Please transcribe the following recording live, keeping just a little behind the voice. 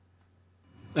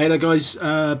Hey there, guys.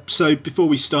 So before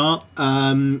we start,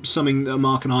 something that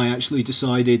Mark and I actually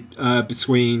decided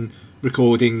between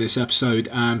recording this episode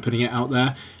and putting it out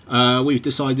there, we've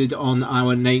decided on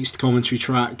our next commentary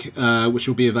track, which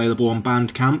will be available on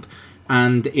Bandcamp,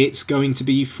 and it's going to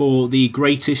be for The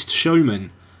Greatest Showman.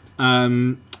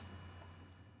 I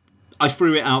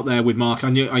threw it out there with Mark. I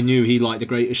knew he liked The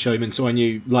Greatest Showman, so I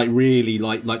knew really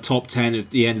like top 10 at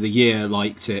the end of the year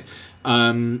liked it.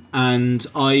 And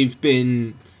I've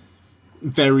been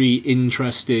very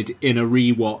interested in a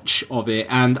rewatch of it,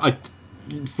 and I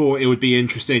thought it would be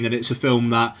interesting. And it's a film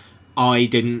that I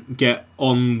didn't get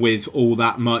on with all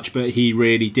that much, but he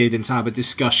really did, and to have a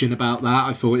discussion about that,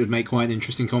 I thought it would make quite an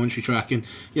interesting commentary track. And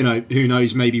who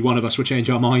knows, maybe one of us will change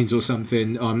our minds or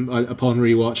something upon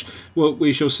rewatch. Well,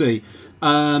 we shall see.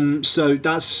 So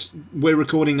we're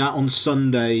recording that on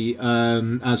Sunday.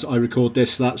 As I record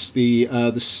this, that's the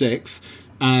 6th.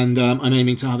 And I'm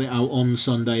aiming to have it out on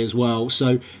Sunday as well.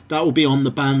 So that will be on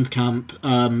the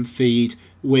Bandcamp feed,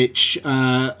 which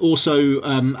also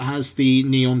has the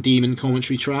Neon Demon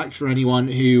commentary track for anyone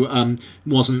who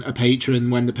wasn't a patron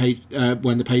when the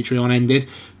Patreon ended.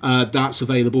 That's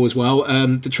available as well.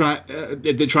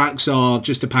 The tracks are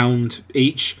just £1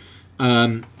 each,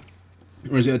 or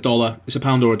is it $1? It's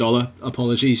 £1 or $1.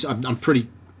 Apologies, I'm pretty.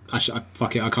 Actually,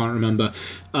 fuck it, I can't remember.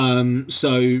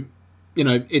 So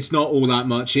it's not all that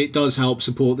much. It does help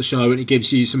support the show, and it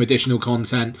gives you some additional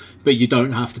content, but you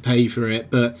don't have to pay for it.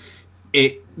 But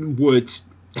it would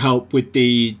help with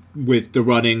the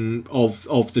running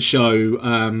of the show,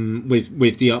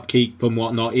 with the upkeep and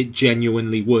whatnot. It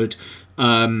genuinely would.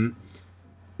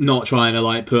 Not trying to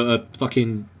like put a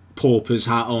fucking pauper's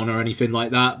hat on or anything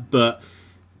like that, but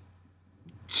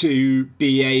to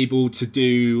be able to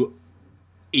do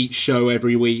each show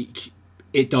every week,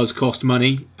 it does cost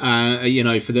money, for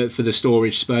the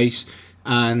storage space,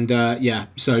 and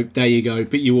so there you go.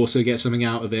 But you also get something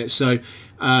out of it. So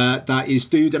that is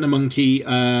Dude and a Monkey.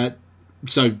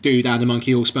 So Dude and a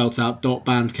Monkey, all spelt out,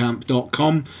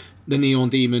 .bandcamp.com. The Neon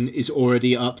Demon is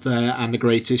already up there, and The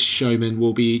Greatest Showman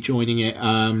will be joining it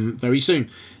very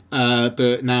soon.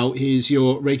 But now here's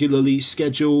your regularly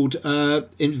scheduled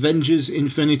Avengers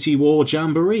Infinity War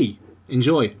Jamboree.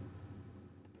 Enjoy.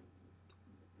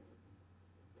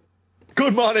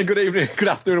 Good morning, good evening, good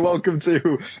afternoon, welcome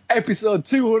to episode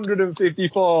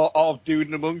 254 of Dude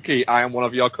and a Monkey. I am one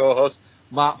of your co-hosts,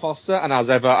 Mark Foster, and as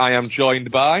ever, I am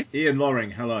joined by Ian Loring.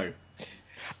 Hello.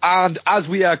 And as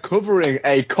we are covering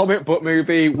a comic book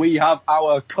movie, we have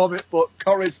our comic book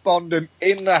correspondent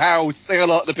in the house. Say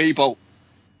hello to the people.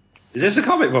 Is this a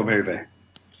comic book movie?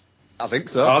 I think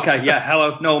so. Oh, okay, yeah,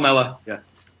 hello, Noel Miller. Yeah.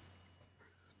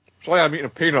 Sorry, I'm eating a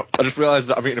peanut. I just realised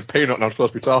that I'm eating a peanut and I'm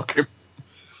supposed to be talking.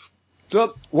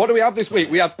 So, what do we have this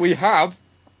week? We have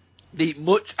the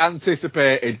much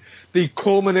anticipated, the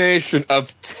culmination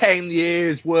of 10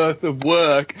 years worth of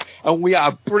work, and we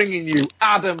are bringing you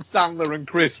Adam Sandler and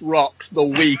Chris Rock's The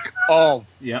Week of.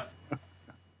 Yeah.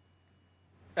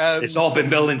 It's all been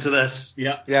building to this.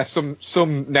 Yeah. Yeah, some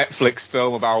Netflix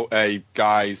film about a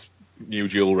guy's new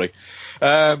jewellery.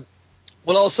 We'll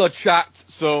also chat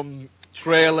some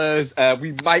trailers.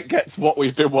 We might get to what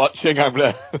we've been watching. I'm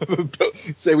going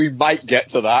to say we might get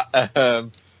to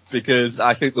that because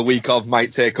I think The Week of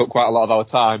might take up quite a lot of our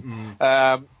time.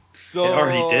 So It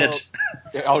already did.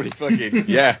 It already fucking,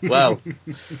 yeah, well,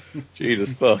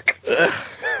 Jesus fuck.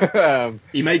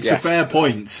 He makes a fair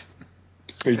point.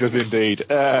 He does indeed.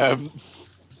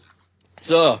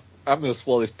 So, I'm going to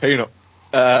swallow this peanut.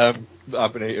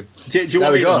 I've been eating. Do you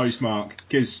want to be the host, Mark?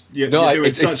 Because you're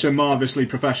doing such a marvellously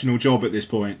professional job at this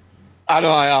point. I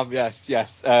know I am, yes.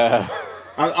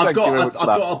 I've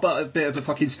got a bit of a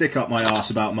fucking stick up my arse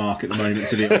about Mark at the moment,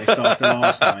 to be honest, after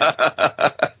last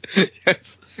night.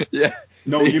 Yes, yeah.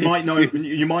 No, you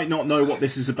might not know what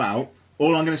this is about.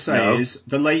 All I'm going to say is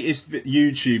the latest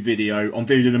YouTube video on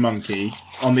Dude and the Monkey,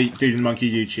 on the Dude and the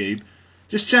Monkey YouTube.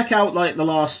 Just check out like the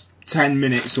last 10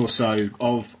 minutes or so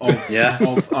of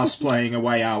us playing A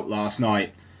Way Out last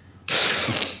night.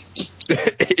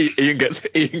 Ian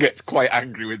gets quite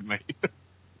angry with me.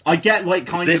 I get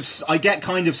kind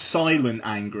of silent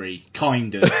angry,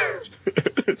 kind of.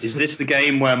 Is this the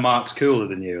game where Mark's cooler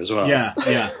than you as well? Yeah,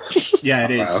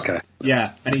 it is. Right, okay.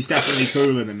 Yeah, and he's definitely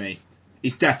cooler than me.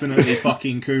 He's definitely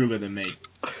fucking cooler than me.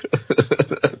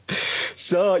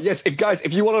 So, yes, guys,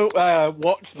 if you want to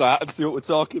watch that and see what we're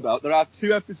talking about, there are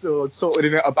 2 episodes sorted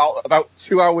in it about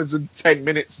 2 hours and 10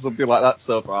 minutes or something like that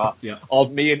so far,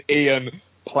 of me and Ian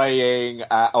playing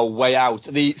A Way Out.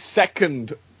 The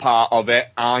second part of it,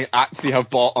 I actually have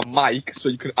bought a mic so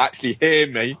you can actually hear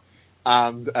me,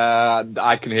 and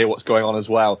I can hear what's going on as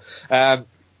well.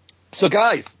 So,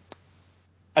 guys,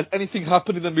 has anything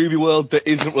happened in the movie world that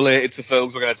isn't related to the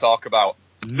films we're going to talk about?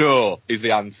 No, is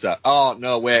the answer. Oh,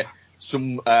 no, wait.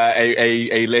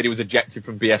 A lady was ejected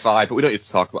from BFI, but we don't need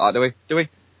to talk about that, do we?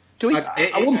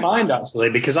 I wouldn't mind,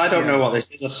 actually, because I don't know what this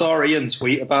is. I saw Ian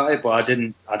tweet about it, but I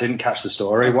didn't catch the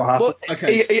story. What happened? Well,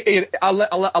 okay. Ian,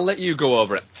 I'll let you go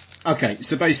over it. Okay,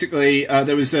 so basically,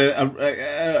 there was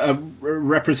a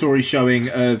repertory showing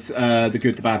of The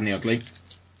Good, the Bad, and the Ugly,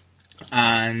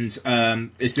 and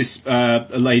it's this a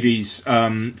lady's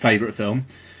favourite film,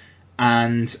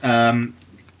 and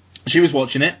she was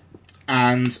watching it,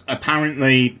 and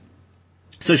apparently,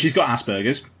 so she's got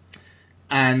Asperger's,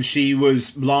 and she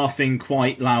was laughing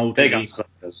quite loudly. Big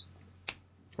Asperger's.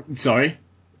 Sorry?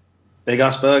 Big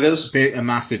Asperger's? A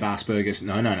massive Asperger's.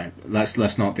 No.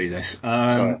 Let's not do this.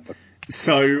 Sorry.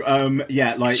 So,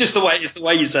 yeah, like... It's just the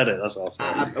way you said it, that's all.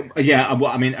 Yeah,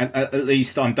 well, I mean, at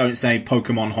least I don't say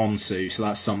Pokemon Honsu, so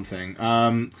that's something.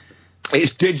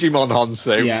 It's Digimon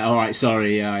Honsu. Yeah, alright,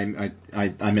 sorry, yeah,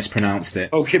 I mispronounced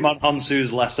it. Pokemon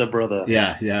Honsu's lesser brother.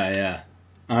 Yeah.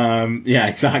 Yeah,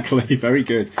 exactly, very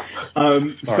good.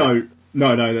 So,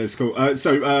 no, that's cool.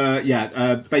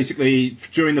 Basically,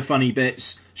 during the funny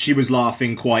bits, she was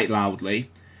laughing quite loudly,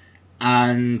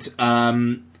 and,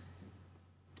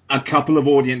 a couple of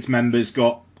audience members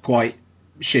got quite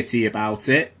shitty about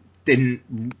it, didn't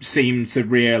seem to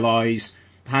realise,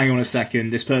 hang on a second,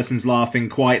 this person's laughing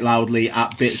quite loudly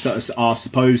at bits that are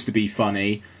supposed to be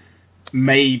funny.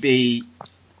 Maybe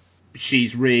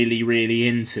she's really, really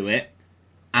into it,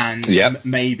 and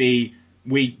maybe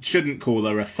we shouldn't call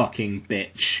her a fucking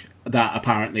bitch, that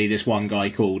apparently this one guy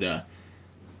called her.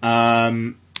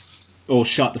 Or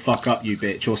shut the fuck up, you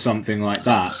bitch, or something like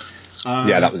that.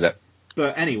 Yeah, that was it.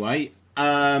 But anyway,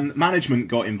 management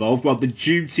got involved. Well, the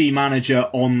duty manager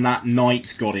on that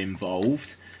night got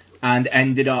involved and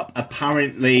ended up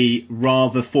apparently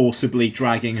rather forcibly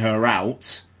dragging her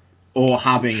out or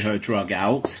having her drug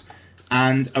out.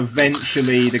 And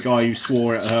eventually the guy who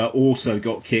swore at her also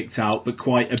got kicked out, but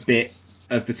quite a bit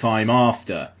of the time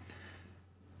after.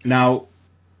 Now,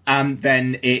 and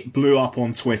then it blew up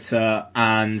on Twitter,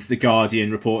 and The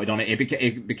Guardian reported on it.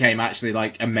 It became actually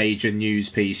like a major news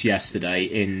piece yesterday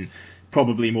in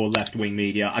probably more left-wing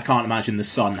media. I can't imagine The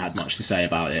Sun had much to say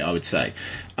about it, I would say.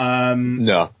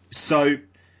 No. So,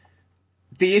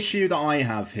 the issue that I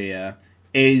have here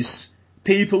is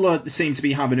people seem to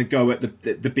be having a go at the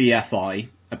BFI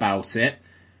about it.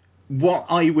 What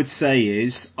I would say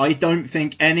is, I don't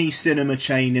think any cinema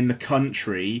chain in the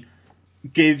country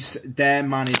gives their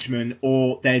management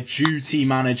or their duty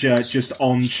manager just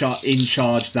in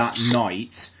charge that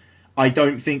night. I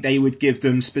don't think they would give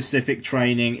them specific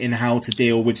training in how to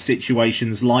deal with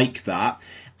situations like that.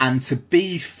 And to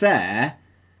be fair,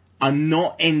 I'm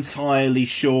not entirely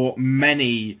sure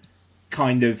many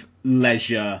kind of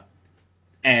leisure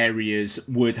areas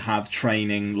would have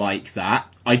training like that.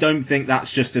 I don't think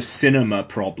that's just a cinema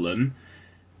problem.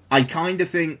 I kind of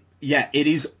think, yeah, it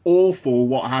is awful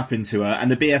what happened to her, and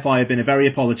the BFI have been very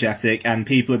apologetic, and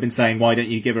people have been saying, why don't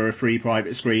you give her a free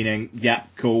private screening? Yeah,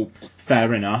 cool,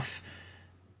 fair enough.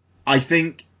 I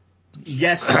think,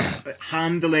 yes,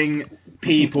 handling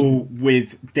people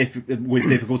with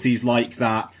difficulties like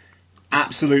that,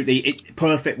 absolutely,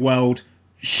 perfect world,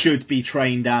 should be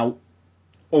trained out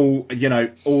all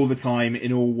the time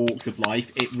in all walks of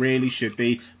life. It really should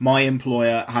be. My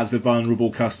employer has a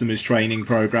vulnerable customers training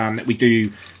program that we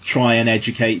do try and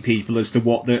educate people as to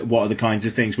what are the kinds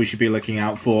of things we should be looking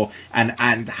out for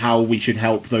and how we should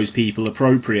help those people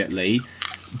appropriately.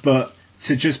 But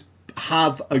to just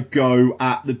have a go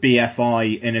at the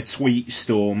BFI in a tweet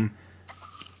storm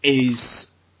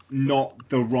is not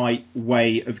the right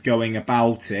way of going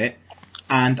about it.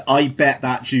 And I bet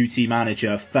that duty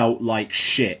manager felt like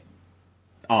shit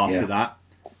after that.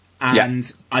 And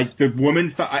the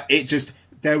woman,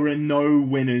 there were no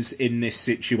winners in this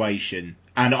situation.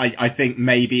 And I think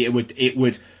maybe it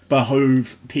would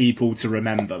behoove people to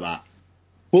remember that.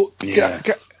 Well,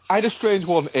 I had a strange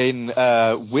one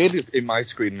weirdly in my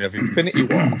screening of Infinity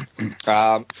War,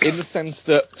 in the sense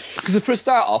that, because for a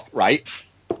start off, right,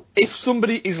 if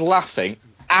somebody is laughing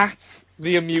at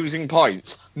the amusing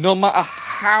points, no matter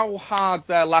how hard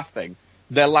they're laughing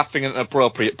at an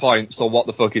appropriate point, so what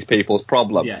the fuck is people's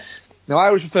problem? Yes. Now, I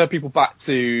always refer people back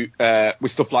to,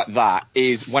 with stuff like that,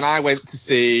 is when I went to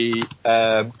see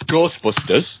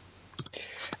Ghostbusters,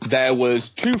 there was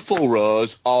 2 full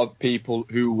rows of people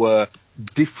who were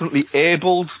differently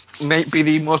abled, may be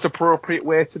the most appropriate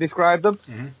way to describe them.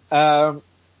 Mm-hmm.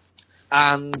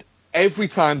 And every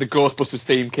time the Ghostbusters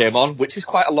theme came on, which is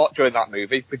quite a lot during that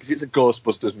movie, because it's a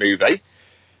Ghostbusters movie,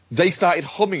 they started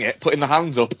humming it, putting their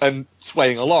hands up and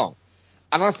swaying along.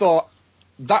 And I thought,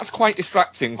 that's quite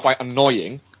distracting, quite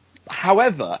annoying.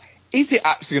 However, is it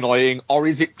actually annoying, or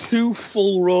is it two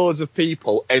full rows of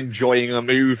people enjoying a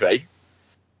movie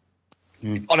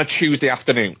on a Tuesday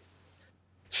afternoon?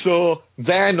 So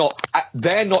they're not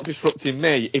disrupting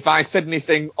me. If I said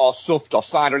anything or suffed or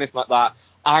sighed or anything like that,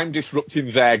 I'm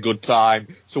disrupting their good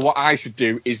time. So what I should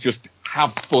do is just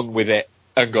have fun with it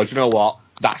and go, do you know what?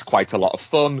 That's quite a lot of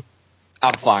fun.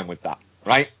 I'm fine with that,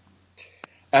 right?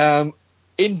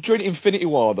 During Infinity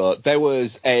War, though, there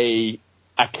was a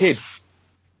kid.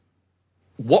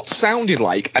 What sounded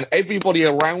like, and everybody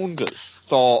around us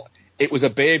thought it was a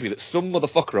baby, that some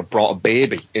motherfucker had brought a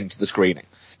baby into the screening.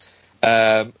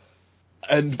 And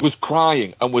was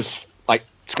crying and was, like,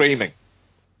 screaming.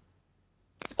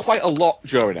 Quite a lot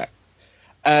during it.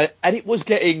 And it was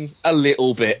getting a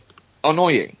little bit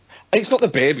annoying. And it's not the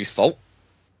baby's fault,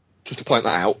 just to point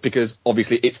that out, because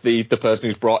obviously it's the person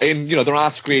who's brought in. You know, there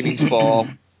are screenings for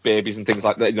babies and things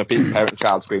like that, you know, parent and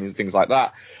child screenings and things like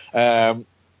that.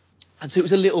 And so it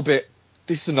was a little bit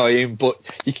annoying, but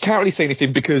you can't really say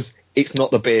anything because it's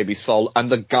not the baby's fault.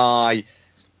 And the guy,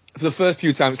 for the first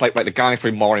few times, it's like, right, the guy's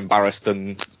probably more embarrassed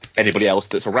than anybody else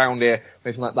that's around here,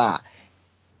 anything like that.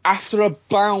 After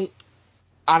about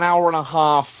an hour and a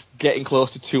half, getting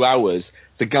close to 2 hours,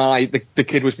 the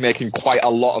kid was making quite a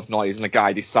lot of noise, and the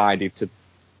guy decided to, do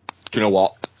you know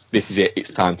what, this is it, it's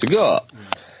time to go. Yeah.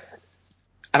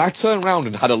 And I turned around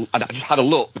and I just had a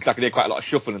look, because I could hear quite a lot of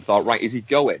shuffling, and thought, right, is he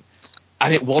going?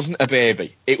 And it wasn't a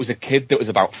baby. It was a kid that was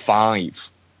about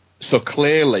 5. So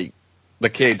clearly,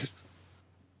 the kid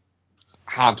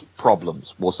had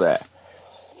problems, we'll say.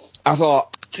 I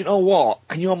thought, do you know what?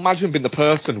 Can you imagine being the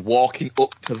person walking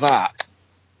up to that?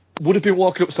 Would have been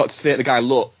walking up sort of to say to the guy,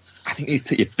 look, I think you need to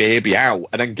take your baby out,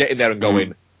 and then getting there and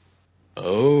going,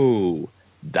 oh,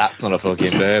 that's not a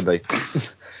fucking baby.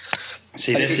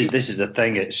 See, this is the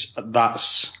thing.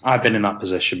 I've been in that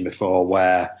position before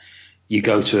where you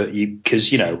go to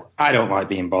because I don't like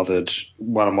being bothered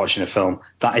when I'm watching a film.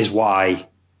 That is why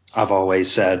I've always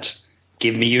said,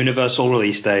 give me universal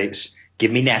release dates,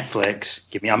 give me Netflix,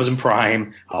 give me Amazon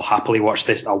Prime. I'll happily watch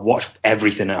this. I'll watch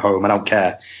everything at home. I don't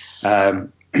care.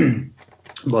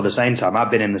 But at the same time,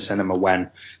 I've been in the cinema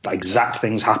when that exact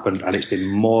thing's happened, and it's been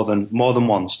more than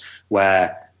once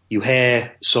where you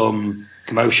hear some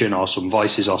commotion or some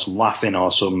voices or some laughing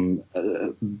or some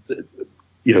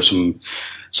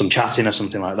some chatting or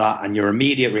something like that, and your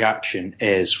immediate reaction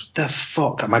is, the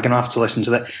fuck am I going to have to listen to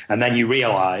that? And then you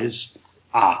realise,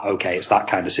 okay, it's that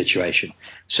kind of situation.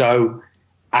 So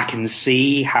I can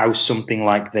see how something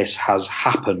like this has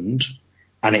happened,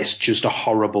 and it's just a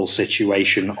horrible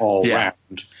situation all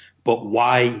round. But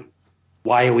why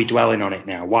are we dwelling on it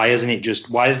now? Why isn't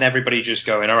everybody just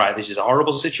going, all right, this is a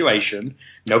horrible situation.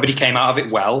 Nobody came out of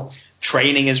it well.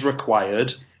 Training is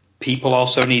required. People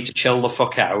also need to chill the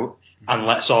fuck out, and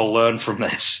let's all learn from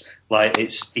this. Like,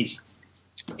 it's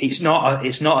not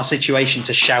a situation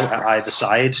to shout at either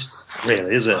side,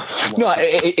 really, is it? No,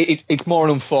 it's more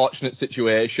an unfortunate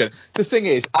situation. The thing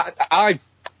is, I've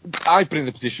been in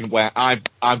the position where I've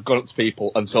gone up to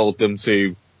people and told them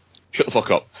to shut the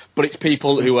fuck up. But it's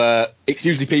people who are, it's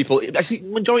usually people, actually,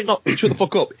 majority not shut the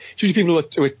fuck up. It's usually people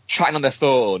who are chatting on their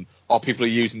phone, or people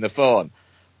who are using their phone.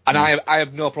 And I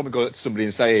have no problem going up to somebody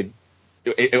and saying,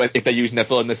 if they're using their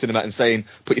phone in the cinema, and saying,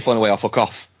 put your phone away or fuck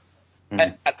off.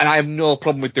 And I have no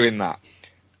problem with doing that.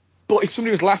 But if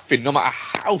somebody was laughing, no matter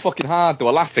how fucking hard they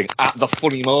were laughing at the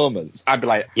funny moments, I'd be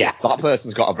like, yeah, that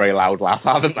person's got a very loud laugh,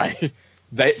 haven't they?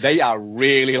 They are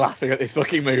really laughing at this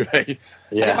fucking movie.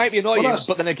 Yeah. And it might be annoying,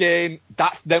 but then again,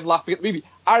 that's them laughing at the movie.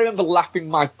 I remember laughing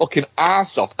my fucking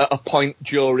arse off at a point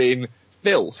during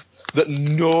Filth that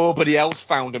nobody else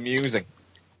found amusing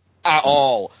at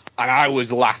all. And I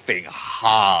was laughing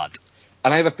hard.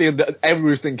 And I have a feeling that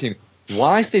everyone was thinking,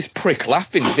 why is this prick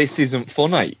laughing? This isn't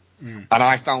funny. And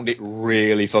I found it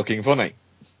really fucking funny.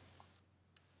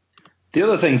 The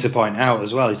other thing to point out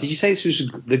as well is, did you say this was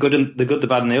the good, the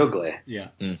bad, and the ugly? Yeah.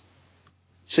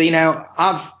 See, now,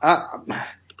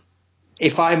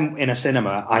 if I'm in a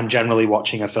cinema, I'm generally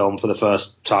watching a film for the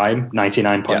first time,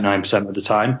 99.9% of the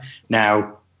time.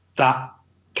 Now, that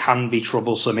can be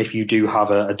troublesome if you do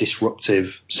have a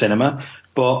disruptive cinema.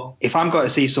 But if I'm going to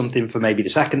see something for maybe the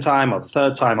second time or the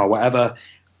third time or whatever,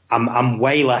 I'm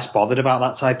way less bothered about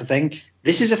that type of thing.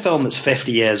 This is a film that's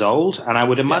 50 years old, and I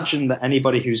would imagine that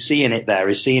anybody who's seeing it there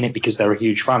is seeing it because they're a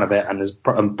huge fan of it and has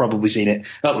probably seen it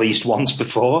at least once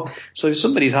before. So if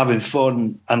somebody's having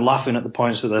fun and laughing at the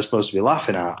points that they're supposed to be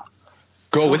laughing at,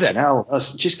 go with it.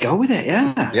 Let's just go with it,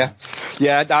 yeah.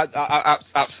 Yeah,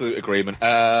 absolute agreement.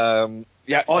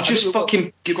 Yeah. Or just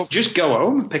just go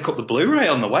home and pick up the Blu-ray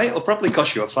on the way. It'll probably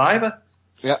cost you $5.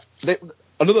 Yeah.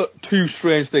 Another two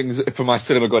strange things for my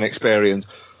cinema going experience.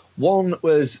 One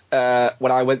was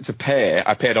when I went to pay.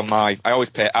 I always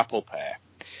pay Apple Pay,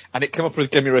 and it came up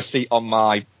with give me a receipt on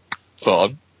my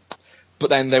phone. But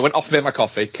then they went off to make my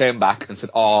coffee, came back and said,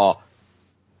 "Oh,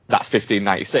 that's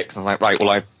 $15.96." I was like, "Right,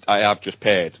 well, I have just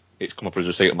paid. It's come up as a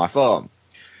receipt on my phone."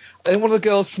 And then one of the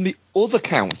girls from the other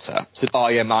counter said, "Oh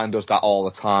yeah, mine does that all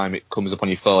the time. It comes up on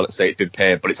your phone and say it's been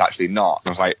paid, but it's actually not." And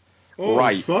I was like, "Oh,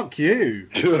 right, fuck you."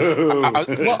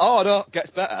 Oh no, gets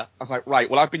better. I was like, right,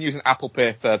 well, I've been using Apple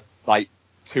Pay for like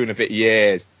 2 and a bit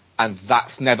years, and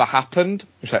that's never happened.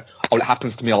 She's like, "Oh, it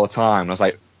happens to me all the time." And I was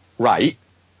like, right,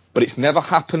 but it's never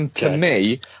happened to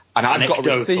me, and I've got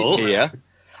a receipt here.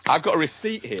 I've got a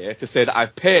receipt here to say that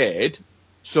I've paid,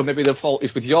 so maybe the fault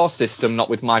is with your system, not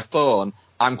with my phone.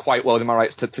 I'm quite well in my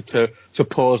rights to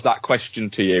pose that question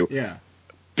to you. Yeah.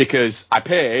 Because I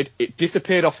paid, it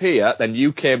disappeared off here, then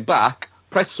you came back,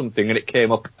 pressed something, and it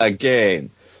came up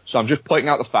again. So I'm just pointing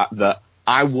out the fact that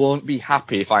I won't be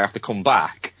happy if I have to come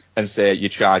back and say, you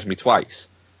charged me twice.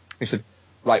 He said,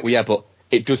 right, well, yeah, but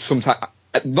it does sometimes.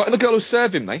 Not the girl who's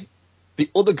serving me, the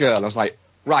other girl. I was like,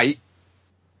 right,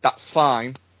 that's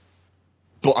fine,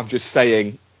 but I'm just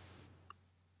saying,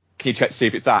 can you check to see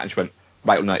if it's that? And she went,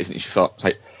 right, well, no, it isn't. She thought, it's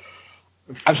like,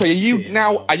 I'm sorry, are you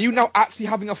now actually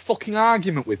having a fucking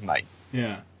argument with me?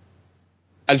 Yeah.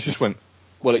 And she just went,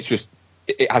 well,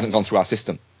 it hasn't gone through our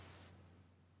system.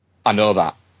 I know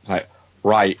that. Like,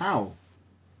 right. How?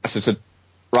 I said,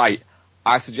 right,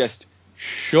 I suggest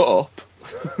shut up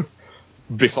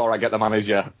before I get the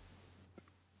manager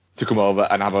to come over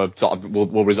and have a sort of,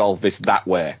 we'll resolve this that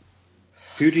way.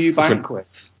 Who do you bank with?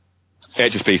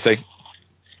 HSBC.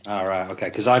 All right, okay,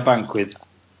 because I bank with.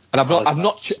 And I've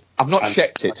not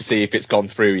checked it to see if it's gone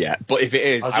through yet. But if it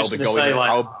is, I'll be going. Say,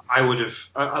 I would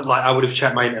have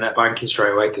checked my internet banking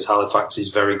straight away because Halifax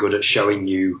is very good at showing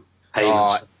you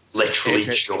payments literally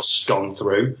just gone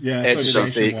through. Yeah, so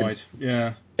nationwide.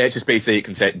 Yeah. HSBC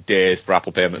can take days for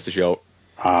Apple payments to show.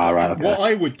 Right. Okay. What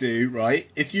I would do, right,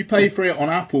 if you pay for it on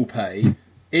Apple Pay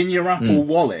in your Apple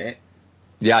Wallet.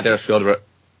 Yeah, I did a shoulder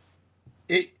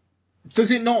it.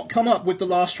 Does it not come up with the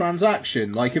last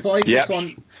transaction? Like if I click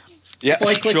on. If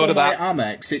I click on my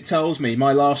Amex, it tells me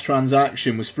my last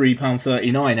transaction was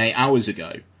 £3.39 8 hours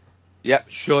ago. Yep,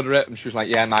 showed her it, and she was like,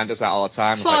 yeah, mine does that all the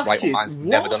time. I was like, right, well, mine's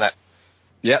never done it.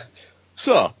 Yep.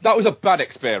 So, that was a bad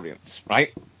experience,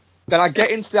 right? Then I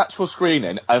get into the actual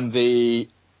screening, and the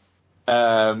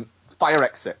fire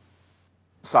exit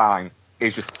sign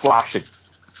is just flashing.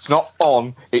 It's not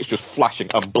on, it's just flashing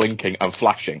and blinking and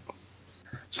flashing.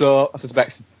 So, I said to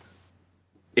Bex,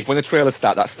 if when the trailers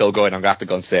start, that's still going, I'm going to have to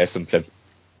go and say something.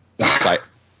 Right.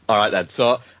 All right, then.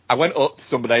 So I went up to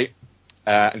somebody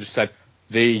and just said,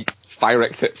 the fire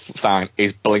exit sign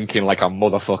is blinking like a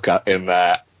motherfucker in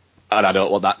there, and I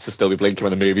don't want that to still be blinking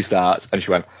when the movie starts. And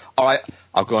she went, all right,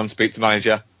 I'll go and speak to the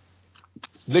manager.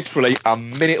 Literally, a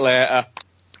minute later,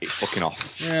 it's fucking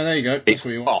off. Yeah, there you go. It's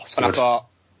off. And I thought,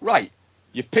 right,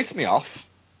 you've pissed me off.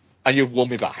 And you've won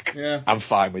me back. Yeah. I'm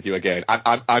fine with you again.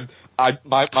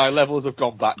 My levels have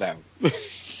gone back down.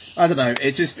 I don't know.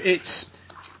 It's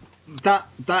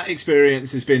that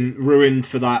experience has been ruined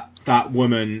for that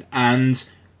woman, and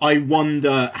I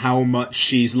wonder how much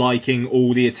she's liking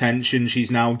all the attention she's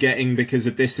now getting because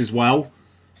of this as well.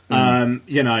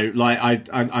 You know, like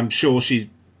I'm sure she's.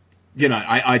 You know,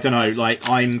 I don't know. Like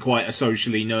I'm quite a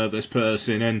socially nervous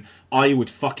person, and I would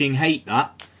fucking hate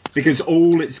that because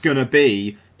all it's gonna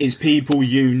be is people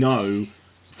you know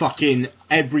fucking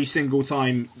every single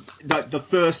time. The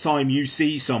first time you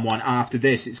see someone after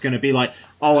this, it's going to be like,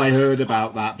 oh, I heard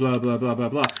about that, blah, blah, blah, blah,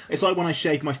 blah. It's like when I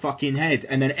shave my fucking head,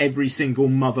 and then every single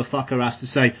motherfucker has to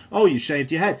say, oh, you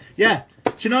shaved your head. Yeah.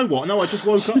 Do you know what? No, I just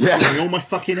woke up this morning, all my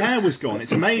fucking hair was gone.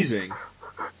 It's amazing.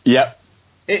 Yep.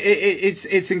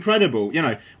 It's incredible, you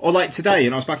know. Or like today,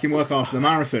 and I was back in work after the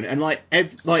marathon, and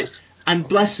and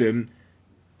bless them,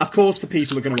 of course the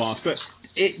people are going to ask, but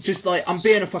it just like I'm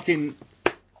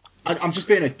just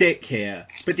being a dick here.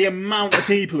 But the amount of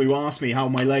people who ask me how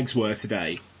my legs were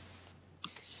today,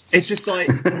 it's just like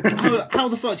how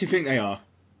the fuck do you think they are?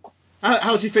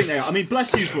 How do you think they are? I mean,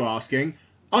 bless you for asking.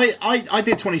 I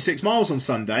did 26 miles on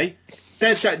Sunday.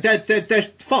 They're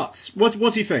fucked. What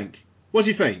do you think? What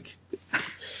do you think?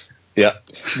 Yeah.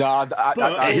 No,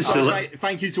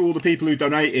 thank you to all the people who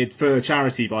donated for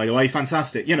charity, by the way.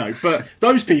 Fantastic, you know. But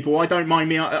those people, I don't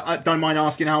mind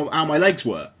asking how my legs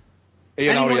were.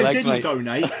 Anyone who didn't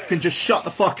donate can just shut the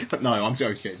fuck up. No, I'm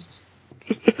joking.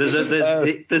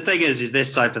 The thing is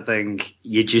this type of thing,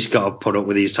 you just got to put up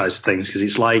with these types of things because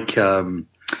it's like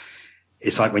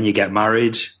when you get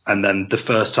married and then the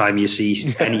first time you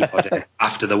see anybody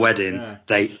after the wedding,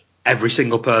 every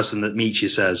single person that meets you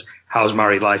says, "How's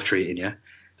married life treating you?"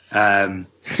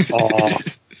 Or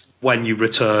when you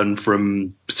return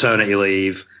from paternity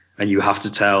leave and you have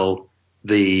to tell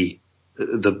the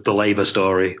labour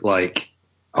story like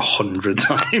 100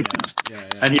 times,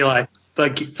 and you're like,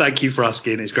 thank you for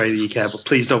asking. It's great that you care, but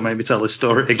please don't make me tell this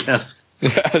story again.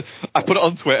 I put it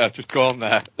on Twitter. Just go on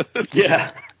there.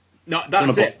 Yeah. No,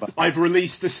 that's it. I've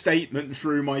released a statement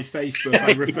through my Facebook.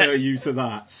 I refer you to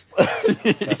that.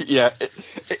 Yeah.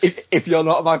 If you're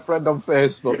not my friend on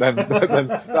Facebook, then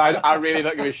I really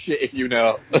don't give a shit if you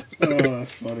know. Oh,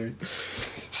 that's funny.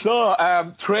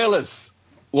 So, trailers.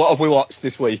 What have we watched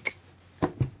this week?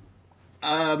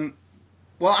 Well,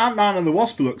 Ant-Man and the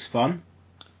Wasp looks fun.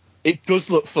 It does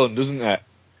look fun, doesn't it?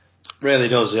 Really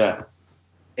does, yeah.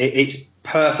 It's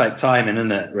perfect timing,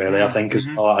 isn't it? Really, I think. As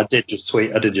well. I did just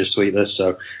tweet this,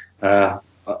 so yeah.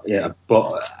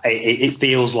 But it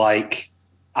feels like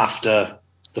after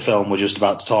the film we're just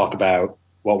about to talk about,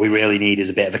 what we really need is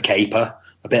a bit of a caper,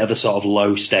 a bit of a sort of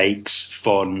low stakes,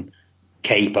 fun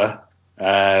caper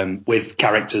with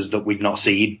characters that we've not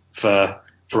seen for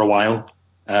a while.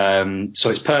 So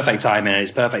it's perfect timing.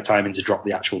 It's perfect timing to drop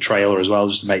the actual trailer as well,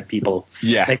 just to make people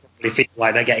feel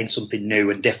like they're getting something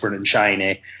new and different and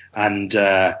shiny. And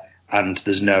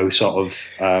there's no sort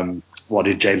of what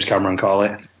did James Cameron call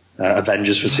it?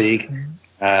 Avengers fatigue.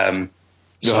 Fucking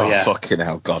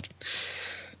hell, God.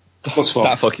 Looks fun.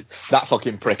 That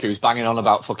fucking prick who's banging on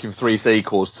about fucking 3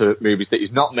 sequels to movies that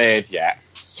he's not made yet,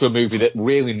 to a movie that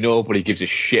really nobody gives a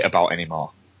shit about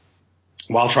anymore.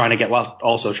 While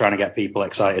also trying to get people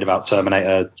excited about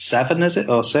Terminator 7, is it?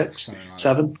 Or 6?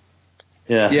 7?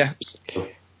 Yeah. Yeah.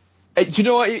 Do you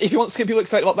know what? If you want to get people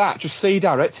excited about that, just say you're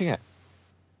directing it.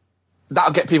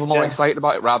 That'll get people more excited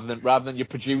about it rather than you're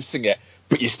producing it,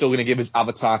 but you're still going to give us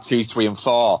Avatar 2, 3, and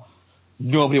 4.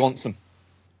 Nobody wants them.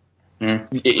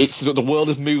 It's the world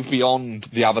has moved beyond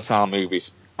the Avatar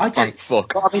movies. Thank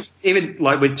fuck. I mean, even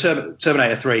like with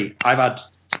Terminator 3, I've had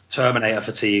Terminator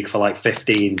fatigue for like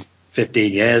 15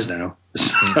 years now.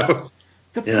 So,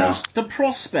 the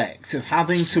prospect of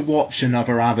having to watch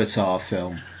another Avatar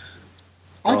film,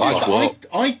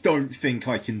 I don't think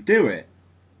I can do it.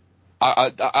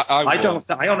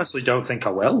 I honestly don't think I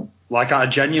will. Like, I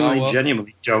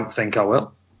genuinely don't think I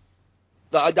will.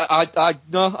 I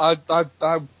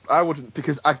wouldn't,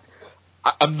 because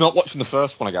I'm not watching the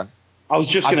first one again. I was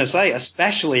just going to say,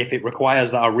 especially if it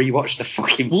requires that I rewatch the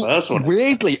fucking first one.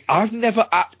 Weirdly, I've never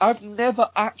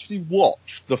actually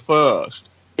watched the first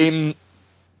in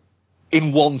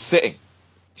one sitting.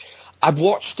 I've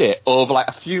watched it over like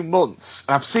a few months,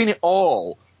 and I've seen it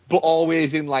all, but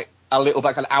always in like a little,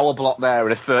 like an hour block there,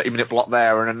 and a 30-minute block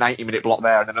there, and a 90-minute block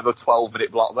there, and another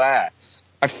 12-minute block there.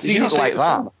 I've seen it like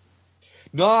that.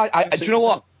 No, I do you know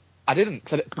what? I didn't,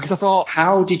 because I thought,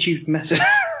 how did you mess it?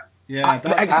 Yeah,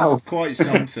 that's quite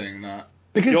something. That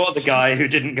because you're the guy who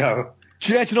didn't go.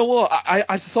 Do you know what?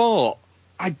 I thought,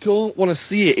 I don't want to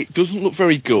see it. It doesn't look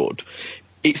very good.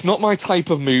 It's not my type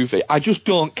of movie. I just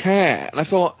don't care. And I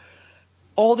thought,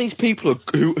 all these people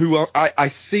who are I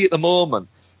see at the moment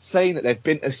saying that they've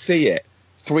been to see it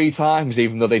 3 times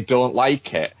even though they don't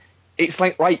like it. It's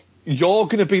like, right, you're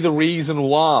going to be the reason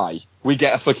why we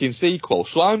get a fucking sequel.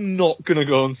 So I'm not going to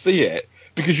go and see it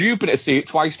because you've been to see it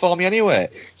twice for me anyway.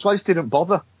 So I just didn't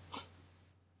bother.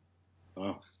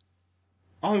 Oh.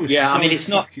 It's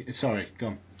not... Sorry, go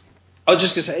on. I was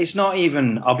just going to say, it's not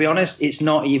even, I'll be honest, it's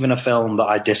not even a film that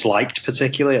I disliked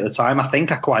particularly at the time. I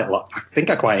think I quite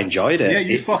enjoyed it. Yeah,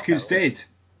 you fuckers did.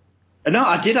 No,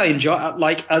 I did. I enjoy it.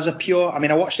 Like, as a pure, I mean,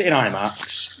 I watched it in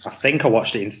IMAX. I think I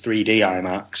watched it in 3D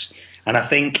IMAX. And I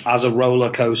think as a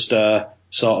roller coaster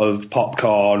sort of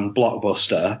popcorn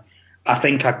blockbuster, I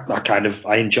think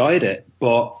I enjoyed it.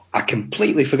 But I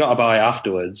completely forgot about it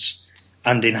afterwards.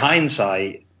 And in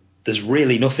hindsight, there's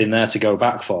really nothing there to go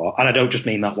back for. And I don't just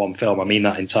mean that one film. I mean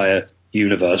that entire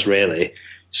universe, really.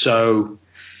 So,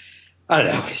 I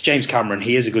don't know. It's James Cameron.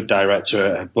 He is a good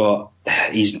director, but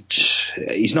he's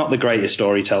not the greatest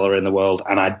storyteller in the world.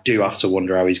 And I do have to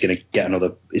wonder how he's going to get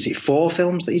another... Is it 4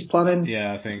 films that he's planning?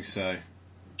 Yeah, I think so.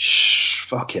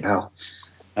 Fucking hell.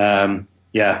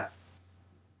 Yeah.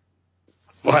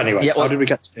 Well, anyway, how did we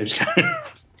get to James Cameron?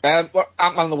 Ant-Man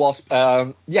and the Wasp.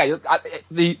 The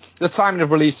timing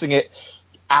of releasing it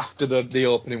after the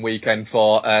opening weekend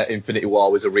for Infinity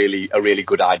War was a really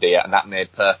good idea, and that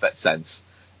made perfect sense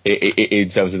in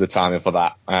terms of the timing for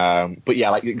that. But yeah,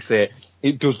 like you can say,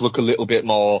 it does look a little bit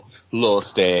more low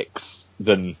stakes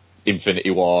than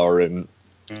Infinity War, and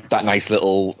that nice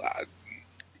little,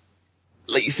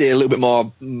 like you say, a little bit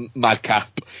more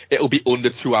madcap. It'll be under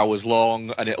 2 hours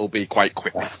long, and it'll be quite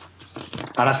quick.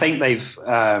 And I think they've.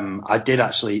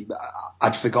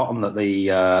 I'd forgotten that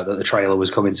the trailer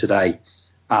was coming today,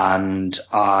 and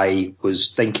I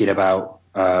was thinking about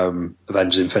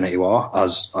Avengers: Infinity War,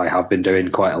 as I have been doing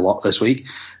quite a lot this week.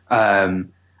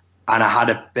 And I had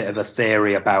a bit of a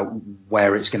theory about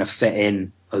where it's going to fit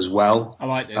in as well. I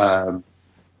like this.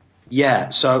 Yeah,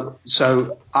 so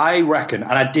I reckon,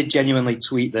 and I did genuinely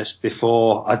tweet this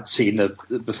before I'd seen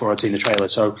the trailer.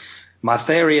 So my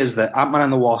theory is that Ant-Man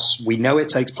and the Wasp, we know it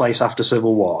takes place after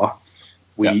Civil War.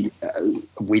 We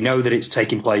know that it's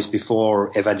taking place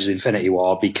before Avengers: Infinity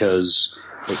War because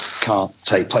it can't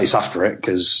take place after it,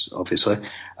 because obviously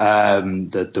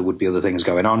there would be other things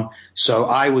going on. So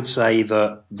I would say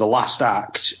that the last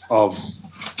act of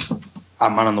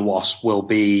Ant-Man and the Wasp will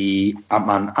be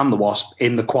Ant-Man and the Wasp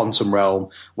in the quantum realm,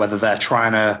 whether they're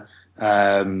trying to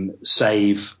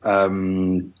save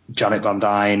Janet Van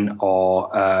Dyne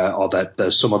or that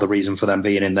there's some other reason for them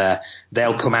being in there.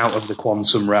 They'll come out of the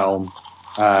quantum realm,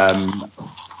 and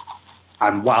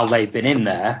while they've been in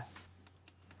there,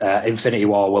 Infinity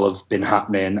War will have been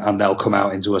happening, and they'll come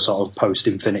out into a sort of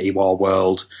post-Infinity War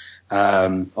world.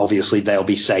 Obviously, they'll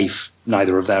be safe.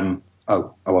 Neither of them.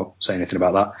 Oh, I won't say anything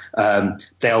about that.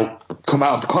 They'll come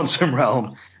out of the quantum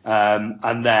realm,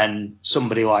 and then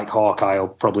somebody like Hawkeye will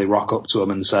probably rock up to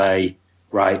them and say,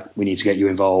 right, we need to get you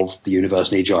involved. The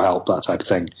universe needs your help, that type of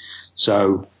thing.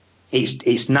 So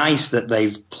it's nice that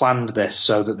they've planned this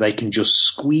so that they can just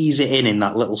squeeze it in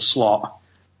that little slot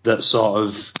that sort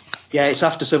of, yeah, it's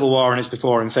after Civil War and it's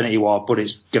before Infinity War, but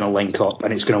it's going to link up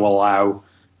and it's going to allow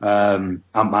Ant-Man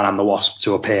and the Wasp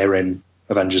to appear in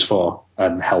Avengers 4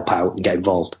 and help out and get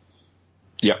involved.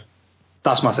 Yeah.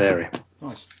 That's my theory.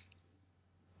 Nice.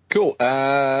 Cool.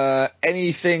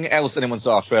 Anything else anyone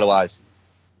saw trailer-wise?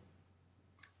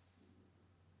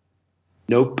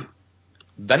 Nope.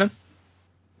 Venom?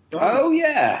 Oh,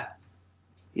 yeah.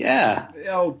 Yeah.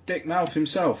 The old Dick Mouth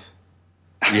himself.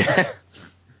 Yeah.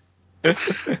 I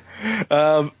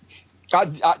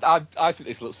think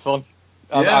this looks fun.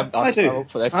 I do. I'm up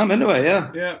for this. I'm into it,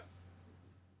 yeah. Yeah.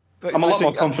 I'm a lot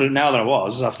more confident now than I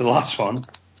was after the last one.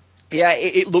 Yeah,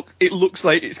 it looks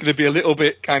like it's going to be a little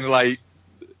bit kind of like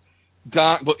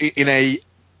dark, but in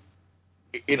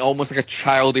almost like a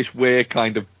childish way,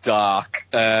 kind of dark.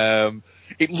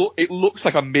 It looks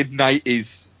like a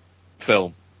mid-90s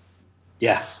film.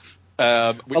 Yeah.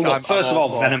 First of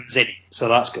all, Venom's in it, so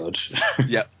that's good.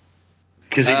 Yeah.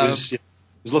 Because it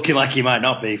was looking like he might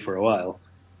not be for a while.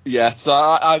 Yeah, so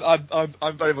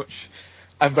I'm very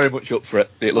much up for it.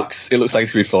 It looks like it's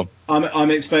gonna be fun. I'm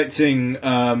expecting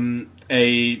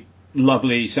a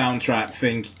lovely soundtrack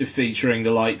featuring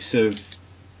the likes of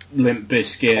Limp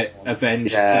Bizkit,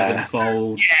 Avenged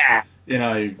Sevenfold. Yeah. You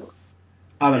know,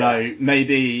 I don't know,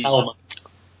 maybe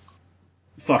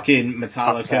fucking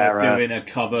Metallica Pantera. doing a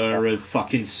cover of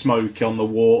fucking Smoke on the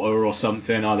Water or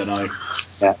something. I don't know.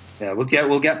 Yeah. We'll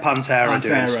get Pantera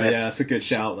doing Smith. Yeah, that's a good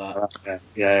shout. That.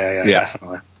 Yeah,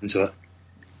 definitely into it.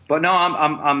 But no,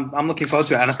 I'm looking forward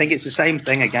to it, and I think it's the same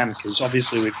thing again because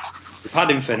obviously we've had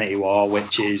Infinity War,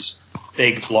 which is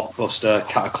big blockbuster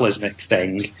cataclysmic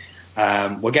thing.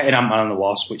 We're getting Ant-Man and the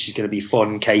Wasp, which is going to be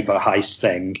fun caper heist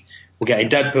thing. We're getting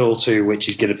Deadpool 2, which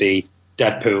is going to be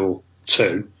Deadpool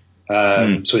 2. So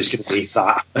it's going to be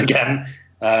that again.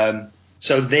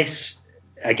 So this,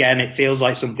 again, it feels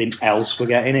like something else we're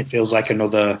getting. It feels like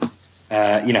another,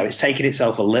 it's taking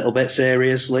itself a little bit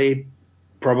seriously,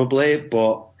 probably,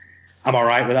 but I'm all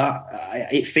right with that.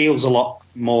 It feels a lot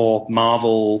more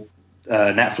Marvel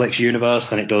Netflix universe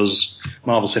than it does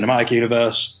Marvel Cinematic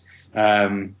Universe.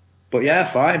 But yeah,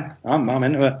 fine. I'm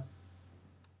into it.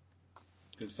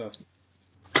 Good stuff.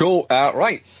 Cool.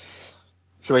 Right.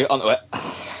 Shall we get onto it?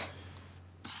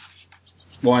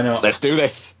 Why not? Let's do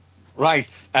this. Right.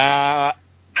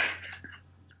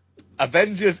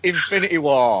 Avengers Infinity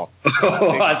War.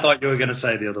 I thought you were going to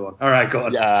say the other one. All right, go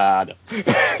on. Yeah, no.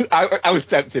 I was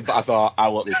tempted, but I thought I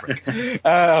won't be prick.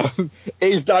 It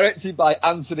is directed by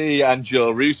Anthony and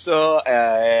Joe Russo,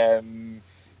 and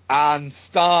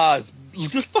stars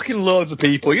just fucking loads of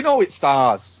people. You know it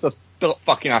stars, so don't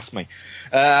fucking ask me.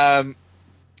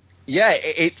 Yeah,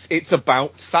 it's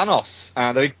about Thanos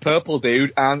and the big purple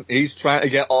dude, and he's trying to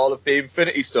get all of the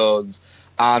Infinity Stones.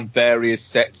 And various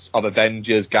sets of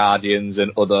Avengers, Guardians,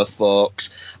 and other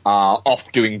folks are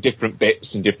off doing different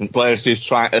bits in different places,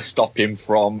 trying to stop him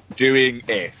from doing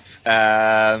it.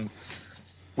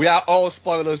 we are all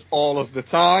spoilers all of the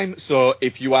time. So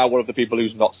if you are one of the people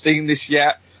who's not seen this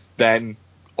yet, then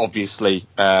obviously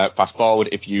fast forward.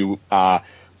 If you are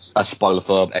a spoiler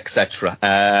film,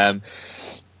 etc.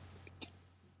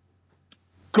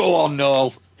 Go on,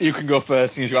 Noel. You can go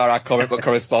first, since you are our comic book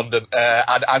correspondent.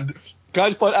 And can I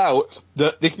just point out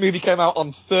that this movie came out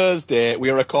on Thursday.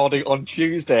 We are recording on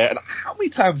Tuesday. And how many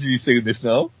times have you seen this,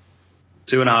 Noel?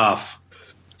 2.5.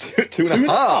 Two and a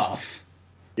half?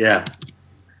 Yeah.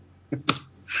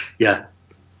 Yeah.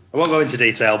 I won't go into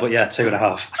detail, but yeah,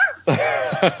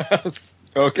 2.5.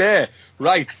 Okay,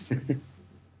 right.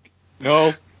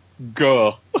 No,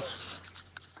 go.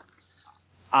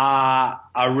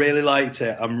 I really liked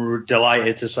it. I'm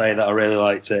delighted to say that I really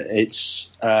liked it.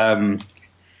 It's,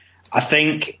 I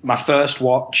think my first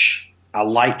watch, I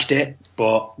liked it,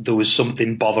 but there was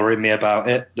something bothering me about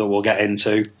it that we'll get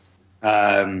into.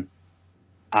 And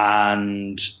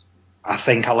I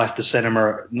think I left the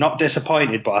cinema not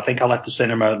disappointed, but I think I left the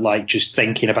cinema like just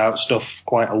thinking about stuff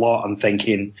quite a lot and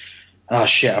thinking, oh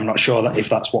shit, I'm not sure if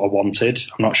that's what I wanted.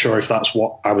 I'm not sure if that's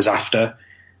what I was after.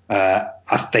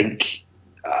 I think,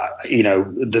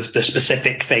 the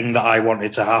specific thing that I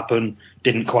wanted to happen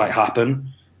didn't quite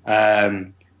happen.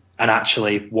 And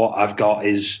actually what I've got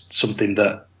is something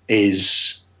that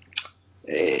is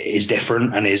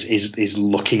different and is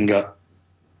looking at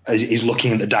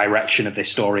the direction of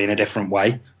this story in a different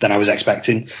way than I was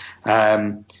expecting.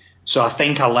 So I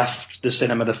think I left the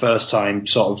cinema the first time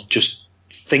sort of just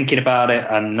thinking about it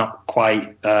and not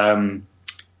quite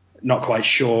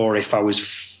sure if I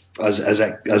was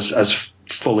as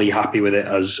fully happy with it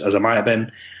as I might have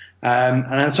been. And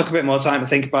then I took a bit more time to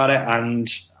think about it. And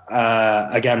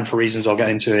again, for reasons I'll get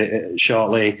into it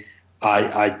shortly,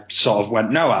 I sort of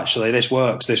went, no, actually, this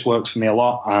works. This works for me a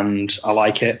lot, and I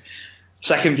like it.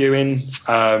 Second viewing,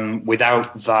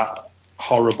 without that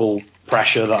horrible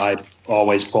pressure that I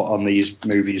always put on these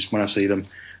movies when I see them,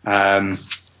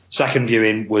 second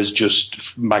viewing was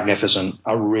just magnificent.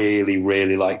 I really,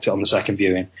 really liked it on the second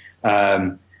viewing.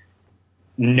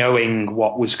 Knowing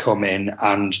what was coming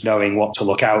and knowing what to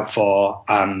look out for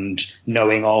and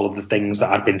knowing all of the things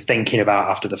that I'd been thinking about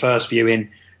after the first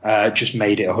viewing just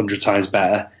made it 100 times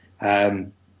better.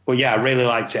 But yeah, I really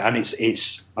liked it, and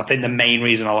it's. I think the main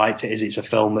reason I liked it is it's a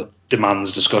film that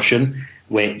demands discussion,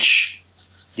 which,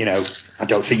 I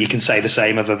don't think you can say the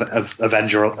same of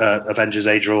Avengers: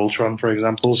 Age of Ultron, for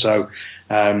example. So,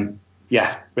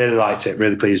 yeah, really liked it.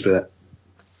 Really pleased with it.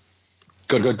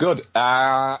 Good.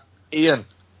 Ian,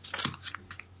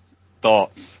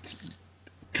 thoughts?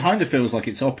 Kind of feels like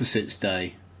it's Opposites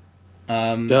Day.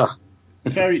 Yeah.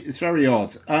 It's very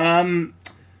odd. I'm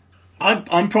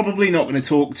probably not going to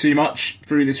talk too much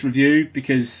through this review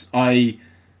because I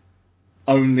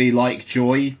only like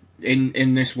joy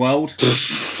in this world.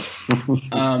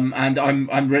 And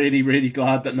I'm really, really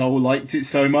glad that Noel liked it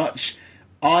so much.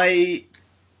 I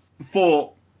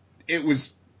thought it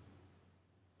was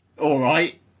all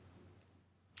right.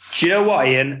 Do you know what,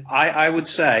 Ian? I would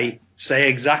say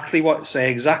exactly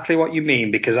what you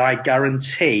mean, because I would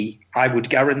guarantee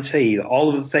that all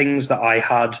of the things that I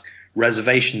had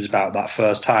reservations about that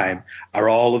first time are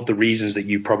all of the reasons that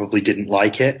you probably didn't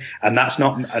like it. And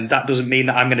that doesn't mean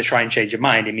that I'm going to try and change your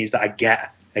mind. It means that I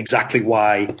get exactly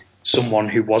why someone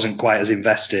who wasn't quite as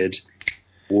invested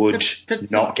would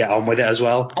not get on with it as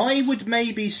well. I would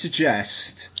maybe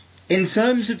suggest, in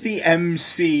terms of the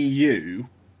MCU,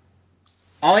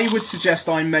 I would suggest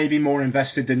I'm maybe more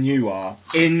invested than you are,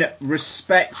 in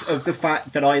respect of the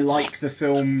fact that I like the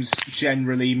films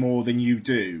generally more than you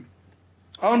do.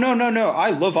 Oh, no.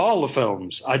 I love all the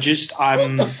films. What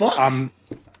the fuck?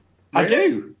 I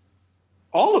do.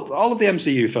 All of the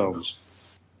MCU films.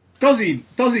 Does he,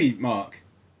 Mark?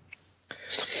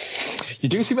 You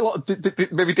do seem a lot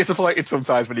maybe disappointed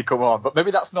sometimes when you come on, but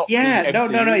maybe that's not. Yeah, the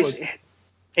MCU. no.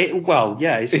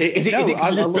 Is it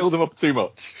because you build them up too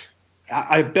much?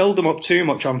 I build them up too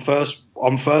much on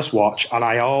first watch, and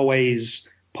I always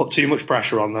put too much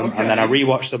pressure on them, and then I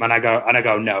rewatch them and I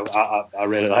go, no, I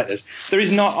really like this. There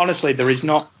is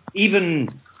not even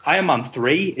Iron Man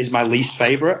 3 is my least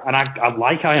favourite, and I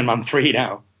like Iron Man 3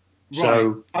 now. Right.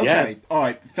 So, okay, yeah.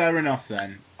 Alright, fair enough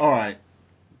then. Alright.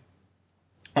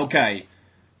 Okay.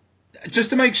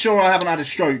 Just to make sure I haven't had a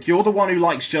stroke, you're the one who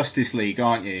likes Justice League,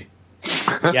 aren't you?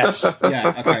 Yes.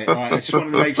 Yeah, okay, alright. I just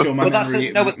wanted to make sure my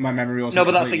memory wasn't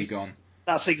completely gone.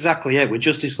 That's exactly it. With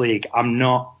Justice League, I'm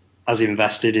not as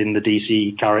invested in the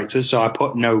DC characters, so I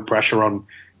put no pressure on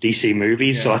DC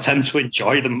movies, so I tend to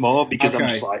enjoy them more because I'm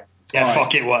just like, Yeah, Right.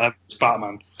 fuck it, whatever. It's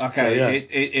Batman. Okay, So, yeah.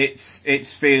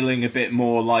 it's feeling a bit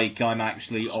more like I'm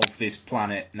actually of this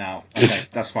planet now. Okay,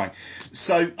 that's fine.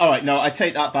 So, all right, no, I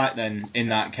take that back then. In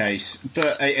that case,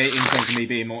 but in terms of me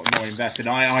being more invested,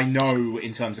 I know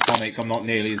in terms of comics, I'm not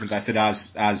nearly as invested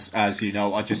as you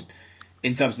know. I just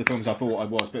in terms of the films, I thought I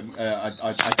was, but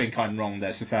I think I'm wrong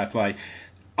there. So fair play.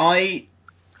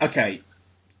 Okay,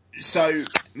 so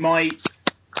my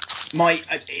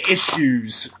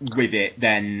issues with it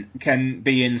then can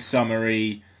be in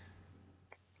summary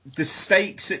the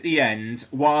stakes at the end.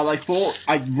 While I thought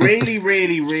I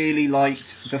really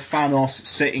liked the Thanos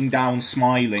sitting down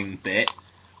smiling bit,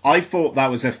 I thought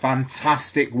that was a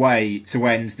fantastic way to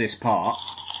end this part.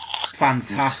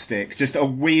 Fantastic, just a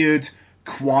weird,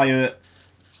 quiet,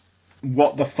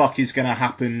 what the fuck is going to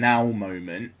happen now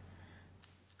moment.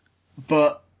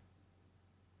 But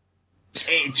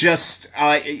it just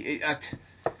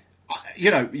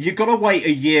you know, you've got to wait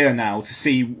a year now to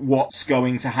see what's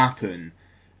going to happen.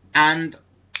 And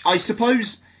I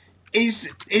suppose, is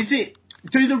it,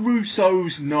 do the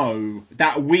Russos know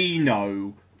that we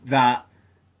know that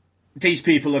these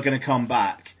people are going to come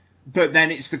back? But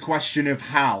then it's the question of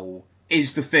how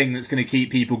is the thing that's going to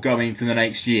keep people going for the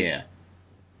next year.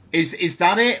 Is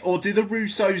that it? Or do the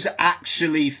Russos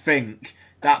actually think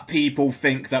that people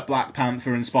think that Black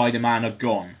Panther and Spider-Man are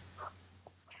gone?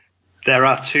 There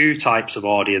are two types of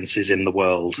audiences in the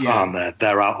world, aren't there?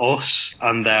 There are us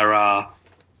and there are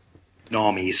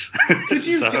normies. Could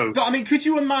you, but I mean, could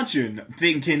you imagine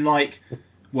thinking like,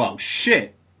 well,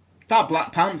 shit, that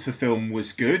Black Panther film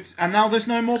was good, and now there's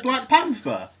no more Black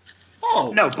Panther.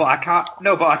 Oh. No, but I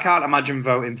can't imagine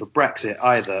voting for Brexit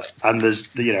either. And there's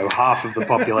half of the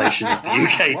population of the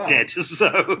UK Wow. did.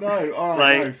 So no, all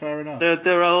right, no, fair enough.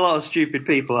 There are a lot of stupid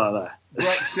people out there.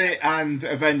 Brexit and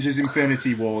Avengers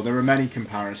Infinity War. There are many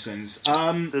comparisons.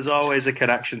 There's always a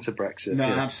connection to Brexit. No,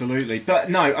 absolutely.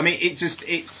 But no, I mean,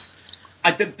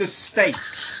 the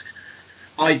stakes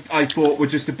I thought were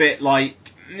just a bit like,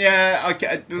 yeah,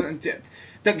 okay.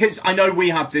 Because I know we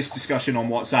had this discussion on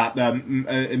WhatsApp,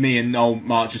 me and Noel,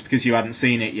 Mark, just because you hadn't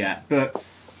seen it yet. But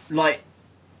like,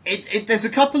 there's a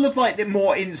couple of like the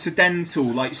more incidental,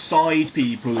 like side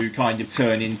people who kind of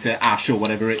turn into Ash or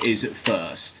whatever it is at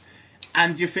first,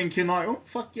 and you're thinking like, oh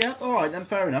fuck yeah, all right then,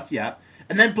 fair enough, yeah.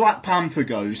 And then Black Panther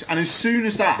goes, and as soon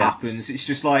as that happens, it's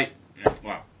just like,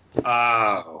 wow.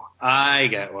 Oh, I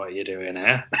get what you're doing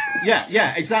here.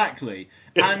 Yeah, exactly.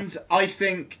 And I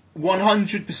think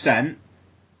 100%.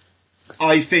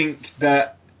 I think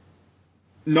that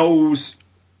Noel's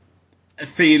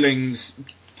feelings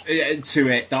to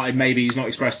it that maybe he's not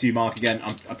expressed to you, Mark, again,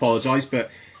 I apologise,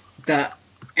 but that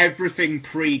everything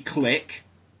pre-click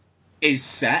is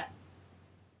set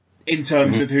in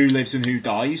terms of who lives and who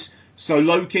dies. So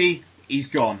Loki, he's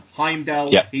gone.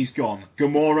 Heimdall, he's gone.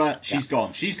 Gamora, she's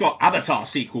gone. She's got Avatar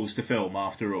sequels to film,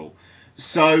 after all.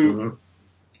 So,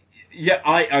 yeah,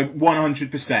 I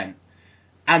 100%.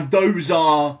 And those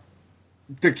are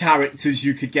the characters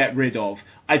you could get rid of.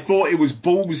 I thought it was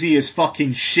ballsy as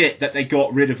fucking shit that they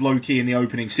got rid of Loki in the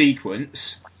opening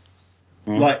sequence.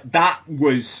 Like, that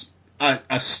was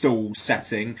a stall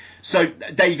setting. So,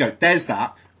 there you go. There's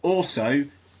that. Also,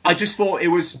 I just thought it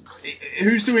was,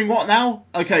 who's doing what now?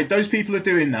 Okay, those people are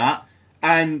doing that.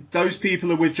 And those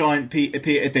people are with giant Peter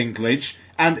Dinklage.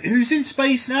 And who's in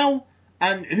space now?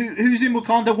 And who's in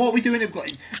Wakanda? What are we doing?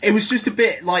 It was just a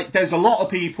bit like there's a lot of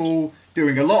people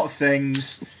doing a lot of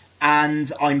things,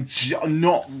 and I'm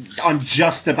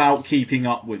just about keeping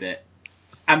up with it.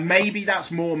 And maybe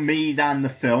that's more me than the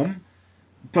film,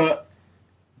 but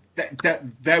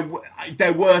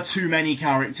there were too many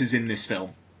characters in this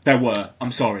film. There were.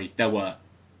 I'm sorry, there were.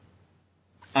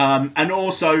 And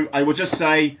also, I will just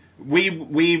say, we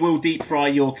will deep fry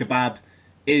your kebab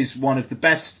is one of the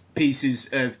best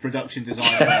pieces of production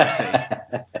design I've ever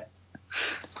seen.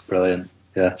 Brilliant.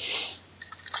 Yeah.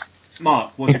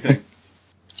 Mark, what do you think?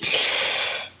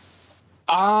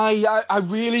 I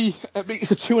really,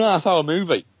 it's a 2.5 hour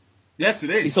movie. Yes, it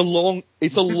is.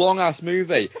 It's a long ass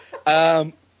movie.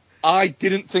 I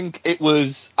didn't think it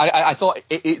was. I thought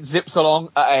it zips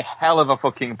along at a hell of a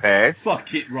fucking pace.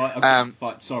 Fuck it, right?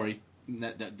 Okay, sorry.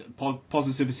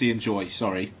 Positivity and joy.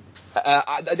 Sorry.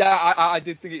 I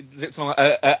did think it zipped along.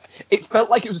 It felt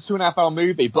like it was a 2.5 hour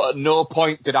movie, but at no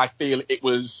point did I feel it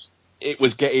was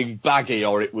getting baggy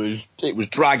or it was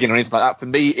dragging or anything like that. For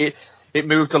me, it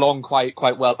moved along quite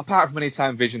well. Apart from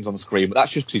anytime Vision's on the screen, but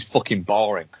that's just because he's fucking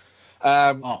boring.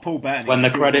 Paul Bettany. When the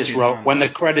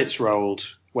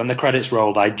credits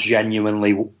rolled, I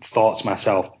genuinely thought to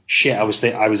myself, "Shit!" I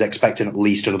was expecting at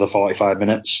least another 45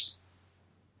 minutes.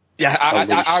 Yeah,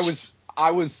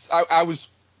 I was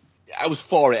I was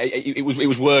for it. It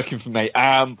was working for me.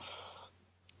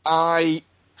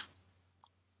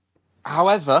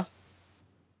 However,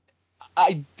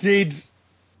 I did,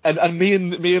 and me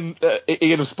and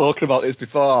Ian have spoken about this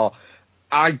before.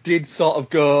 I did sort of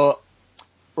go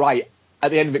right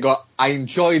at the end of it. I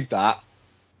enjoyed that.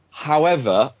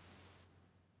 However,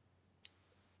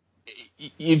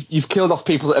 you've killed off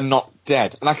people that are not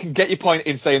dead, and I can get your point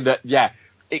in saying that. Yeah,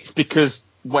 it's because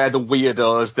we're the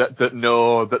weirdos that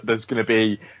know that there's going to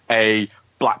be a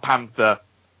Black Panther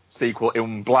sequel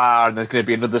in blah, and there's going to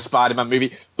be another Spider-Man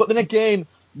movie. But then again,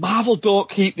 Marvel don't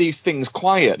keep these things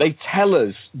quiet. They tell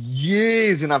us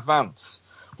years in advance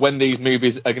when these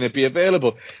movies are going to be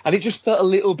available. And it just felt a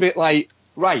little bit like,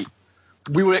 right,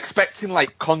 we were expecting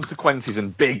like consequences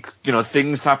and big,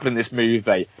 things to happen in this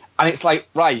movie. And it's like,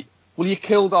 right, well, you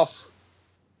killed off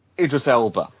Idris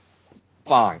Elba.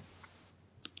 Fine.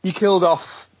 You killed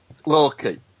off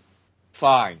Loki.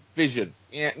 Fine. Vision.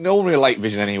 Yeah, no one really liked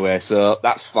Vision anyway, so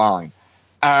that's fine.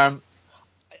 For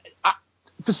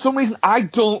some reason, I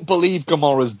don't believe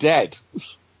Gamora's dead.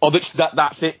 Or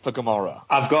that's it for Gamora.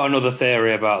 I've got another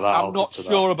theory about that. I'm not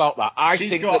sure about that.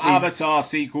 She's got Avatar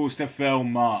sequels to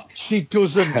film, Mark. She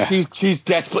doesn't. she's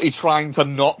desperately trying to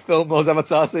not film those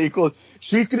Avatar sequels.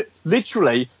 She's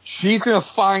gonna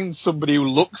find somebody who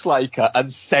looks like her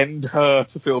and send her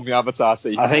to film the Avatar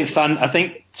sequel. I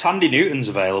think Tandy Newton's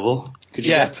available.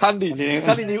 Tandy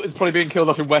Newton's probably being killed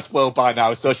off in Westworld by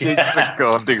now, so she needs to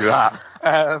go and do that.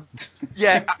 I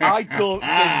don't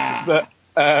think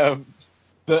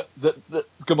that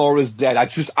Gamora's dead.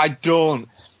 I don't.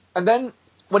 And then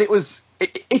when it was,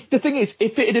 the thing is,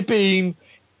 if it had been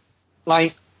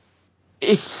like,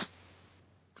 if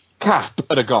Cap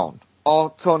had gone,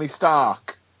 or Tony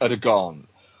Stark had gone,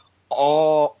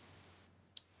 or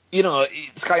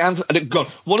Sky Hansen had gone,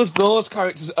 one of those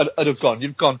characters had have gone,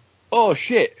 you've gone, oh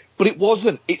shit. But it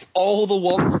wasn't. It's all the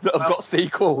ones that have got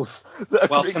sequels.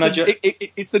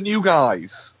 It's the new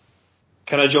guys.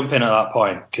 Can I jump in at that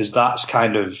point? Because that's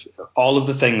kind of all of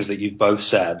the things that you've both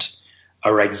said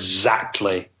are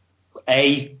exactly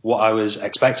A, what I was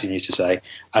expecting you to say,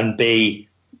 and B,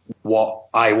 what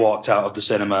I walked out of the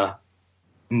cinema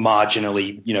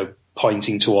marginally,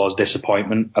 pointing towards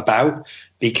disappointment about.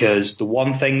 Because the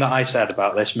one thing that I said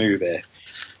about this movie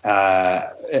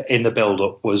in the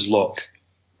build-up was, look,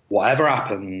 whatever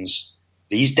happens,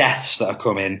 these deaths that are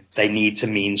coming, they need to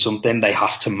mean something. They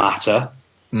have to matter.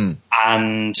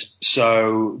 And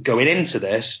so going into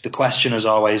this, the question has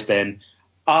always been,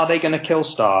 are they going to kill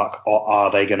Stark or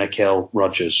are they going to kill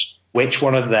Rogers? Which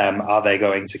one of them are they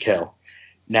going to kill?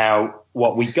 Now,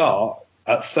 what we got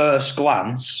at first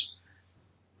glance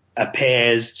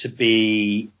appears to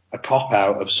be a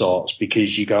cop-out of sorts,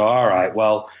 because you go, all right,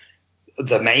 well,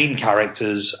 the main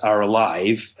characters are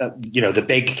alive, the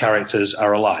big characters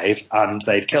are alive, and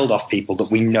they've killed off people that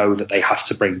we know that they have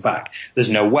to bring back. There's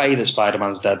no way that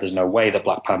Spider-Man's dead. There's no way that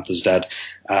Black Panther's dead.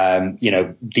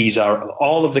 These are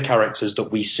all of the characters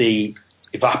that we see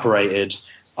evaporated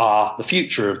are the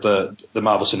future of the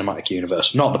Marvel Cinematic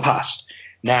Universe, not the past.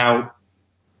 Now,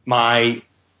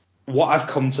 what I've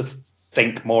come to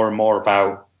think more and more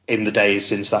about in the days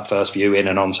since that first viewing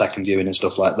and on second viewing and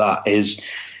stuff like that is,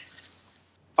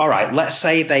 all right, let's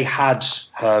say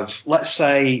let's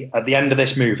say at the end of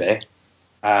this movie,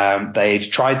 Thanos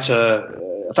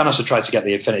had tried to get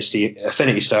the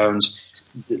Infinity Stones.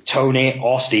 Tony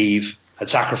or Steve had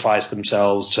sacrificed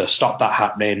themselves to stop that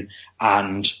happening,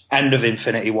 and end of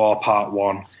Infinity War Part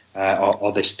 1,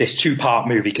 or this two-part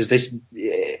movie, because this,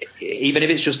 even if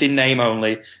it's just in name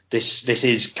only, this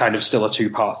is kind of still a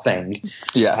two-part thing.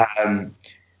 Yeah.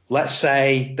 Let's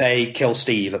say they kill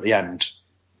Steve at the end.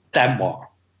 Then what?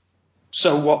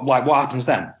 So what happens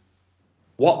then?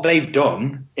 What they've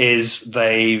done is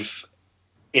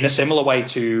in a similar way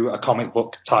to a comic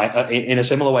book in a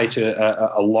similar way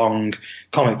to a long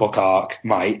comic book arc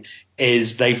might,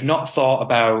 is they've not thought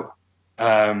about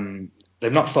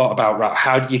right,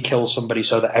 how do you kill somebody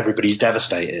so that everybody's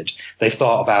devastated. They've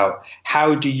thought about,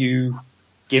 how do you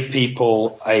give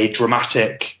people a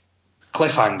dramatic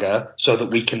cliffhanger so that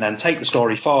we can then take the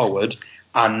story forward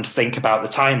and think about the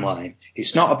timeline.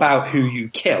 It's not about who you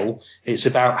kill. It's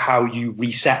about how you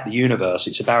reset the universe.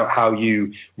 It's about how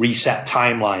you reset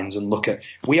timelines and look at.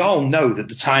 We all know that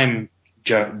the time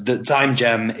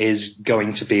gem is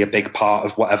going to be a big part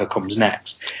of whatever comes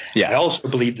next. Yeah. I also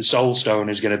believe the Soul Stone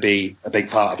is going to be a big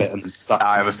part of it, and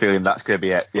I have a feeling that's going to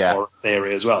be it. Yeah,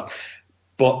 theory as well.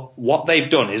 But what they've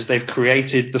done is they've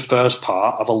created the first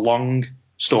part of a long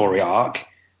story arc.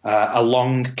 A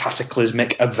long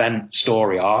cataclysmic event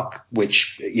story arc,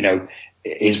 which,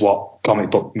 is what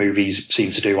comic book movies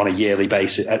seem to do on a yearly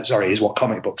basis. Is what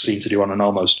comic books seem to do on an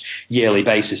almost yearly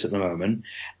basis at the moment.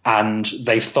 And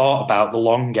they've thought about the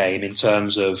long game in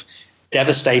terms of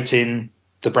devastating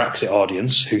the Brexit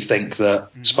audience who think that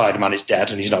Spider-Man is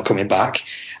dead and he's not coming back,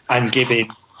 and giving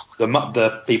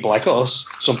the people like us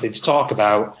something to talk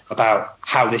about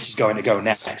how this is going to go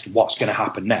next, what's going to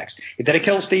happen next. If they'd have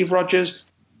killed Steve Rogers,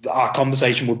 our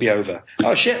conversation would be over.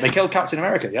 Oh shit, they killed Captain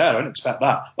America. Yeah, I don't expect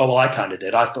that. Oh well, I kind of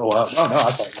did. I thought, I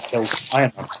thought they killed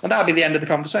Iron Man, and that'd be the end of the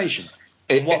conversation.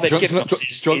 What they've given us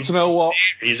is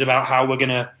theories about how we're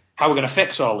gonna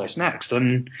fix all this next,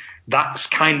 and that's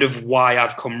kind of why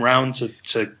I've come round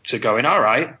to going. All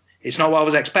right, it's not what I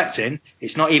was expecting.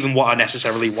 It's not even what I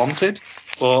necessarily wanted,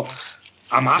 but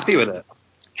I'm happy with it.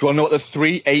 Do you want to know what the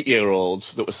 3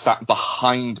 8-year-olds that were sat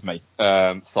behind me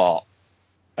thought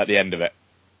at the end of it?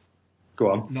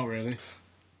 Go on. Not really.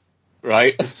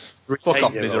 Right? Fuck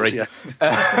off, misery.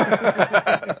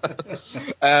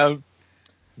 Yeah.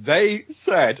 They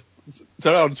said,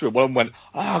 turned around to him, one went,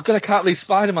 oh, God, I can't believe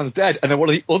Spider-Man's dead. And then one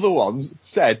of the other ones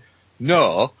said,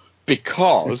 no,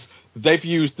 because they've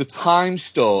used the time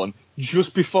stone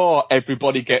just before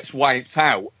everybody gets wiped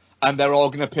out, and they're all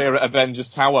going to appear at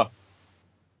Avengers Tower.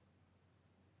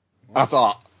 I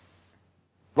thought,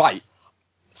 right,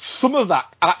 some of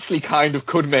that actually kind of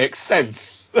could make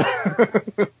sense.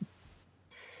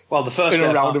 Well, the first in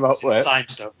a roundabout way. Time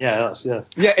stone. Yeah,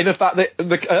 Yeah, in the fact that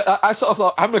I sort of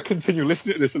thought, I'm going to continue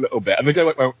listening to this a little bit. And the guy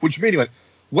went, well, what do you mean? He went,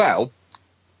 well,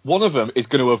 one of them is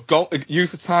going to have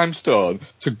used the time stone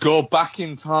to go back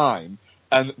in time,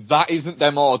 and that isn't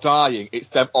them all dying, it's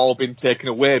them all being taken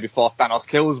away before Thanos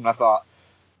kills them. I thought,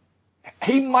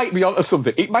 he might be onto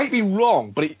something. It might be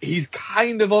wrong, but he's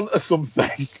kind of onto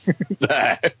something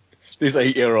there, this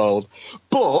 8-year-old.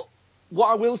 But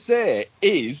what I will say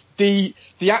is the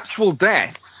actual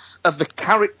deaths of the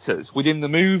characters within the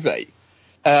movie,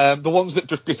 the ones that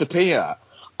just disappear,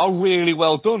 are really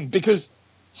well done, because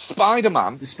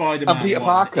Spider-Man and Peter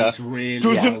Parker is really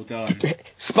well done.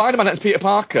 Spider-Man and Peter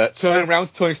Parker turning around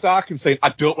to Tony Stark and saying, I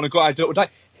don't want to go, I don't want to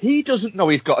die. He doesn't know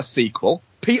he's got a sequel.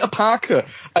 Peter Parker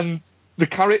and the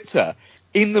character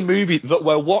in the movie that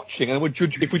we're watching, and if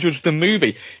we judge the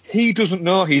movie, he doesn't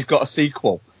know he's got a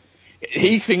sequel.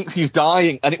 He thinks he's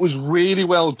dying, and it was really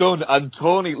well done. And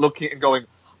Tony looking at it and going,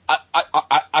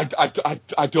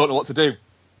 I don't know what to do.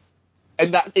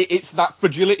 And that it's that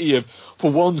fragility of,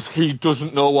 for once, he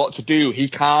doesn't know what to do. He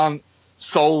can't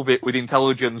solve it with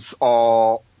intelligence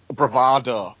or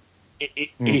bravado.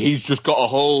 He's just got to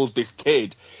hold this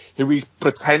kid who he's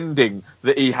pretending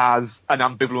that he has an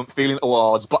ambivalent feeling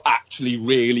towards, but actually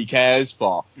really cares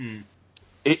for.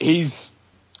 He's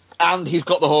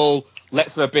got the whole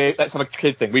let's have a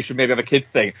kid thing. We should maybe have a kid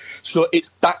thing. So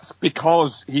that's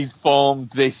because he's formed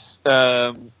this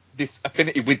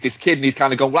affinity with this kid, and he's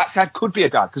kind of gone, well, actually, I could be a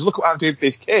dad, because look what I'm doing for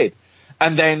this kid.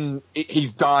 And then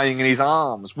he's dying in his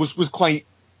arms was quite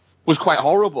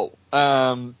horrible.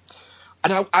 And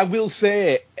I will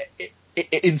say,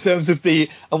 in terms of and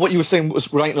what you were saying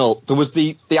was right, Noel, there was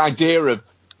the idea of,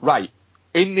 right,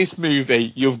 in this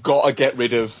movie, you've got to get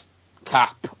rid of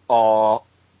Cap or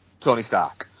Tony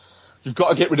Stark. You've got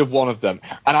to get rid of one of them.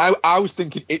 And I was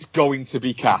thinking it's going to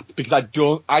be Cap, because I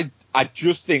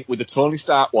just think with the Tony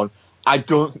Stark one, I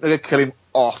don't think they're going to kill him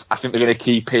off. I think they're going to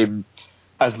keep him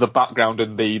as the background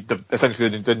and essentially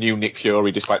the new Nick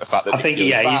Fury, despite the fact that I think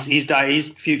he's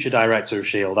future director of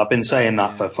S.H.I.E.L.D. I've been saying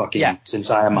that for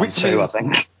since Iron Man 2, I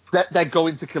think. They're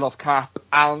going to kill off Cap,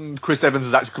 and Chris Evans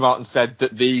has actually come out and said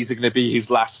that these are going to be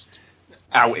his last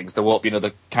outings. There won't be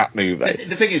another Cap movie.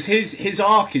 The thing is, his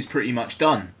arc is pretty much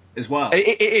done as well.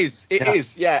 It is,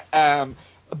 yeah.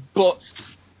 But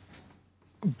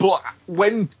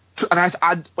when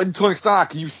Tony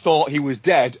Stark, you thought he was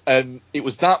dead, and it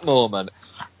was that moment,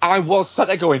 I was sat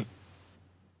there going,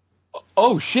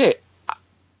 oh shit,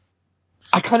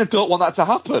 I kind of don't want that to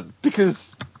happen,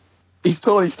 because he's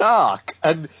Tony Stark,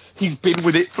 and he's been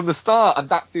with it from the start, and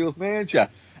that feels major.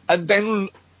 And then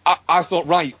I thought,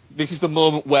 right, this is the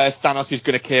moment where Thanos is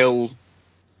going to kill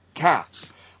Cap,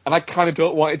 and I kind of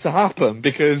don't want it to happen,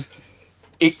 because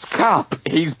it's Cap.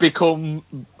 He's become,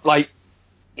 like...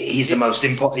 He's the most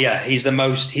important. Yeah, he's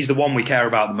the one we care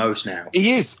about the most now.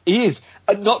 He is.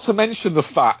 And not to mention the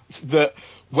fact that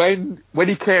when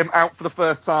he came out for the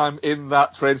first time in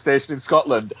that train station in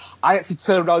Scotland, I actually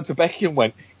turned around to Becky and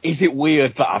went, is it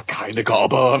weird that I've kind of got a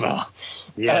boner?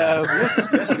 Yeah.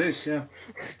 Yes, it is, yeah.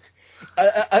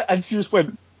 And she just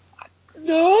went,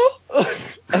 no. I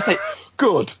was like,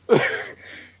 good.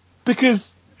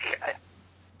 Because,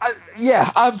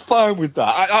 I'm fine with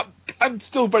that. I'm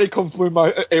still very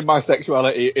comfortable in my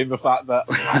sexuality, in the fact that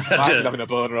I'm having a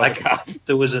boner on a cap.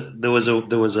 There was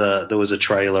a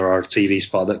trailer or a TV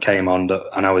spot that came on,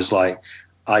 and I was like,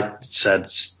 I said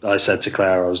to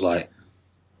Claire, I was like,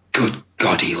 good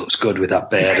God, he looks good with that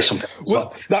beard or something.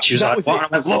 She was like,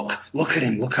 what? I went, look at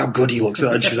him, look how good he looks.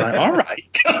 And she was like, all right.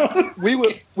 we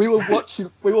were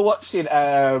watching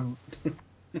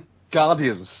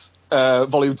Guardians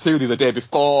Volume 2 the other day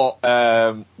before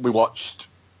we watched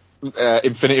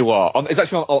Infinity War. It's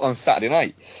actually on Saturday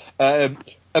night.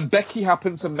 And Becky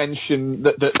happened to mention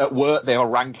that at work they have a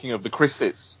ranking of the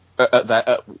Chris's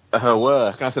at her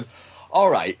work. And I said, all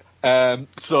right,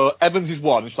 so Evans is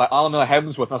 1. And she's like, Arnold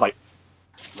Hemsworth. And I was like,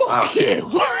 fuck you.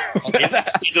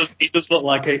 He does look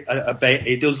like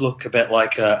he does look a bit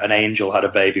like an angel had a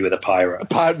baby with a pirate.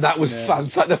 That was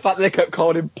fantastic. The fact they kept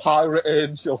calling him Pirate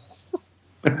Angel.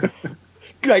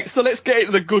 Great, so let's get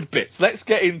into the good bits. Let's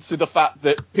get into the fact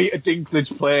that Peter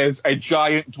Dinklage plays a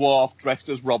giant dwarf dressed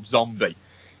as Rob Zombie.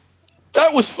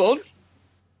 That was fun.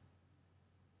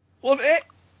 Wasn't it?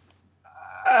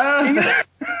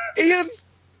 Ian,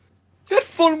 you had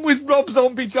fun with Rob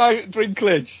Zombie giant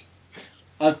Dinklage.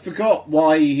 I forgot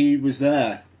why he was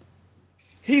there.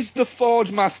 He's the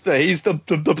Forge Master. He's the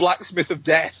blacksmith of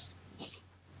death.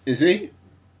 Is he?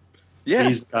 Yeah.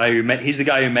 He's the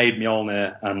guy who made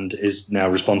Mjolnir and is now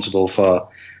responsible for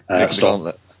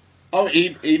Storm. Oh,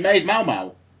 he made Mau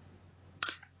Mau.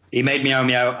 He made Meow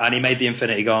Meow, and he made the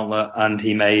Infinity Gauntlet, and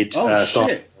he made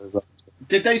shit.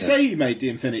 Did they say he made the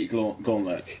Infinity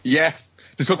Gauntlet? Yeah.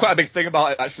 There's quite a big thing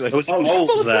about it, actually. There was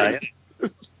holes there.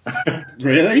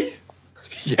 Really?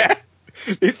 Yeah.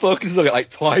 It focuses on it like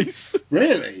twice.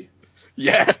 Really?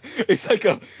 Yeah. It's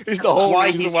the whole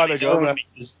reason why they go there.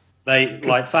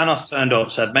 Thanos turned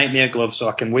up, said, make me a glove so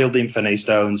I can wield the Infinity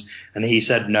Stones, and he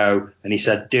said no, and he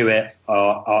said, do it,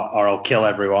 or I'll kill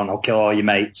everyone, I'll kill all your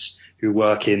mates who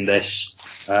work in this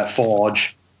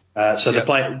forge.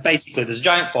 Basically, there's a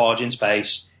giant forge in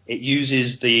space. It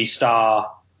uses the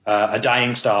star, a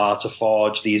dying star, to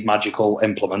forge these magical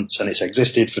implements, and it's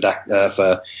existed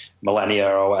for millennia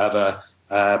or whatever.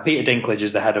 Peter Dinklage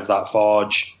is the head of that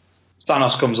forge.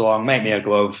 Thanos comes along, make me a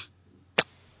glove.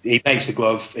 He makes the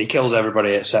glove. He kills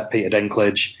everybody except Peter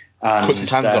Dinklage, and puts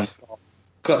his hands off.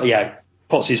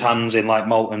 Puts his hands in like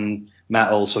molten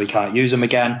metal so he can't use them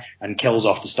again, and kills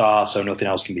off the star so nothing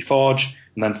else can be forged.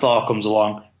 And then Thor comes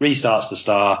along, restarts the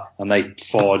star, and they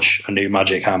forge a new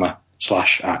magic hammer /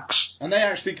 axe. And they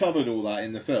actually covered all that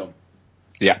in the film.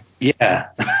 Yeah. Yeah.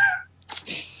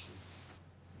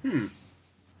 To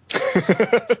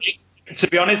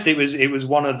be honest, it was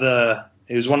one of the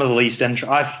least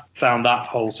I found that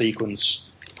whole sequence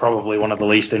probably one of the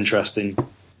least interesting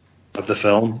of the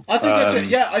film.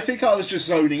 I think I was just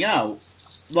zoning out,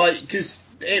 because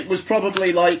it was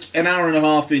probably like an hour and a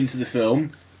half into the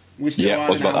film. We still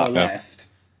had an hour left,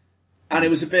 and it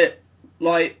was a bit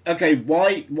like, okay,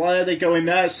 why are they going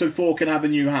there? So Thor can have a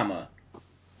new hammer,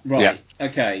 right? Yeah.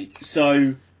 Okay,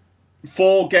 so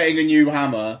Thor getting a new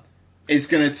hammer is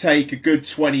going to take a good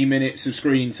 20 minutes of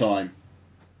screen time.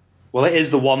 Well, it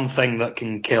is the one thing that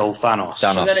can kill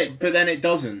Thanos. But then it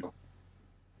doesn't.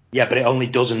 Yeah, but it only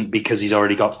doesn't because he's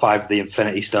already got 5 of the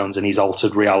Infinity Stones and he's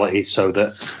altered reality, so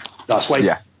that's why he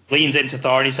leans into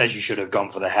Thor and he says you should have gone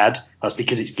for the head. That's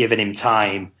because it's given him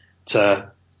time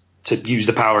to use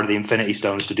the power of the Infinity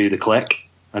Stones to do the click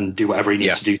and do whatever he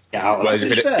needs to do to get out of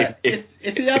it.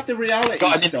 If he had the reality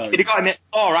stone... Thor he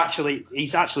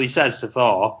actually says to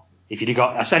Thor, if you'd have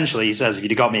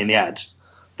got me in the head,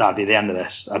 that'd be the end of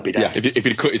this. I'd be dead. Yeah, if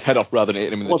he'd cut his head off rather than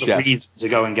hit him in the chest. Wasn't reason to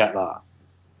go and get that.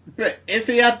 But if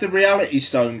he had the reality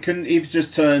stone, couldn't he have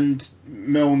just turned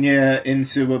Mjolnir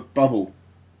into a bubble?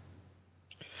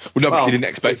 Well, no, because he didn't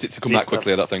expect it to come that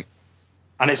quickly, I don't think.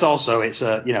 And it's also it's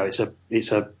a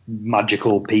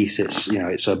magical piece.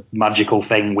 It's a magical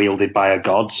thing wielded by a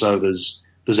god. So there's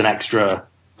an extra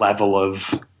level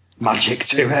of magic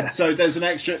to it. So there's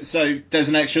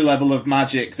an extra level of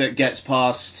magic that gets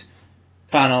past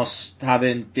Thanos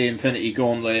having the Infinity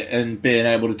Gauntlet and being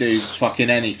able to do fucking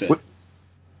anything.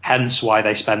 Hence why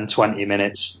they spend 20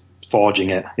 minutes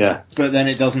forging it. Yeah. But then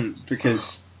it doesn't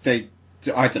because I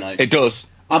don't know. It does.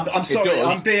 I'm sorry.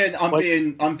 I'm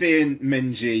being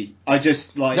mingy. I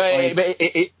just like. No,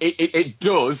 it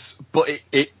does, but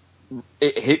it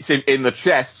hits him in the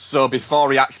chest. So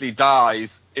before he actually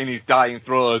dies, in his dying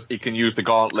throes, he can use the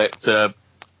gauntlet to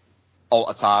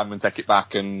alter time and take it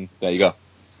back, and there you go.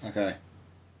 Okay.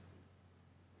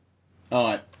 All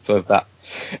right. So that.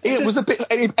 It was a bit.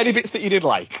 Any bits that you did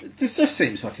like? This just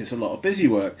seems like it's a lot of busy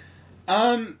work.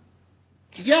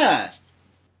 Yeah.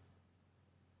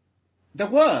 There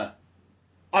were.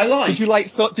 I like. Did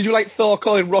you like Thor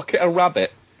calling Rocket a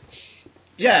rabbit?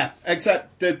 Yeah,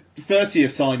 except the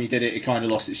 30th time he did it, it kind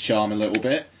of lost its charm a little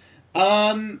bit.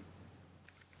 I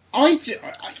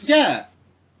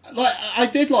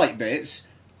did like bits.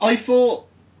 I thought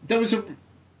there was a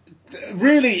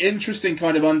really interesting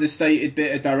kind of understated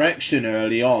bit of direction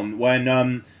early on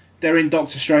when they're in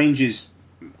Doctor Strange's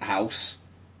house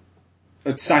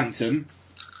at Sanctum,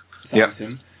 yep.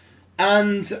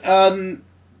 And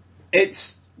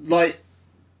it's like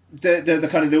the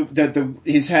kind of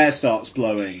his hair starts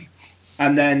blowing,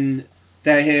 and then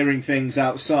they're hearing things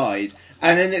outside,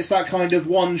 and then it's that kind of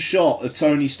one shot of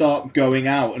Tony Stark going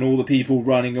out and all the people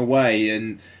running away,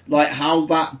 and like how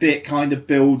that bit kind of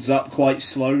builds up quite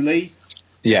slowly.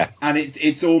 Yeah. And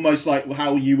it's almost like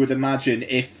how you would imagine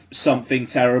if something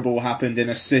terrible happened in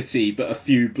a city but a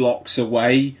few blocks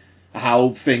away, how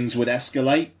things would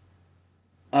escalate.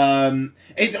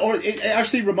 It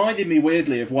actually reminded me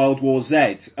weirdly of World War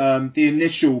Z, the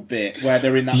initial bit where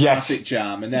they're in that traffic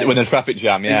jam, and then when the traffic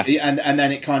jam, yeah, and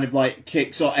then it kind of like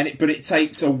kicks off, but it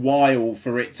takes a while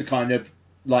for it to kind of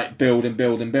like build and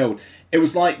build and build. It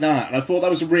was like that, and I thought that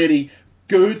was a really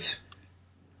good,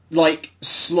 like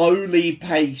slowly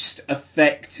paced,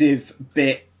 effective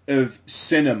bit of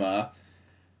cinema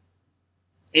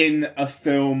in a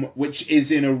film which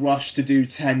is in a rush to do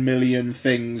 10 million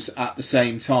things at the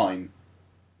same time.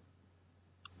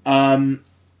 I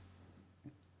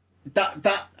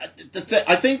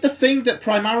think the thing that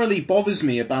primarily bothers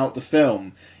me about the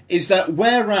film is that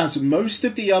whereas most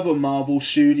of the other Marvel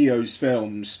Studios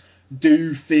films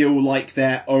do feel like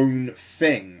their own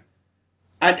thing,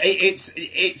 and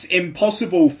it's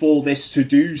impossible for this to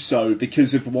do so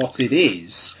because of what it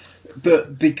is.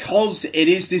 But because it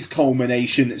is this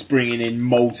culmination that's bringing in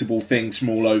multiple things from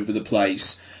all over the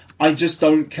place, I just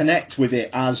don't connect with it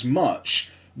as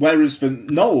much. Whereas for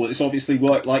Noel, it's obviously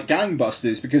worked like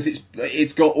gangbusters because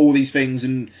it's got all these things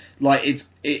and like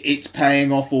it's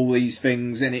paying off all these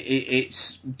things and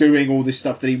it's doing all this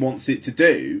stuff that he wants it to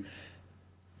do.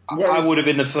 Whereas, I would have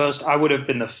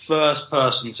been the first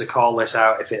person to call this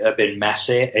out if it had been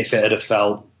messy, if it had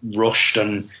felt rushed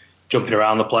and jumping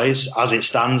around the place. As it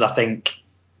stands, I think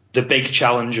the big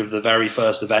challenge of the very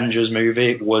first Avengers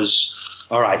movie was,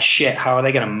 all right, shit, how are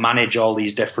they going to manage all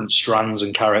these different strands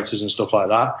and characters and stuff like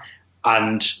that?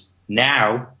 And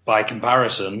now, by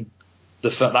comparison,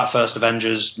 that first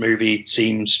Avengers movie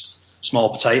seems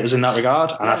small potatoes in that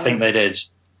regard, and I think they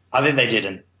did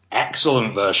an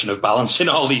excellent version of balancing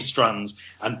all these strands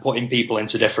and putting people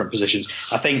into different positions.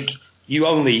 I think you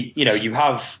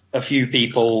have a few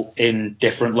people in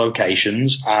different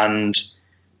locations, and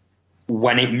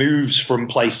when it moves from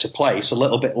place to place, a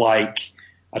little bit like,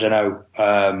 I don't know,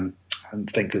 I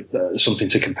think something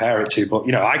to compare it to,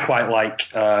 but, I quite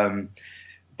like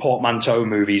portmanteau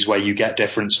movies where you get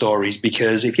different stories,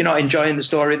 because if you're not enjoying the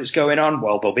story that's going on,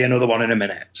 well, there'll be another one in a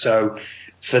minute. So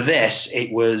for this,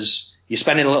 it was, you're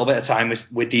spending a little bit of time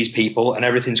with these people and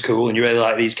everything's cool and you really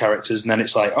like these characters, and then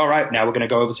it's like, all right, now we're going to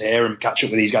go over to here and catch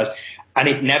up with these guys. And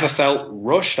it never felt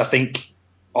rushed. I think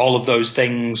all of those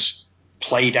things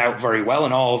played out very well,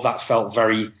 and all of that felt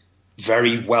very,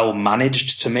 very well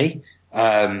managed to me.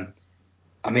 I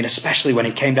mean, especially when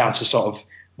it came down to sort of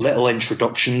little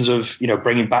introductions of,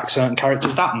 bringing back certain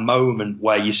characters. That moment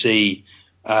where you see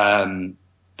the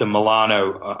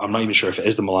Milano, I'm not even sure if it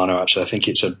is the Milano, actually. I think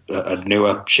it's a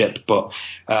newer ship. But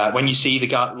when you see the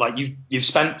guy, like you've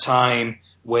spent time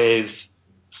with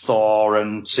Thor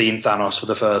and seeing Thanos for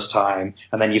the first time,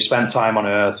 and then you've spent time on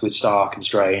Earth with Stark and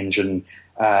Strange and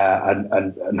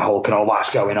Hulk and all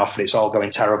that's going off, and it's all going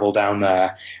terrible down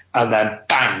there. And then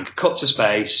bang, cut to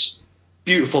space.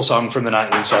 Beautiful song from the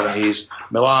 1970s.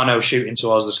 Milano shooting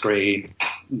towards the screen,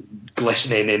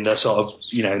 glistening in the sort of,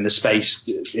 in the space,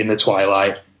 in the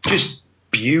twilight. Just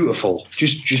beautiful.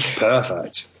 Just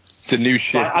perfect. The new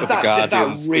ship of the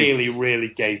Guardians. That really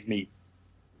gave me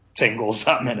tingles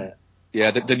that minute.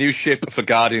 Yeah, the new ship for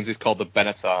Guardians is called the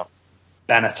Benatar.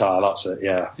 Benatar, that's it,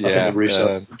 yeah. I think the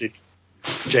Russo did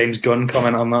James Gunn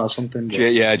comment on that or something?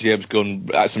 James Gunn.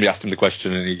 Somebody asked him the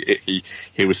question and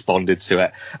he responded to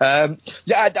it. Like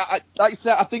I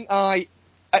said, I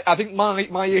think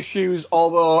my issues,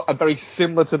 although are very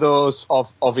similar to those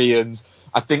of Ian's,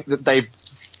 I think that they've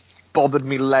bothered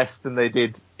me less than they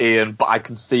did Ian, but I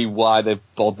can see why they've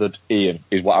bothered Ian,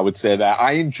 is what I would say there.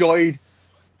 I enjoyed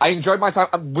my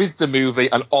time with the movie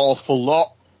an awful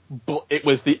lot, but it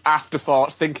was the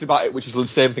afterthoughts, thinking about it, which is the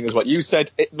same thing as what you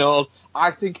said. No,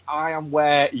 I think I am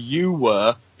where you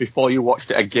were before you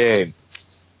watched it again.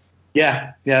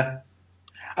 Yeah.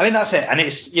 I mean, that's it, and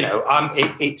it's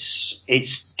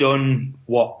it's done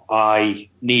what I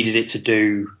needed it to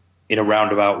do in a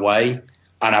roundabout way,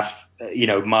 and I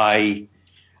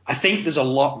think there's a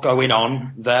lot going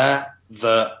on there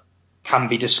that can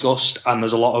be discussed, and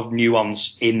there's a lot of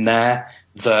nuance in there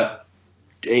that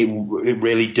it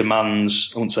really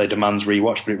demands. I wouldn't say demands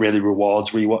rewatch, but it really rewards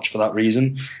rewatch for that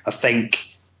reason. I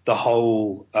think the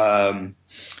whole.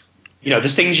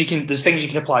 There's things you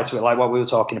can apply to it, like what we were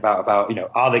talking about,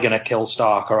 are they going to kill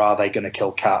Stark or are they going to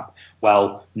kill Cap?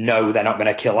 Well, no, they're not going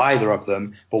to kill either of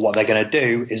them. But what they're going to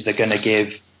do is they're going to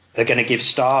give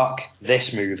Stark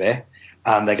this movie,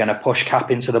 and they're going to push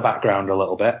Cap into the background a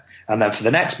little bit. And then for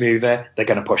the next movie, they're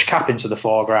going to push Cap into the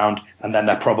foreground, and then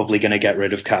they're probably going to get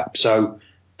rid of Cap. So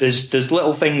there's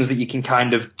little things that you can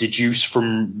kind of deduce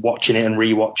from watching it and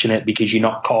rewatching it, because you're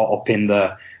not caught up in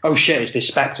the, oh shit, it's this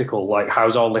spectacle, like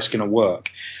how's all this going to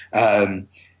work?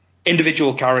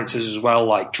 Individual characters as well,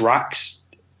 like Drax.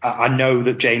 I know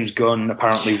that James Gunn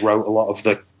apparently wrote a lot of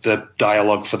the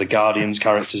dialogue for the Guardians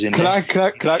characters in this. Can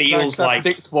I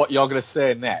predict what you're going to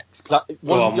say next? Because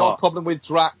wasn't your problem with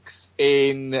Drax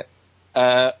in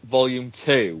Volume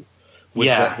 2 was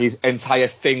that his entire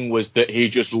thing was that he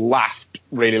just laughed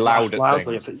really loud at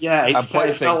things. Yeah,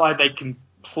 it felt like they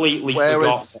completely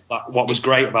forgot what was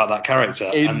great about that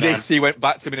character. He went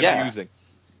back to being amusing.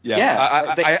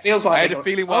 Yeah, it feels like I had a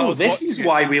feeling. This is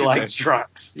why we like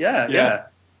Drax. Yeah.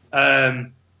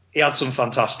 He had some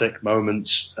fantastic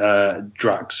moments,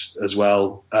 Drax as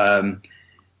well.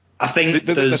 I think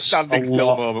the standing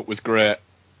still moment was great.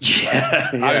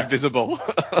 Yeah. I'm invisible.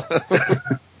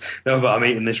 No, but I'm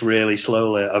eating this really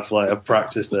slowly. I've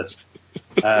practiced this.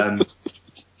 But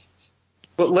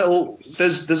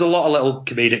there's a lot of little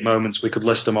comedic moments. We could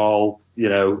list them all.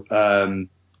 I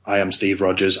am Steve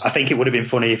Rogers. I think it would have been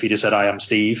funny if he'd have said I am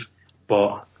Steve,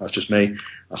 but that's just me.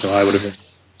 That's how I would have been.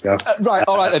 Yeah. Right.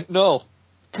 All right. Then. Noel,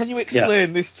 can you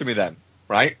explain this to me then?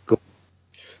 Right. Cool.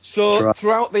 So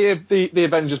throughout the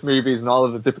Avengers movies and all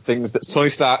of the different things that Tony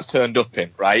Stark's turned up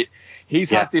in, right? He's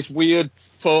had this weird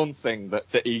phone thing that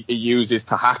he uses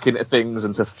to hack into things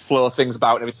and to flow things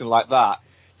about and everything like that.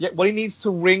 Yet when he needs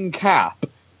to ring Cap,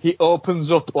 he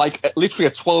opens up like literally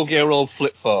a 12-year-old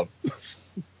flip phone.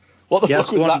 What the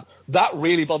fuck was that? That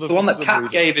really bothers me. The one that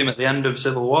Cap gave him at the end of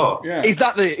Civil War. Yeah. Is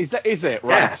it?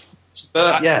 Right.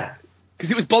 Yeah. Because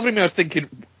it was bothering me. I was thinking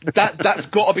that's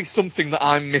got to be something that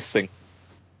I'm missing.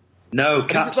 No,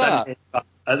 Cap sent it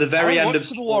at the very end of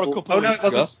Civil War a couple of weeks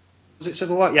ago. Was it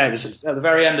Civil War? Yeah, it was at the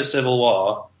very end of Civil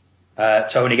War.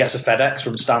 Tony gets a FedEx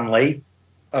from Stan Lee.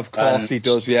 Of course he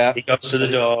does, yeah. He goes to the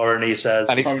door and he says...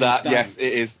 And it's Tony that, Stank. yes,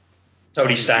 it is.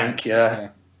 Tony Stank,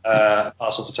 yeah. A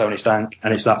parcel for Tony Stank,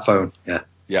 and it's that phone, yeah.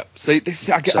 Yeah. See, this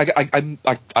I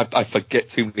forget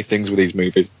too many things with these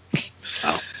movies.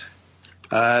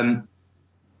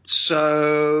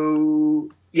 So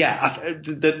yeah,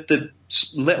 the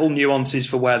little nuances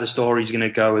for where the story's going to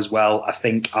go as well, I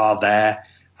think, are there.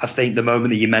 I think the moment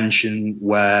that you mention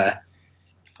where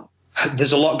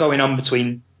there's a lot going on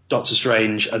between Doctor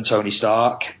Strange and Tony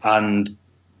Stark, and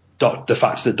the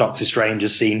fact that Doctor Strange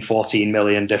has seen 14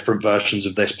 million different versions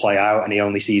of this play out, and he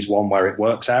only sees one where it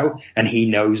works out, and he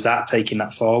knows that, taking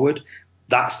that forward.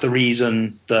 That's the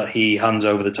reason that he hands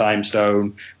over the Time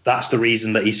Stone. That's the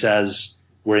reason that he says,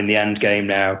 we're in the end game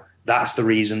now. That's the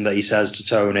reason that he says to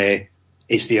Tony,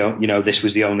 it's this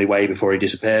was the only way before he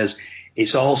disappears.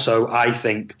 It's also, I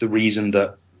think, the reason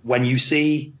that when you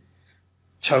see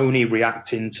Tony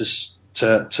reacting to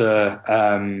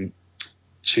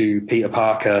Peter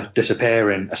Parker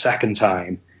disappearing a second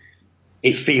time,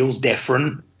 it feels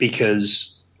different,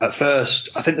 because at first,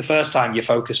 I think the first time you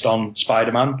focused on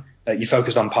Spider-Man, you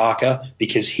focused on Parker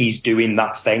because he's doing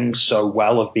that thing so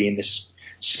well of being this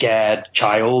scared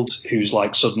child who's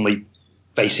like suddenly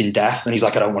facing death, and he's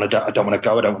like, I don't want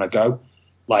to go.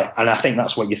 Like, and I think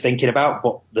that's what you're thinking about.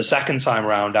 But the second time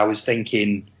around, I was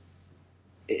thinking,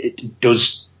 there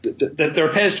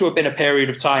appears to have been a period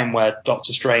of time where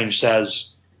Doctor Strange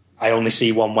says, I only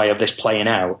see one way of this playing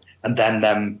out, and then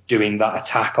them doing that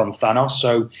attack on Thanos.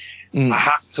 So I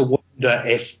have to wonder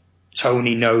if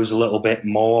Tony knows a little bit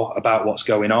more about what's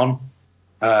going on,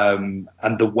 and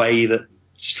the way that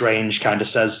Strange kind of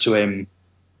says to him,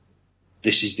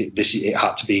 it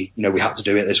had to be, we had to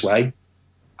do it this way.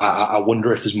 I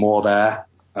wonder if there's more there.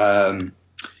 The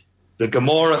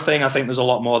Gamora thing, I think there's a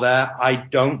lot more there. I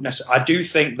do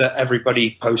think that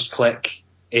everybody post-Click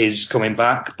is coming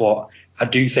back, but I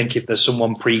do think if there's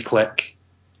someone pre-Click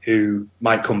who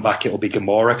might come back, it'll be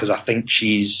Gamora, because I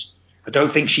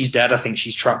don't think she's dead. I think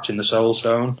she's trapped in the Soul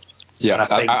Stone. Yeah,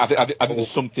 I think there's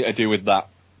something to do with that.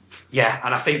 yeah,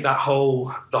 and I think the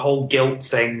whole guilt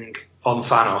thing on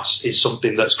Thanos is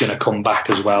something that's going to come back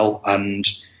as well, and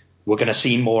we're going to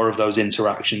see more of those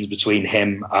interactions between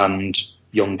him and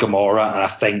young Gamora, and I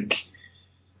think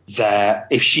that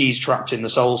if she's trapped in the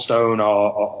Soul Stone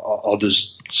or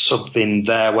there's something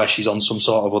there where she's on some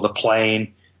sort of other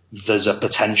plane, there's a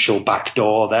potential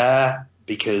backdoor there,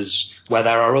 because where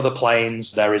there are other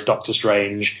planes, there is Doctor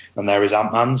Strange and there is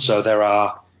Ant-Man, so there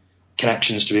are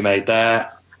connections to be made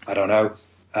there. I don't know.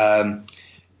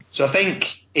 So I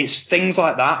think it's things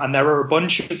like that, and there are a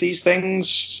bunch of these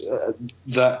things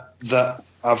that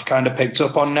I've kind of picked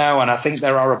up on now, and I think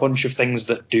there are a bunch of things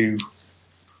that do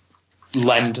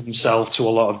lend themselves to a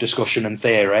lot of discussion and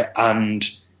theory. And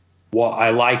what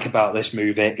I like about this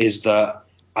movie is that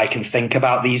I can think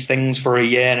about these things for a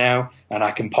year now, and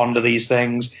I can ponder these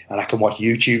things, and I can watch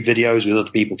YouTube videos with other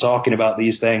people talking about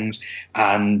these things,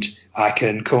 and I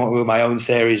can come up with my own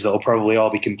theories that will probably all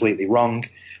be completely wrong,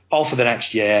 all for the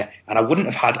next year. And I wouldn't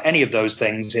have had any of those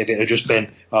things if it had just been,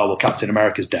 oh, well, Captain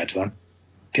America's dead then.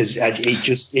 Because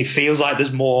it feels like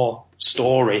there's more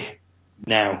story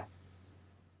now.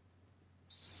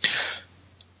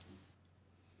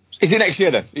 Is it next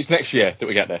year then? It's next year that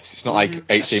we get this. It's not like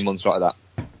 18 months right like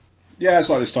that. Yeah, it's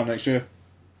like this time next year.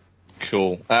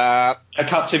 Cool. A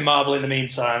Captain Marvel in the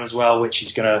meantime as well, which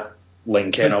is going to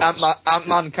link in.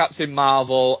 Ant-Man, Captain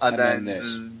Marvel, and then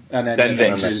this. And then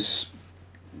Avengers,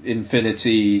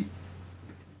 Infinity,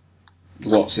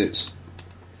 what's it?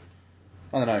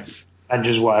 I don't know.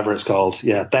 Avengers, whatever it's called.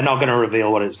 Yeah, they're not going to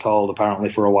reveal what it's called apparently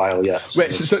for a while yet.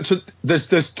 Wait, so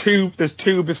there's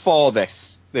two before this.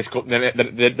 The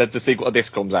sequel to this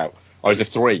comes out, or is there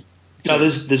three? No,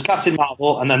 there's Captain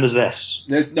Marvel, and then there's this.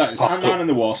 It's Ant-Man and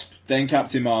the Wasp, then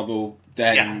Captain Marvel,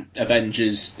 then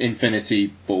Avengers,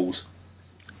 Infinity Balls,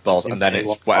 and then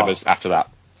it's whatever's after that.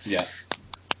 Yeah.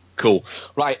 Cool.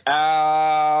 Right.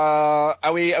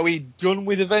 Are we done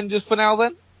with Avengers for now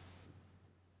then?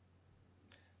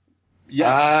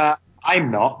 Yes.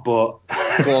 I'm not, but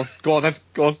go on then.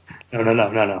 Go on.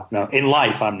 No. In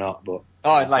life, I'm not, but.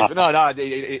 Oh, in life, no.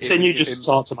 Continue just to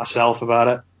talk to myself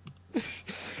about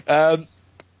it.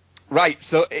 Right.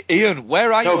 So, Ian,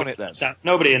 where are you on it then?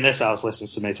 Nobody in this house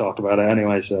listens to me talk about it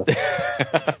anyway. So.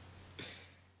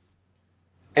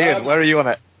 Ian, where are you on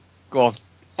it? Go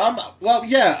on. Well,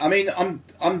 yeah. I mean,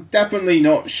 I'm definitely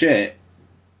not shit.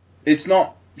 It's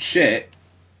not shit.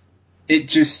 It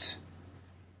just.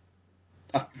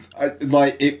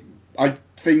 I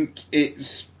think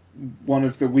it's one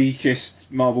of the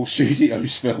weakest Marvel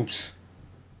Studios films.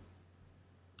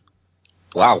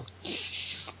 Wow.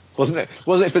 Wasn't it?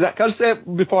 Can I just say,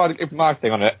 before I give my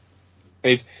thing on it,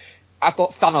 is I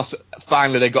thought Thanos,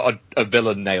 finally they got a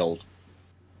villain nailed.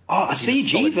 Oh, a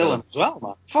CG villain as well,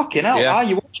 man. Fucking hell, are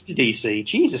you watching DC?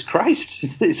 Jesus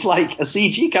Christ. It's like a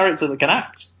CG character that can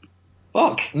act.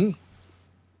 Fuck. Mm.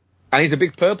 And he's a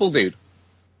big purple dude.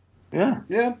 Yeah.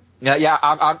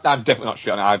 I'm definitely not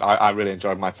sure. I really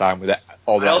enjoyed my time with it.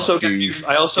 I also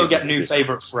get new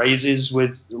favourite phrases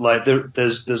with, like,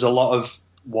 there's a lot of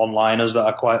one-liners that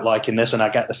I quite like in this, and I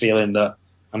get the feeling that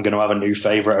I'm going to have a new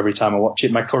favourite every time I watch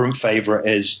it. My current favourite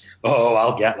is, "Oh,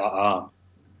 I'll get that arm,"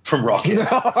 from Rocket.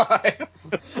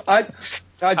 I do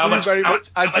very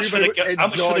much enjoy. How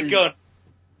much for the gun?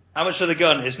 How much for the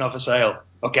gun? It's not for sale.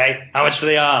 Okay, how much for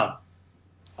the arm?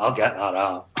 I'll get that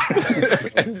arm.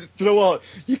 And do you know what?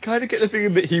 You kind of get the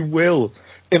feeling that he will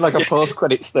in like a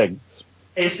post-credits thing.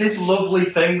 It's this lovely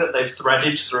thing that they've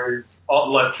threaded through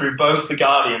both the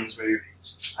Guardians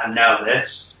movies and now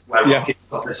this, where Rocket's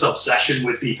got this obsession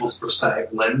with people's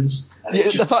prosthetic limbs. And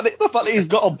the fact that he's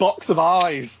got a box of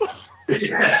eyes.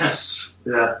 Yeah.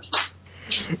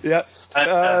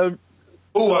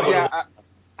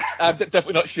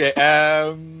 Definitely not shit.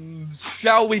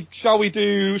 Shall we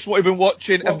do what we've been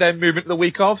watching and then move into the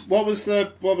week of? What was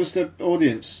the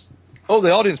audience? Oh,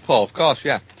 the audience poll, of course,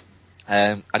 yeah.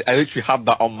 I literally had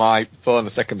that on my phone a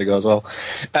second ago as well.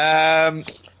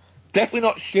 Definitely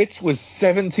not shit was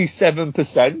 77%.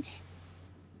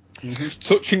 Mm-hmm.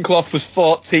 Touching cloth was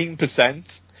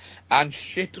 14%, and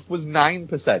shit was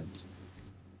 9%.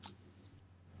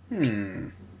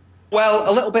 Well,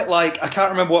 a little bit like, I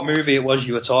can't remember what movie it was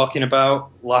you were talking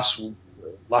about last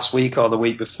week or the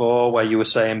week before, where you were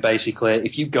saying basically,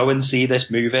 if you go and see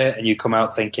this movie and you come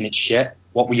out thinking it's shit,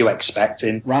 what were you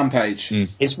expecting? Rampage.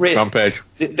 It's really Rampage.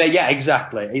 Yeah,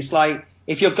 exactly. It's like,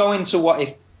 if you're going to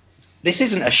if this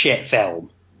isn't a shit film,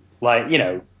 like, you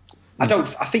know, I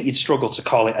think you'd struggle to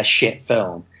call it a shit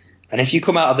film. And if you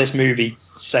come out of this movie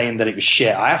saying that it was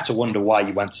shit, I have to wonder why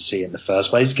you went to see it in the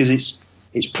first place, because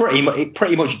it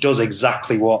pretty much does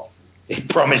exactly what it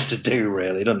promised to do,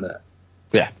 really, doesn't it?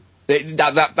 Yeah.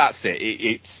 That's it.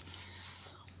 It's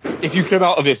if you come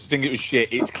out of this thinking it was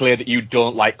shit, it's clear that you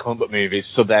don't like comic book movies.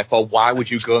 So therefore, why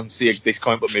would you go and see this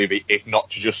comic book movie if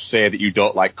not to just say that you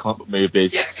don't like comic book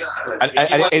movies? Yeah, exactly.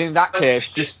 And in that case,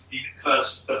 just be the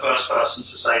first person to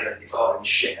say that you thought it was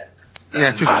shit.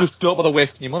 Yeah, just don't bother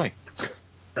wasting your money.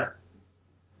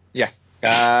 Yeah.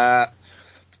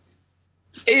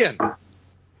 Ian,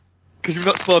 because you've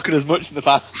not spoken as much in the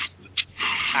past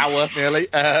hour, nearly.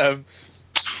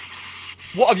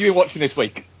 What have you been watching this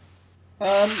week?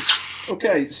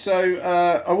 Okay,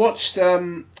 so I watched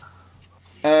Guardians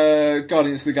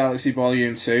of the Galaxy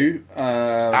Volume 2.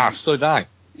 So did I.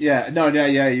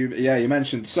 You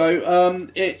mentioned. So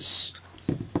it's...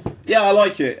 Yeah, I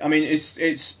like it. I mean,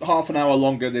 it's half an hour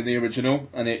longer than the original,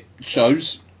 and it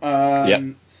shows.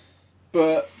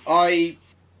 But I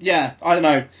don't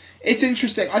know. It's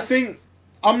interesting. I think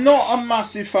I'm not a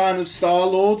massive fan of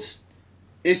Star-Lord.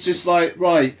 It's just like,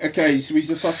 right, okay, so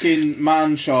he's a fucking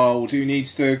man-child who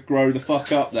needs to grow the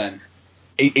fuck up then.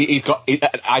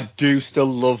 I do still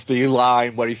love the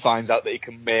line where he finds out that he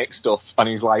can make stuff, and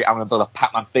he's like, I'm going to build a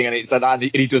Pac-Man thing, and he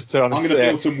does turn and say, I'm going to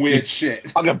build some weird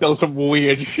shit. I'm going to build some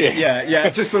weird shit. Yeah,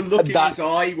 just the look in his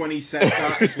eye when he says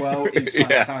that as well is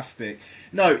fantastic.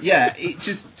 No, yeah, it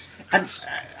just... And,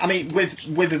 I mean,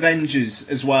 with Avengers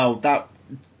as well, that...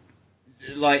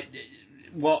 Like,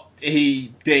 what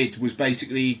he did was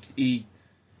basically...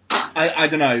 I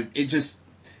don't know, it just...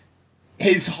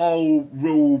 His whole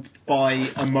ruled by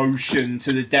emotion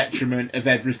to the detriment of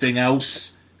everything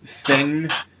else thing,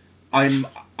 I'm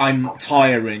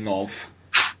tiring of.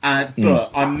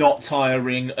 But I'm not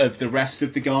tiring of the rest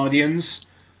of the Guardians.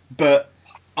 But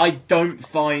I don't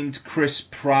find Chris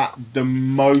Pratt the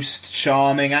most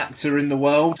charming actor in the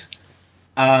world.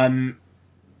 The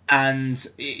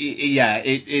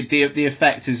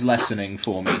effect is lessening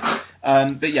for me.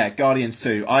 But yeah, Guardians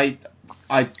 2. I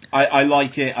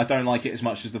like it. I don't like it as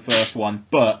much as the first one,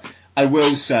 but I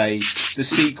will say the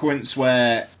sequence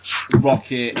where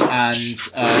Rocket and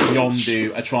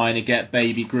Yondu are trying to get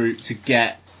Baby Groot to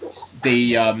get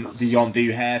the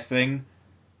Yondu hair thing,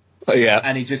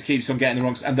 and he just keeps on getting the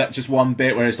wrong, and that just one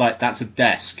bit where it's like, that's a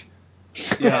desk,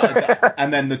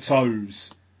 and then the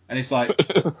toes. And it's like,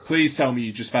 please tell me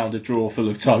you just found a drawer full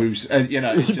of toes.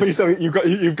 Just... So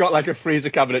you've got like a freezer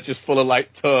cabinet just full of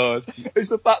like toes. It's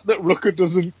the fact that Rooker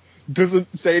doesn't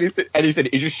say anything.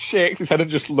 He just shakes his head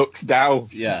and just looks down.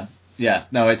 Yeah.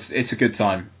 No, it's a good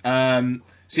time. So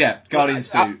yeah, Guardians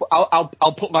 2.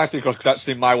 I'll put my thing across because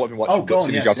that's my what I've been watching. Oh, go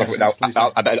on. Yes, I might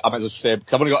as well say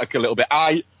because I've only got like a little bit.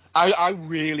 I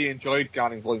really enjoyed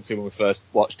Guardians Volume 2 when we first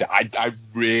watched it. I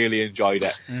really enjoyed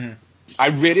it. Mm. I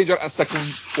really enjoyed that second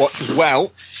watch as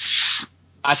well.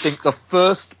 I think the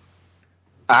first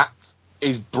act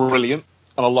is brilliant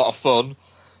and a lot of fun.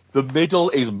 The middle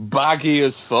is baggy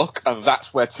as fuck, and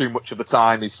that's where too much of the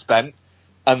time is spent.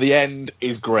 And the end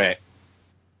is great.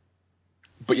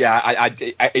 But yeah,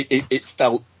 it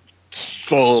felt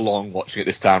so long watching it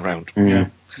this time round.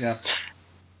 Mm. Yeah.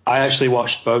 I actually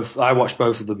watched both. I watched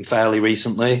both of them fairly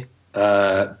recently,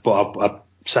 but I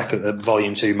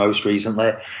Volume 2 most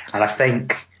recently, and I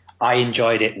think I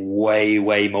enjoyed it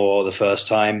way more the first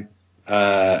time,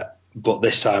 but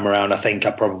this time around I think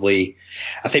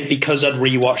because I'd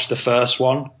rewatched the first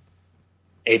one,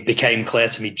 it became clear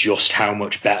to me just how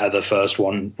much better the first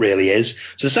one really is.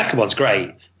 So the second one's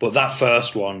great, but that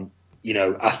first one,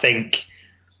 I think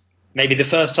maybe the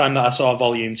first time that I saw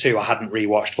Volume 2 I hadn't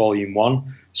rewatched Volume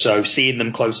 1. So seeing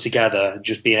them close together,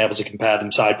 just being able to compare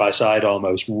them side by side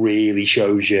almost really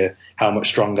shows you how much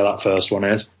stronger that first one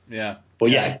is. Yeah.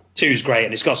 But yeah, 2's great,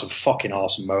 and it's got some fucking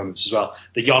awesome moments as well.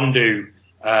 The Yondu,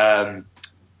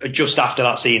 just after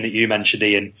that scene that you mentioned,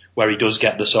 Ian, where he does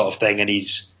get the sort of thing and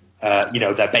he's,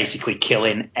 they're basically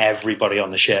killing everybody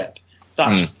on the ship.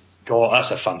 That's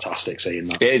a fantastic scene.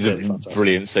 That. It is really a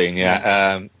brilliant scene,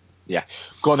 yeah. Yeah.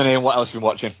 Go on then, Ian, what else have you been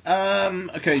watching?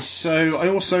 Okay, so I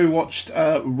also watched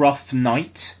Rough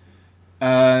Night,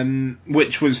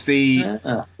 which was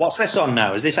the... What's this on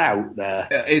now? Is this out there?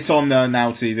 It's on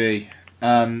Now TV.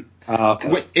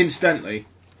 Okay. Incidentally,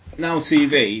 Now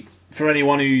TV, for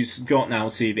anyone who's got Now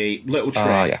TV, little trick.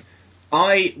 Yeah.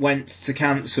 I went to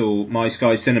cancel my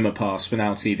Sky Cinema pass for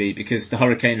Now TV because the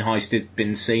Hurricane Heist had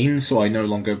been seen, so I no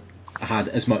longer had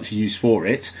as much use for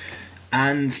it.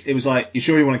 And it was like, you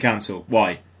sure you want to cancel?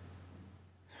 Why?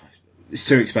 It's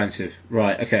too expensive.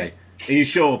 Right, okay. Are you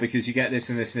sure? Because you get this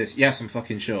and this and this. Yes, I'm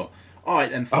fucking sure. All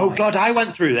right, then fine. Oh, God, I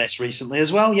went through this recently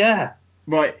as well, yeah.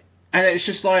 Right, and it's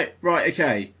just like, right,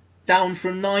 okay. Down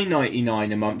from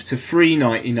 $9.99 a month to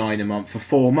 $3.99 a month for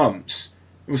 4 months.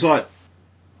 It was like,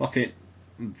 fuck it.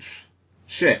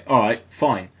 Shit, all right,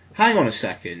 fine. hang on a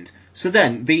second. So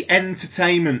then, the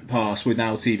entertainment pass with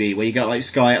Now TV, where you get like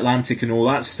Sky Atlantic and all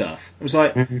that stuff, I was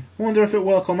like, I wonder if it'll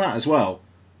work on that as well.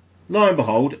 Lo and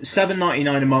behold,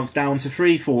 $7.99 a month down to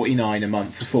 $3.49 a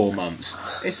month for 4 months.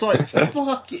 It's like,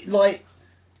 fuck it, like...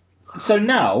 So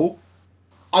now,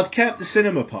 I've kept the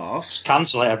cinema pass.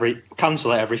 Cancel it every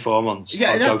 4 months.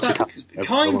 Yeah, that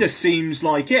kind of seems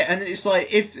like it. And it's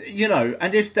like,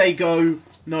 if they go,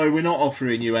 no, we're not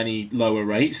offering you any lower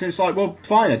rates, and it's like, well,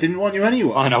 fine, I didn't want you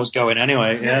anyway. Fine, I was going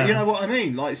anyway, yeah. You know what I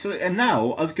mean? Like, so, and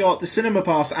now I've got the cinema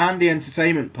pass and the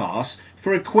entertainment pass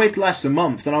for £1 less a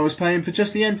month than I was paying for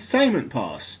just the entertainment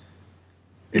pass.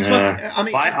 It's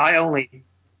I only...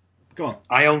 Go on.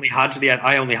 I only had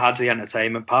the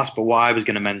entertainment pass, but what I was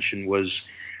going to mention was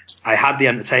I had the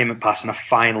entertainment pass and I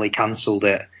finally cancelled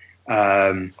it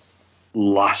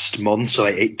last month, so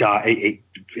it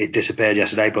disappeared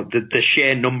yesterday. But the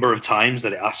sheer number of times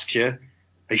that it asks you, are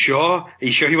you sure? Are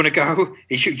you sure you want to go?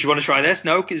 Do you want to try this?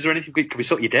 No? Is there anything? Can we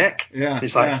suck your dick? Yeah.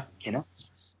 It's like,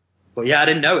 But yeah, I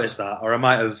didn't notice that, or I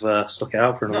might have stuck it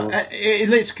out for another one.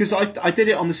 Because I did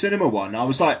it on the cinema one. I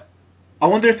was like, I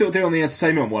wonder if it'll do on the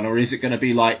entertainment one, or is it going to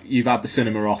be like, you've had the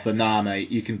cinema offer, nah, mate,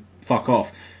 you can fuck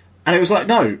off. And it was like,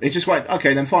 no, it just went,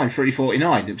 okay, then fine,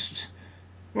 $3.49.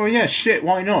 Well, yeah, shit,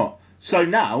 why not? So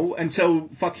now, until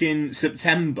fucking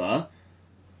September,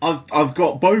 I've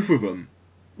got both of them,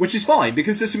 which is fine,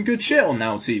 because there's some good shit on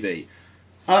Now TV.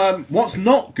 What's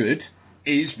not good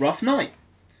is Rough Night.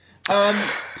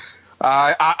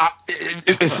 I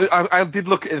did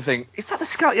look at it and think, is that the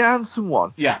Scarlett Johansson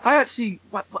one? Yeah. I actually,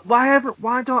 why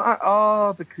don't I?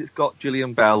 Oh, because it's got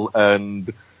Gillian Bell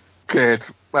and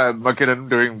Kate McKinnon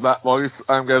doing that voice,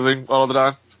 I'm guessing, all of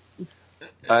the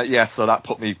time. So that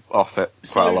put me off it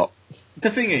quite a lot. The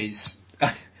thing is,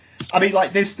 I mean,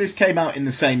 like, this came out in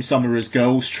the same summer as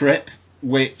Girls Trip,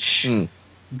 which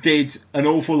did an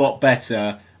awful lot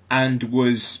better and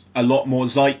was a lot more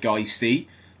zeitgeisty.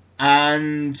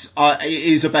 And it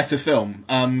is a better film.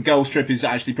 Girls Trip is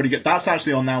actually pretty good. That's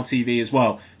actually on Now TV as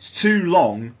well. It's too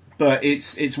long, but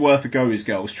it's worth a go as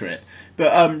Girls Trip.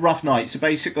 But Rough Night. So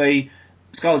basically,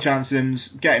 Scarlett Johansson's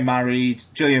getting married.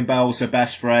 Gillian Bell's her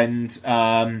best friend.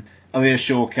 Aaliyah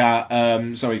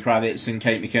Shawkat, Zoe Kravitz, and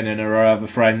Kate McKinnon are her other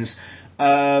friends.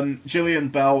 Gillian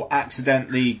Bell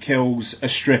accidentally kills a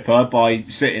stripper by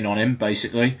sitting on him,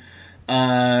 basically.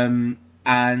 And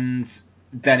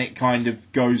then it kind of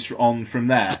goes on from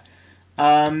there.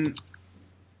 Made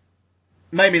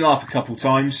me laugh a couple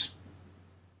times.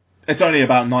 It's only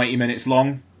about 90 minutes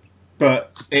long,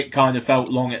 but it kind of felt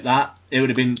long at that. It would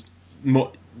have been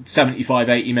 75,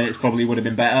 80 minutes probably would have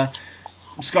been better.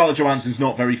 Scarlett Johansson's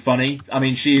not very funny. I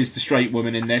mean, she is the straight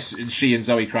woman in this, she and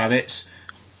Zoe Kravitz.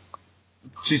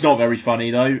 She's not very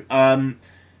funny, though.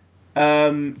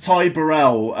 Ty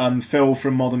Burrell, Phil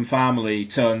from Modern Family,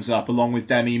 turns up along with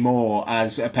Demi Moore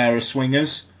as a pair of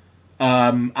swingers,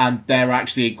 and they're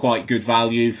actually quite good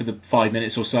value for the 5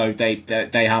 minutes or so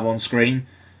they have on screen.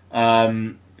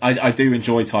 I do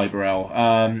enjoy Ty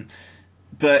Burrell,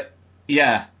 but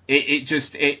yeah,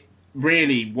 it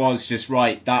really was just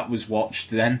right. That was watched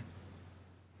then,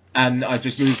 and I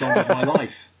just moved on with my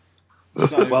life.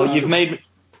 So, well, you've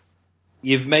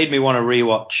made me want to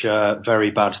rewatch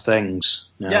Very Bad Things.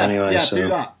 Anyway, so.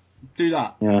 Do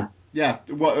that. Yeah.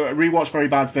 Rewatch Very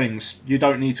Bad Things. You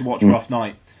don't need to watch Rough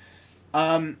Night.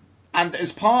 And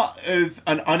as part of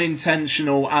an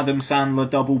unintentional Adam Sandler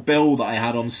double bill that I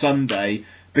had on Sunday,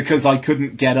 because I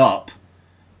couldn't get up,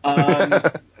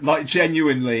 like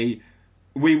genuinely,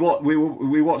 we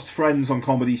watched Friends on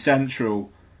Comedy Central.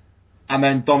 And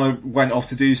then Donna went off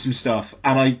to do some stuff,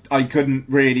 and I couldn't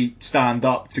really stand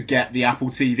up to get the Apple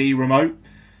TV remote,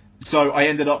 so I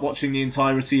ended up watching the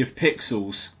entirety of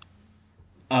Pixels.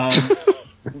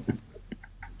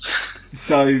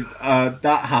 So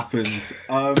that happened.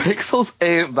 Pixels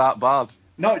ain't that bad.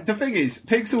 No, the thing is,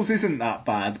 Pixels isn't that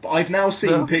bad, but I've now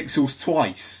seen Pixels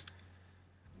twice.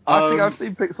 I think I've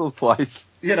seen Pixels twice.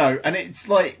 And it's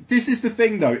like, this is the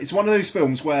thing though, it's one of those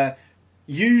films where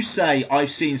you say,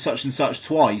 I've seen such and such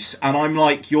twice, and I'm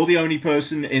like, you're the only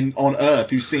person on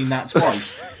Earth who's seen that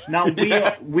twice. Now,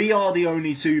 we are the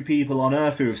only two people on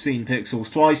Earth who have seen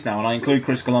Pixels twice now, and I include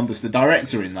Chris Columbus, the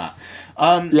director, in that.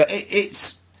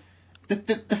 It's the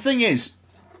thing is,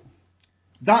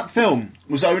 that film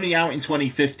was only out in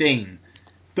 2015,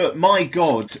 but my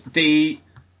God, the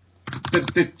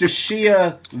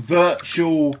sheer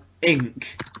virtual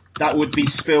ink that would be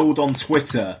spilled on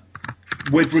Twitter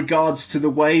with regards to the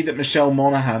way that Michelle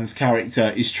Monaghan's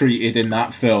character is treated in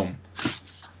that film,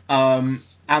 and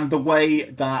the way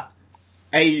that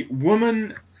a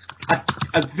woman,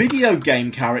 a video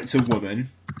game character woman,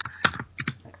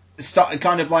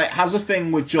 kind of like has a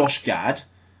thing with Josh Gad.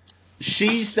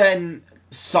 She's then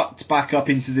sucked back up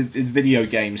into the video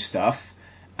game stuff,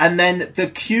 and then the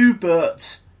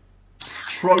Q*bert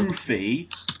trophy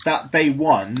that they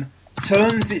won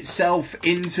turns itself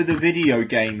into the video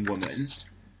game woman,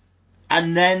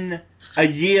 and then a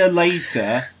year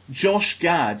later, Josh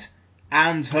Gad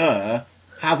and her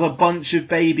have a bunch of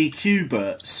baby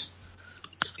Q*berts.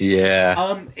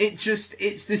 Yeah.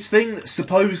 It's this thing that's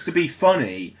supposed to be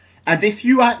funny, and if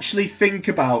you actually think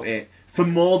about it for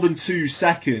more than 2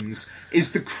 seconds,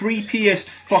 is the creepiest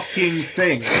fucking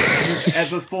thing you've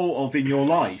ever thought of in your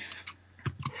life.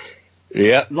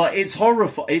 Yeah. Like, it's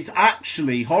horrifying. It's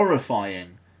actually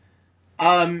horrifying.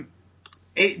 I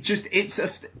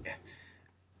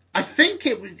think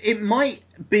it might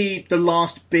be the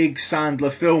last big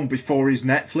Sandler film before his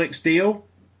Netflix deal.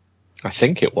 I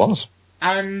think it was.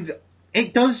 And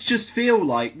it does just feel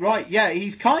like, right, yeah,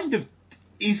 he's kind of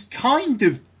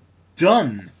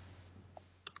done.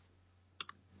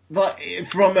 Like,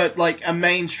 from a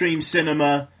mainstream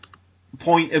cinema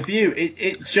point of view,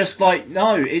 it's just like,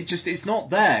 no, it's not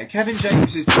there. Kevin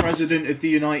James is the president of the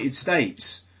United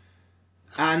States,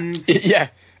 and yeah,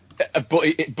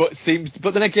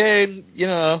 but then again, you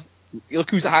know,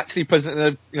 look who's actually president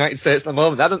of the United States at the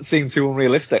moment. That doesn't seem too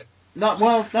unrealistic. No,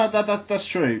 well, that's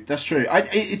true. That's true. I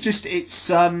don't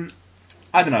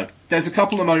know. There's a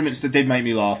couple of moments that did make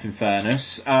me laugh, in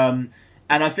fairness, and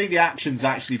I think the action's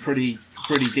actually pretty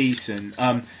decent.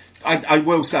 I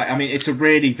will say, I mean, it's a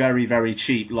really very, very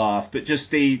cheap laugh, but just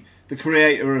the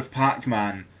creator of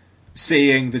Pac-Man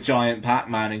seeing the giant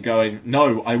Pac-Man and going,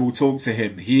 "No, I will talk to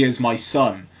him. He is my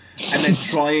son," and then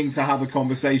trying to have a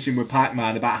conversation with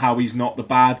Pac-Man about how he's not the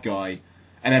bad guy.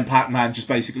 And then Pac-Man just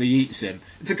basically eats him.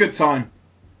 It's a good time.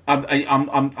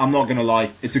 I'm not gonna lie.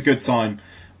 It's a good time.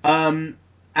 You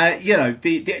know,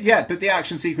 but the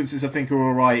action sequences I think are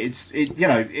all right. It's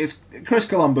Chris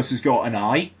Columbus has got an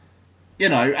eye, you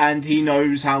know, and he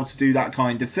knows how to do that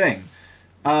kind of thing.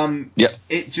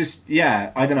 It just,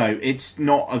 I don't know. It's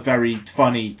not a very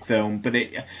funny film, but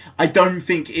I don't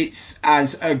think it's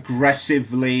as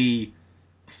aggressively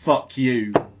fuck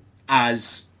you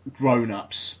as Grown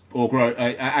Ups.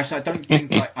 Actually,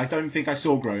 I don't think I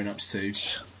saw Grown Ups 2.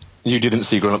 You didn't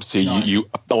see Grown Ups 2. No. You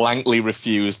blankly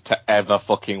refused to ever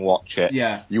fucking watch it.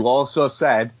 Yeah. You also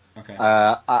said, okay.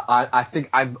 I think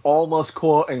I'm almost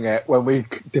quoting it when we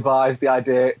devised the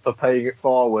idea for paying it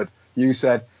forward. You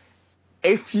said,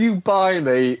 if you buy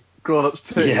me Grown Ups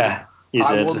 2, yeah,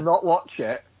 I will not watch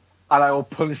it, and I will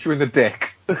punch you in the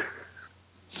dick.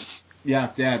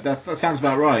 Yeah, that sounds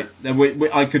about right.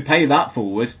 I could pay that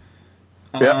forward.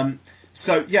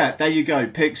 So, yeah, there you go.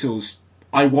 Pixels.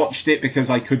 I watched it because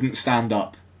I couldn't stand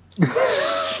up.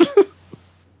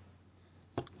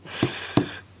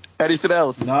 Anything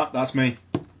else? No, that's me.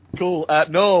 Cool.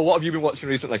 No, what have you been watching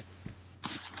recently?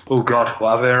 Oh, God,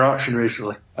 what have I been watching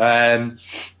recently? That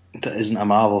isn't a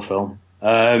Marvel film.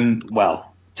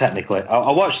 Well, technically. I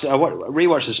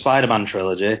rewatched the Spider-Man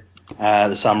trilogy,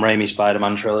 the Sam Raimi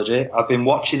Spider-Man trilogy. I've been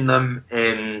watching them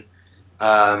in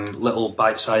little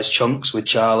bite-sized chunks with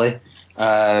Charlie,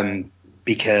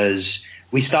 because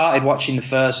we started watching the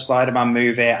first Spider-Man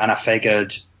movie, and I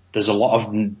figured there's a lot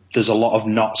of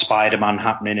not Spider-Man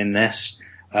happening in this.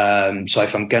 So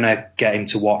if I'm gonna get him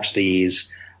to watch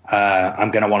these,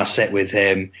 I'm gonna want to sit with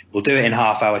him. We'll do it in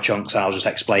half-hour chunks, and I'll just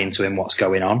explain to him what's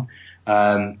going on.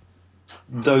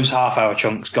 Those half-hour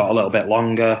chunks got a little bit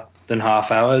longer than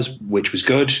half hours, which was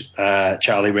good.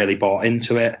 Charlie really bought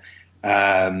into it.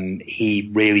 He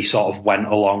really sort of went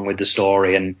along with the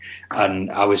story, and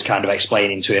I was kind of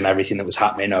explaining to him everything that was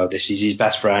happening. Oh, this is his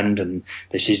best friend, and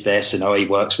this is this, and oh, he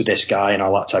works with this guy, and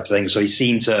all that type of thing. So he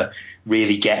seemed to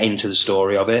really get into the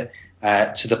story of it,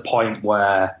 to the point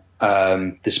where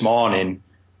this morning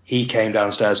he came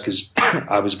downstairs because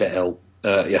I was a bit ill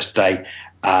yesterday,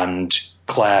 and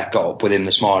Claire got up with him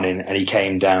this morning, and he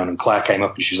came down, and Claire came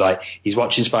up and she was like, "He's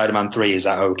watching Spider-Man 3, is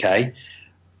that okay?"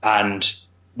 And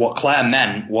what Claire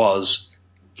meant was,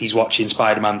 he's watching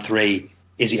Spider-Man 3,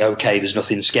 is it okay? There's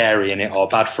nothing scary in it or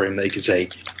bad for him that he can see.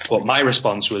 But my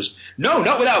response was, no,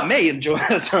 not without me. And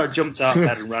so I jumped out of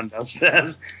bed and ran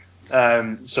downstairs.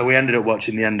 So we ended up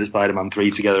watching the end of Spider-Man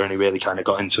 3 together, and he really kind of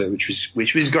got into it,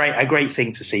 which was great, a great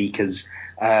thing to see, because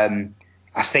I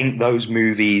think those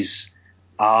movies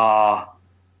are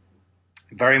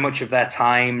very much of their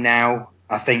time now.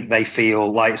 I think they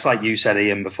feel like, it's like you said,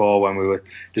 Ian, before when we were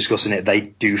discussing it, they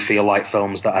do feel like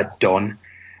films that are done.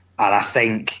 And I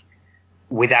think,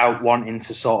 without wanting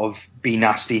to sort of be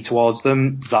nasty towards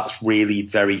them, that's really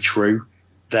very true.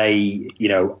 They,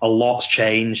 a lot's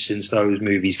changed since those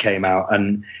movies came out.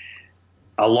 And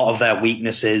a lot of their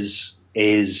weaknesses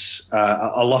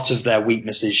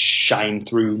shine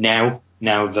through now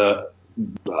that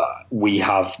we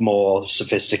have more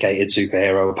sophisticated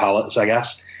superhero palettes, I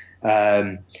guess.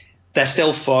 They're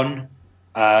still fun.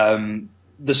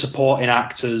 The supporting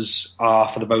actors are,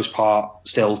 for the most part,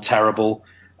 still terrible.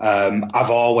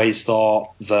 I've always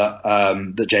thought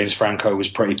that James Franco was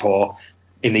pretty poor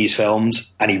in these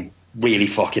films, and he really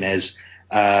fucking is.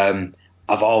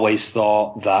 I've always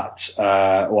thought that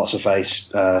what's her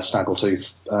face,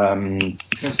 Snaggletooth,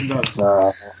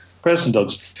 Kirsten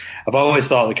Dunst. I've always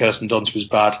thought that Kirsten Dunst was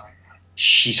bad.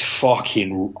 She's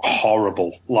fucking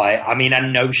horrible. Like, I mean, I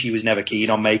know she was never keen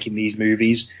on making these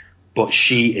movies, but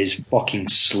she is fucking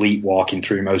sleepwalking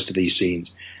through most of these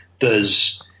scenes.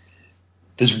 There's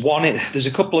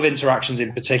a couple of interactions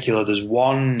in particular. There's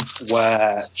one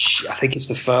where I think it's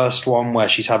the first one where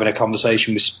she's having a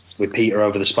conversation with Peter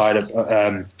over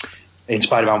the in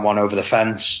Spider-Man 1 over the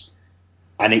fence,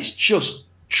 and it's just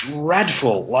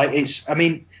dreadful. Like,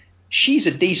 she's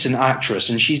a decent actress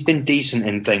and she's been decent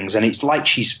in things, and it's like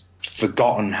she's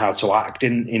forgotten how to act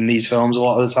in these films a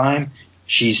lot of the time.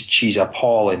 She's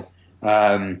appalling.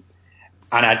 And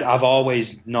I've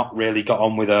always not really got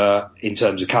on with her in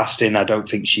terms of casting. I don't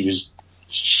think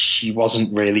she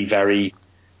wasn't really very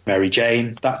Mary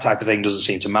Jane. That type of thing doesn't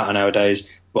seem to matter nowadays,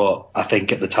 but I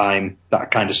think at the time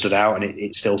that kind of stood out, and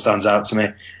it still stands out to me.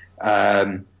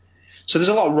 So there's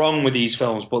a lot wrong with these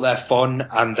films, but they're fun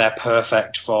and they're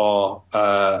perfect for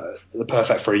a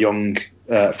young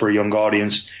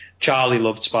audience. Charlie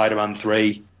loved Spider-Man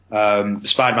 3.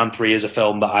 Spider-Man 3 is a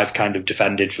film that I've kind of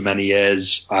defended for many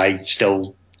years. I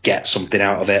still get something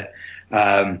out of it.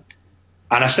 And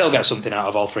I still get something out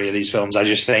of all three of these films. I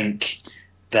just think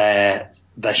they're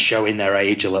showing their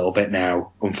age a little bit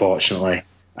now, unfortunately.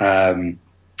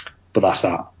 But that's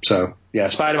that. So, yeah,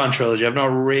 Spider-Man trilogy. I've not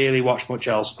really watched much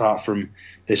else apart from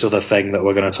this other thing that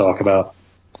we're going to talk about.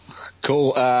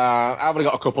 Cool. I've only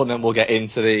got a couple, and then we'll get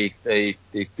into the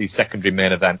secondary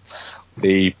main event.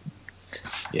 We'll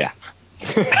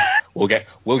get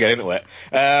into it.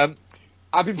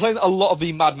 I've been playing a lot of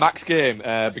the Mad Max game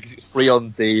because it's free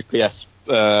on the PS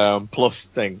Plus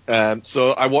thing.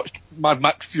 So I watched Mad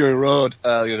Max Fury Road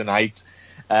the other night.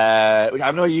 Which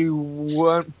I know you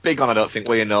weren't big on, I don't think,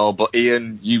 well, you know, but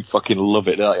Ian, you fucking love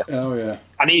it, don't you? Oh yeah.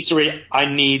 I need to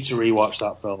rewatch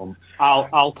that film.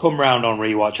 I'll come round on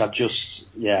rewatch. I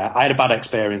had a bad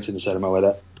experience in the cinema with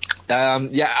it.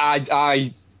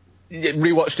 I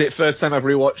rewatched it. First time I've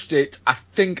rewatched it. I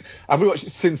think I've rewatched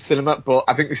it since cinema, but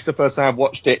I think this is the first time I've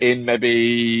watched it in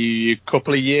maybe a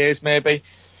couple of years, maybe.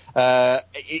 That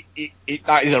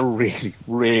is a really,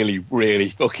 really, really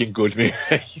fucking good movie.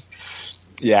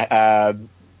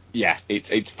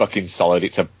 It's fucking solid.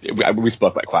 We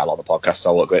spoke about it quite a lot on the podcast, so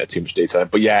I won't go into too much detail.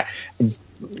 But yeah,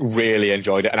 really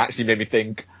enjoyed it, and actually made me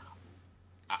think.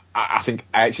 I think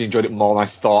I actually enjoyed it more than I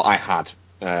thought I had,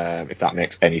 if that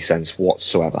makes any sense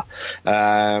whatsoever.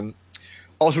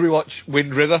 Also rewatched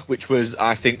Wind River, which was,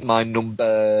 I think, my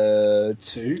number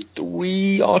 2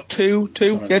 movie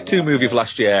of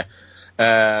last year.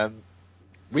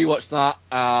 Rewatched that.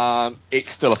 It's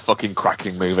still a fucking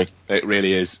cracking movie. It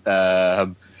really is.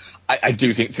 I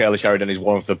do think Taylor Sheridan is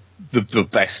one of the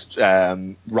best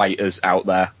writers out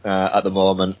there at the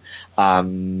moment,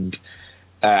 and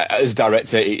as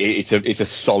director, it's a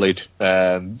solid,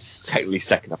 technically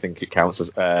second, I think it counts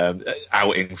as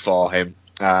outing for him.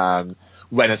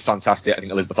 Renner's fantastic. I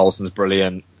think Elizabeth Olsen's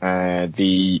brilliant.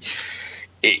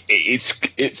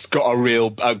 It's got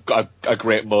a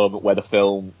great moment where the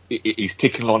film is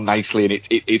ticking along nicely, and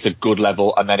it's a good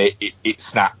level, and then it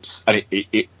snaps and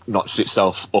it notches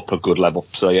itself up a good level.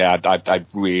 So yeah, I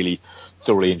really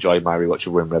thoroughly enjoyed my rewatch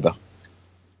of Wind River.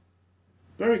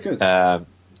 Very good. I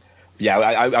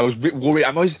was a bit worried.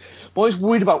 I'm always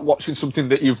worried about watching something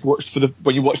that you've watched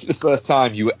when you watched it the first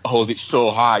time, you hold it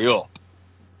so high up.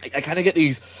 I kind of get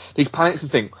these panics and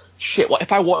think, shit, what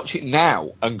if I watch it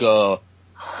now and go,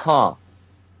 I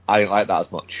didn't like that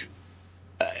as much.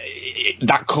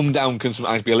 That come down can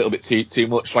sometimes be a little bit too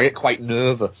much, so I get quite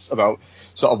nervous about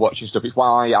sort of watching stuff. It's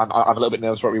why I'm a little bit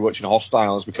nervous about rewatching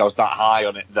Hostiles, because I was that high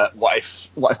on it that what if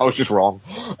I was just wrong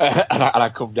and I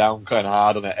come down kind of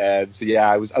hard on it. So yeah,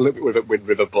 I was a little bit worried about Wind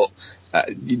River, but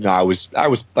I was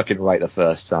fucking right the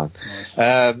first time.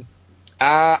 Nice.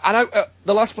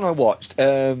 The last one I watched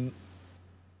The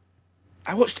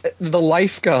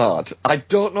Lifeguard. I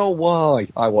don't know why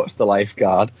I watched The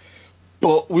Lifeguard,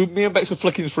 but me and Bex were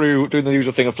doing the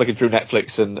usual thing of flicking through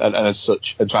Netflix and as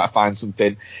such, and trying to find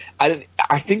something. And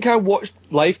I think I watched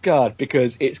Lifeguard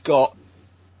because it's got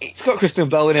it's got Kristen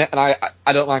Bell in it, and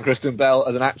I don't mind Kristen Bell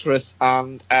as an actress,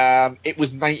 and it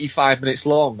was 95 minutes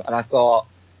long, and I thought,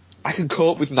 I can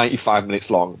cope with 95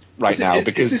 minutes long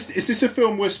because... Is this a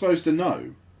film we're supposed to know?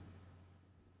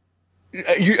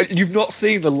 You've not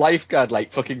seen The Lifeguard,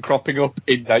 like, fucking cropping up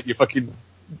in, like,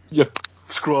 your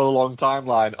scroll along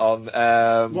timeline on...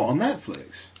 what, on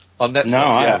Netflix? On Netflix, no,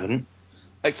 I haven't.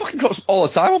 It fucking crops up all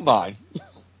the time on mine.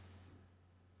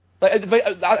 Like,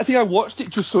 I think I watched it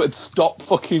just so it'd stop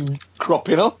fucking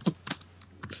cropping up.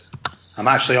 I'm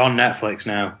actually on Netflix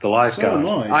now, The Lifeguard.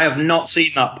 So am I have not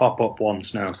seen that pop up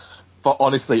once now. But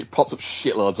honestly, it pops up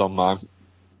shitloads on mine.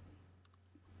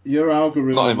 Your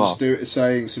algorithm is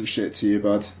saying some shit to you,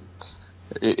 bud.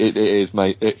 It is,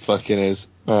 mate. It fucking is.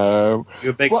 You're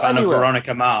a big fan of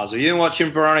Veronica Mars. Are you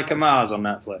watching Veronica Mars on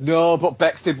Netflix? No, but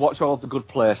Bex did watch all of The Good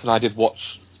Place, and I did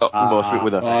watch most of it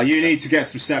with her. You need to get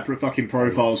some separate fucking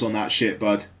profiles on that shit,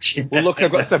 bud. Well, look,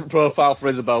 I've got a separate profile for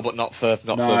Isabel, but not for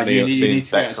me. You need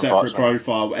to get a separate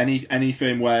profile.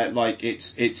 Anything where like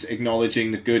it's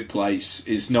acknowledging The Good Place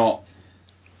is not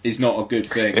a good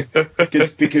thing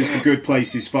because The Good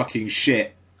Place is fucking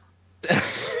shit.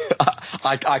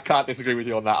 I can't disagree with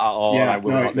you on that at all. Yeah, I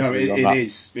will not disagree on that.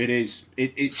 It is.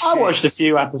 I watched a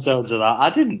few episodes of that. I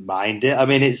didn't mind it. I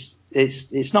mean,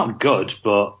 it's not good,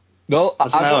 but no,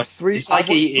 I've got three. It's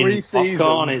like eating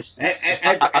popcorn.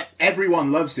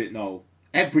 Everyone loves it, Noel.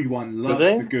 Everyone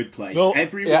loves The Good Place. No,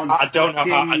 Everyone I don't know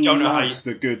how loves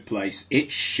The Good Place.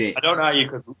 It's shit. I don't know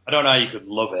how you could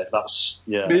love it.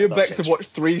 Me and Bex have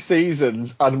watched 3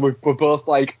 seasons, and we're both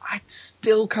like, I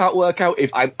still can't work out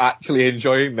if I'm actually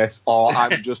enjoying this or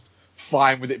I'm just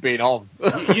fine with it being on.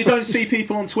 You don't see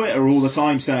people on Twitter all the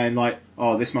time saying like,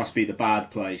 "Oh, this must be the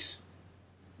bad place."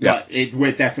 Yeah,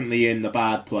 we're definitely in the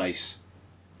bad place.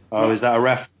 Oh, is that a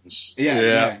reference?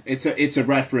 Yeah. It's a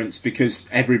reference because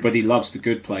everybody loves The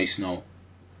Good Place now.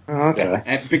 Oh,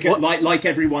 okay. Because like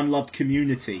everyone loved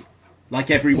Community. And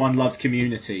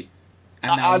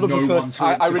now I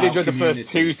really enjoyed the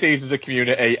first 2 seasons of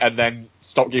Community, and then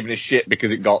stopped giving a shit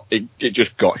because it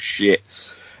just got shit.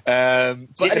 But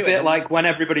it's a bit like when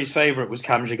everybody's favourite was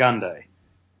Cam Gigande.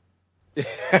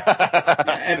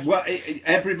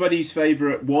 Everybody's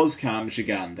favourite was Cam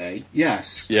Gigande.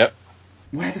 Yes. Yep.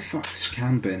 Where the fuck's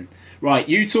Cam been? Right,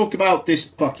 you talk about this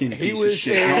fucking piece of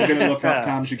shit. I'm going to look up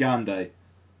Cam Gigande.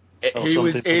 He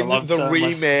was in the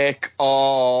remake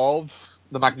of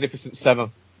The Magnificent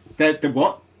Seven. The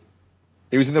what?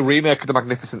 He was in the remake of The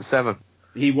Magnificent Seven.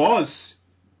 He was.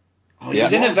 Oh, he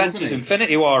was in Avengers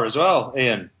Infinity War as well,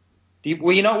 Ian.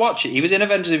 Will you not watch it? He was in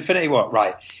Avengers Infinity War,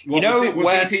 right? Was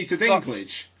he Peter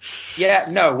Dinklage? Yeah,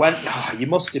 no. You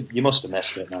must have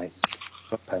missed it, mate.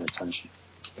 Not paying attention.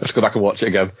 Let's go back and watch it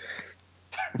again.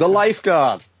 The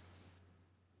Lifeguard,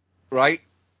 right?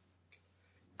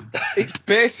 It's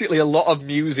basically a lot of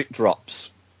music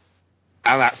drops,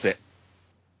 and that's it.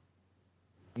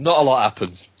 Not a lot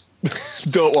happens.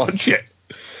 Don't watch it.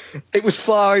 It was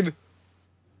fine,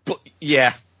 but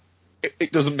yeah,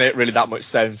 it doesn't make really that much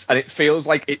sense, and it feels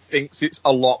like it thinks it's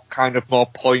a lot kind of more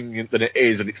poignant than it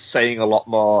is, and it's saying a lot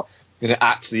more than it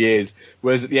actually is.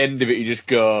 Whereas at the end of it, you just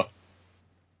go,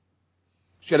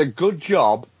 she had a good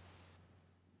job.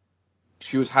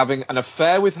 She was having an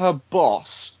affair with her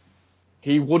boss.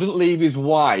 He wouldn't leave his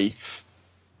wife,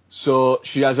 so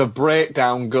she has a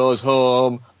breakdown, goes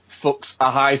home, fucks a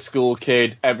high school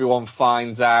kid, everyone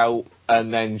finds out,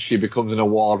 and then she becomes an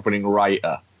award-winning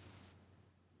writer.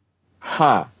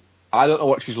 I don't know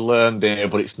what she's learned here,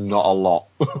 but it's not a lot.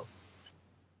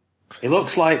 It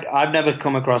looks like I've never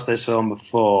come across this film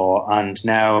before, and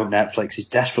now Netflix is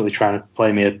desperately trying to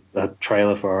play me a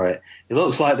trailer for it. It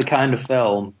looks like the kind of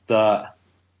film that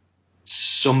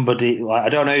somebody, like, I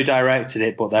don't know who directed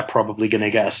it, but they're probably going to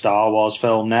get a Star Wars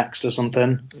film next or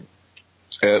something.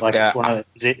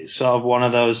 Is it sort of one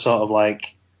of those sort of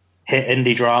like hit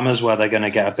indie dramas where they're going to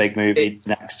get a big movie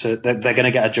next to, they're going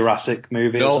to get a Jurassic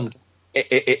movie or something?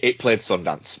 It played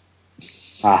Sundance.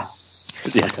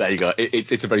 Yeah, there you go.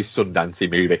 It's a very Sundancey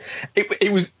movie.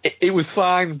 It was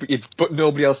fine, but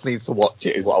nobody else needs to watch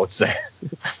it, is what I would say.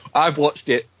 I've watched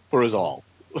it for us all.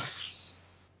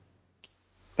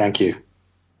 Thank you.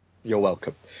 You're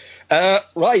welcome.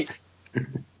 Right.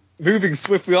 Moving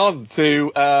swiftly on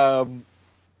to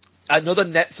another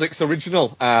Netflix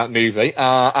original movie.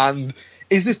 And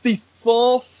is this the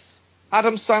 4th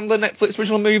Adam Sandler Netflix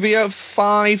original movie out of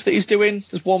 5 that he's doing?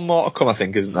 There's one more to come, I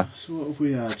think, isn't there? So what have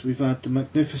we had? We've had the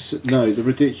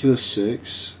Ridiculous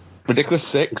Six. Ridiculous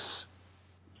Six.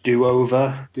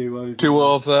 Do-Over.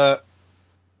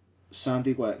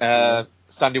 Sandy Wexler.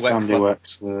 Sandy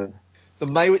Wexler. The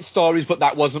Meyerowitz Stories, but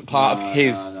that wasn't part of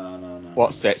his. No.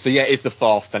 What's it? So yeah, it's the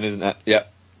 4th then, isn't it?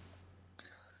 Yep.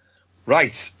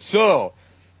 Right. So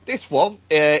this one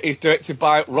is directed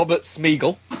by Robert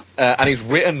Smigel. And is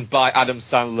written by Adam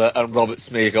Sandler and Robert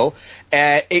Smigel.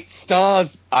 It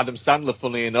stars Adam Sandler,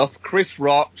 funnily enough. Chris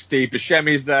Rock, Steve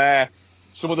Buscemi's there.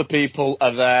 Some other people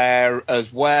are there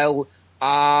as well.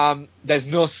 There's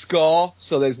no score,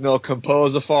 so there's no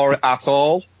composer for it at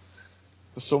all,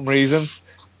 for some reason.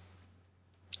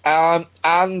 And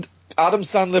Adam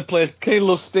Sandler plays Kenny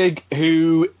Lustig,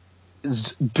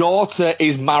 whose daughter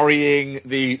is marrying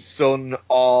the son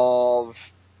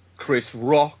of Chris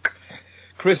Rock.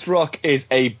 Chris Rock is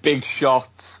a big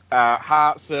shot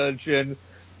heart surgeon,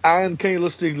 and Kenny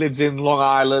Lustig lives in Long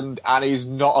Island, and he's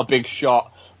not a big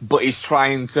shot, but he's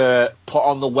trying to put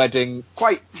on the wedding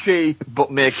quite cheap,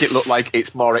 but make it look like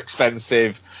it's more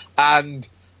expensive. And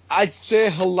I'd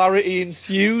say hilarity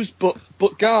ensues, but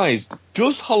guys,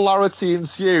 does hilarity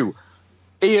ensue?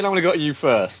 Ian, I'm going to go to you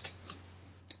first.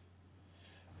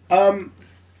 The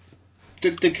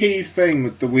key thing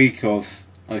with the week of,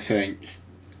 I think,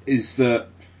 is that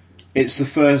it's the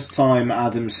first time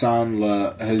Adam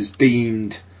Sandler has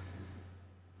deemed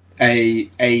a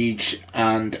age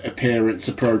and appearance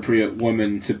appropriate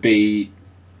woman to be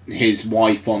his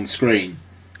wife on screen.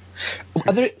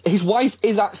 His wife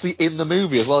is actually in the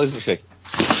movie as well, isn't she?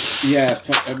 Yeah,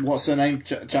 what's her name?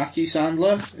 Jackie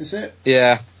Sandler, is it?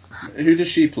 Yeah. Who does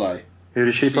she play?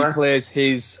 She plays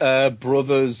his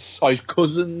brother's, or his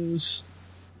cousin's,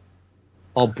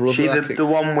 or brother. She the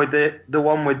one with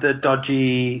the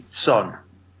dodgy son.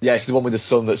 Yeah, she's the one with the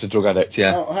son that's a drug addict.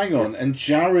 Yeah. Oh, hang on. And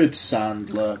Jared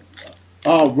Sandler.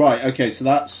 Oh, right. Okay, so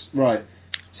that's right.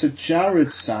 So Jared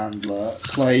Sandler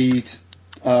played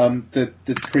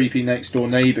the creepy next door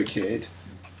neighbor kid,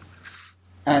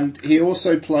 and he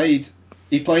also plays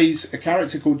a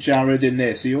character called Jared in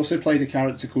this. He also played a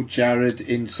character called Jared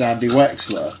in Sandy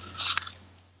Wexler.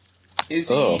 Is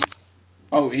he?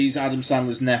 Oh, he's Adam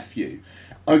Sandler's nephew.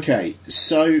 Okay,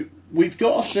 so we've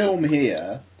got a film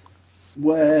here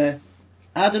where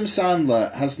Adam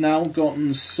Sandler has now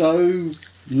gotten so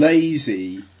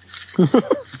lazy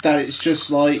that it's just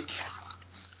like,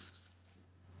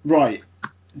 right,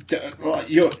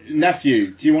 your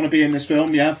nephew, do you want to be in this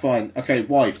film? Yeah, fine. Okay,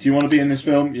 wife, do you want to be in this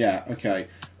film? Yeah, okay.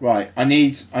 Right, I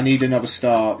need another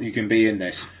star who can be in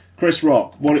this. Chris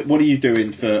Rock, what are you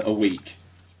doing for a week?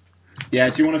 Yeah,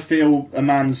 do you want to feel a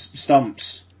man's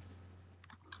stumps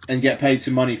and get paid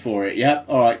some money for it? Yeah,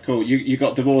 all right, cool. You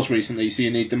got divorced recently, so you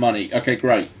need the money. Okay,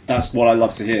 great. That's what I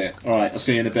love to hear. All right, I'll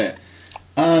see you in a bit.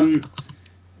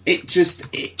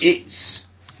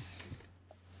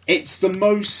 It's the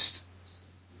most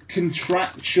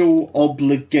contractual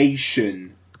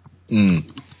obligation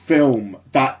film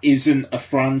that isn't a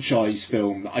franchise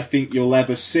film that I think you'll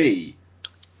ever see.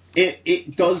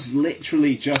 It does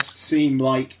literally just seem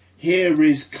like, here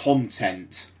is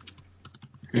content.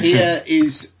 Here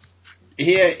is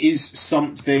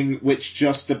something which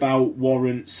just about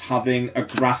warrants having a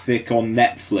graphic on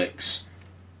Netflix.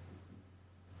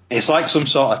 It's like some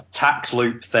sort of tax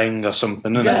loop thing or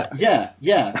something, isn't it?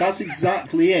 Yeah, that's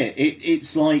exactly it.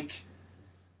 It's like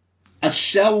a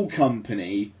shell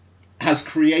company has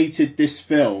created this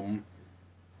film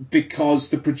because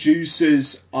the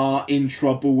producers are in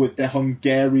trouble with the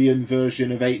Hungarian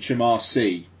version of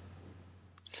HMRC.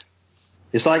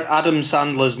 It's like Adam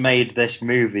Sandler's made this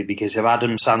movie because if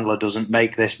Adam Sandler doesn't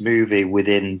make this movie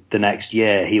within the next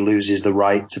year, he loses the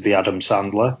right to be Adam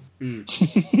Sandler.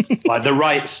 Like the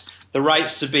rights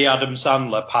to be Adam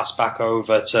Sandler pass back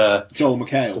over to Joel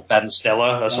McHale, Ben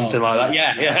Stiller, or something like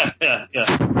that.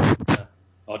 Yeah.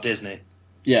 Or Disney.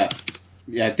 Yeah.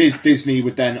 Disney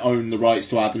would then own the rights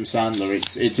to Adam Sandler.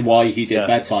 It's why he did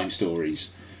Bedtime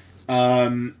Stories.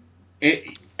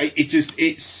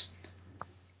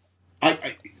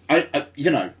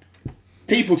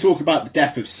 People talk about the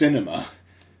death of cinema,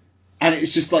 and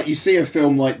it's just like you see a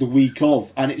film like The Week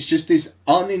Of, and it's just this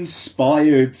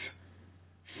uninspired,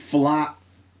 flat.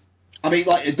 I mean,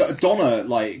 like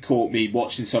Donna, caught me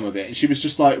watching some of it, and she was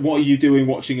just like, "What are you doing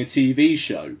watching a TV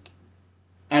show?"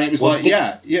 And it was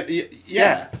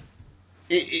yeah.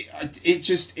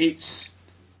 It's.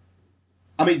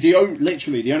 I mean, the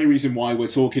only reason why we're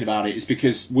talking about it is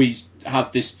because we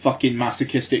have this fucking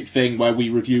masochistic thing where we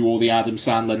review all the Adam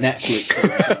Sandler Netflix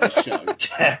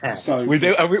show. So we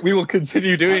do, and we will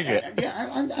continue doing it.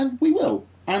 And we will.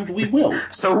 And we will.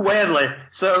 So weirdly,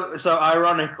 so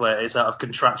ironically, it's out of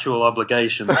contractual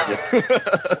obligation.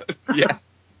 Yeah.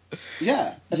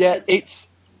 It's.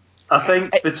 I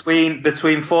think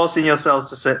between forcing yourselves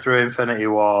to sit through Infinity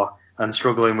War and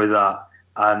struggling with that,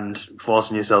 and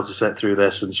forcing yourself to sit through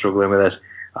this and struggling with this,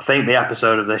 I think the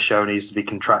episode of this show needs to be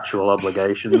contractual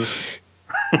obligations.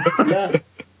 Yeah.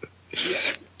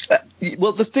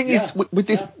 Well, the thing is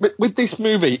with this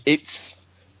movie, it's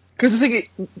because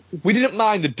we didn't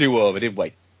mind the do-over, did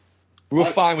we? We were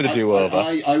fine with the do-over.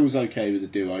 I was okay with the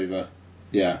do-over.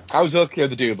 Yeah, I was okay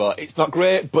with the do-over. It's not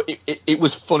great, but it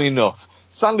was fun enough.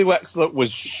 Sandy Wexler was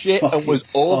shit and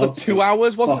was over 2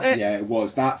 hours, wasn't it? Yeah, it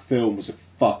was. That film was a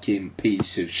fucking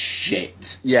piece of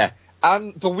shit. Yeah,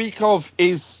 and the week of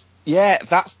is I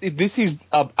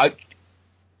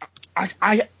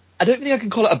don't think I can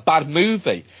call it a bad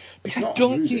movie because I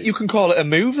don't think you can call it a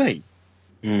movie.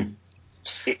 Mm.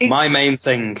 My main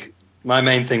thing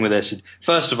with this is,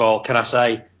 first of all, can I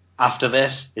say, after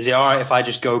this, is it alright if I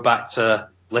just go back to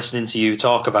listening to you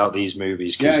talk about these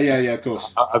movies? Yeah, of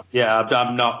course.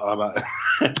 I'm not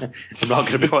going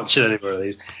to be watching any more of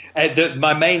these.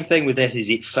 My main thing with this is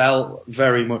it felt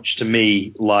very much to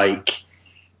me like,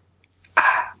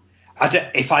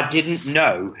 if I didn't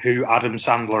know who Adam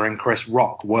Sandler and Chris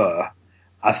Rock were,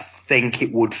 I think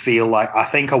it would feel like, I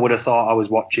think I would have thought I was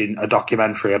watching a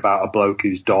documentary about a bloke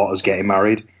whose daughter's getting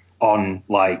married on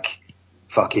like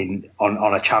fucking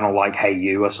on a channel like Hey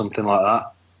You or something like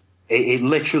that. It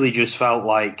literally just felt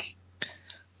like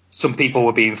some people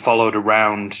were being followed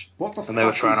around and they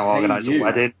were trying to organise a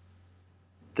wedding.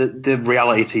 The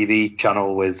reality TV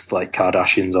channel with like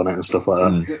Kardashians on it and stuff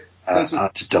like that. I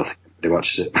just don't think anybody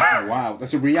watches it. Oh, wow.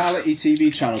 There's a reality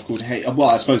TV channel called Hey... Well,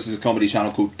 I suppose there's a comedy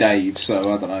channel called Dave, so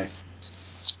I don't know.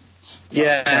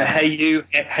 Yeah, Hey You,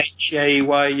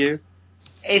 Hayu.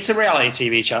 It's a reality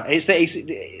TV channel.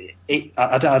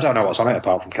 I don't know what's on it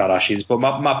apart from Kardashians, but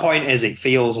my point is it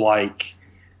feels like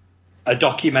a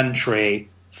documentary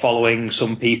following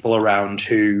some people around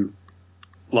who,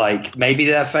 like, maybe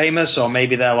they're famous or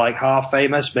maybe they're like half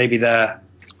famous, maybe they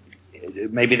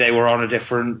were on a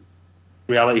different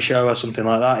reality show or something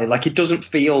like that. It doesn't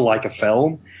feel like a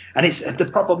film, and it's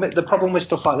the problem with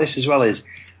stuff like this as well is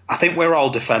I think we're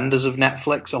all defenders of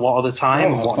Netflix a lot of the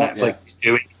time, and what Netflix is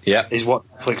doing is what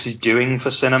Netflix is doing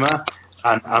for cinema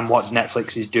and what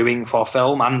Netflix is doing for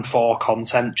film and for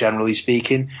content, generally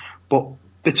speaking. But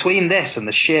between this and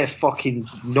the sheer fucking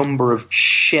number of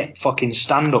shit fucking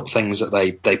stand-up things that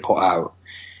they put out,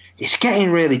 it's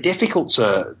getting really difficult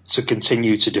to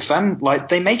continue to defend. Like,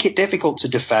 they make it difficult to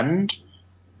defend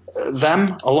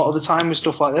them a lot of the time with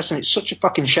stuff like this, and it's such a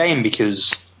fucking shame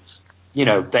because, you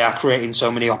know, they are creating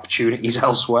so many opportunities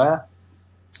elsewhere.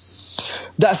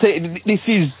 That's it. This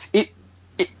is it.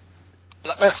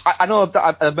 I know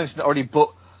that I've mentioned it already,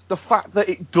 but the fact that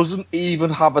it doesn't even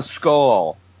have a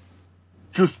score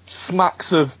just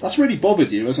smacks of. That's really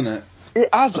bothered you, hasn't it? It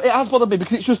has bothered me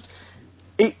because it's just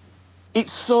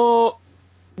it's so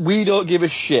we don't give a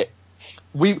shit.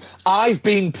 I've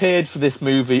been paid for this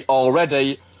movie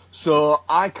already, so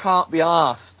I can't be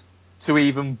asked to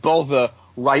even bother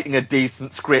writing a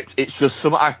decent script. It's just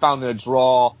something I found in a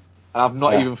drawer, and I've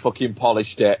not even fucking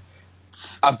polished it.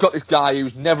 I've got this guy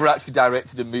who's never actually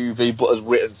directed a movie but has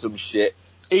written some shit.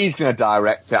 He's going to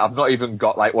direct it. I've not even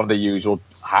got like one of the usual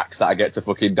hacks that I get to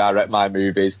fucking direct my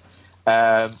movies.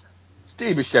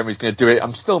 Steve Buscemi's going to do it.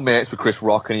 I'm still mates with Chris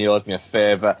Rock and he owes me a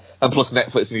favour. And plus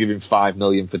Netflix is going to give him $5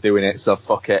 million for doing it, so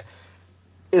fuck it.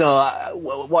 You know,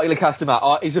 what are you going to cast him at?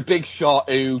 Oh, he's a big shot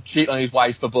who cheated on his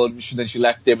wife a bunch and then she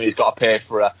left him and he's got to pay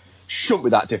for her. Shouldn't be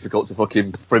that difficult for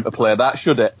him to play that,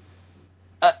 should it?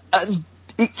 And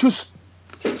it just...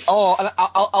 Oh, and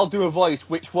I'll do a voice.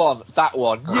 Which one? That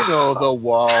one. You know the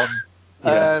one.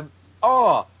 Yeah.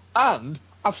 And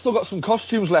I've still got some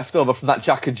costumes left over from that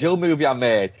Jack and Jill movie I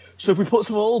made. So if we put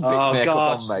some old bitch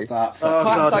makeup on me,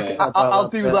 I'll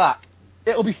do that.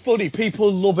 It'll be funny.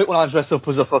 People love it when I dress up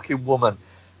as a fucking woman.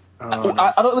 I don't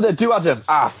know what they do, Adam.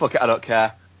 Fuck it, I don't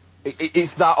care.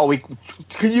 It's that, or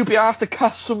can you be asked to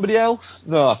cast somebody else?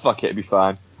 No, fuck it, it'd be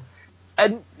fine.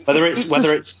 And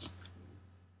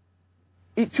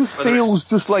it just feels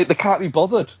just like they can't be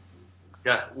bothered.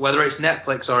 Yeah, whether it's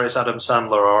Netflix or it's Adam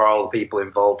Sandler or all the people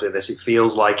involved in this, it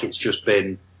feels like it's just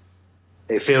been...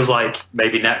 It feels like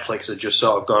maybe Netflix had just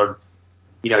sort of gone...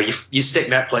 You know, you stick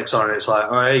Netflix on and it's like,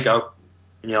 oh, there you go.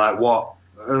 And you're like, what?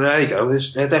 Oh, there you go,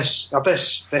 this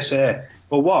here.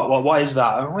 Well, what is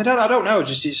that? I don't know,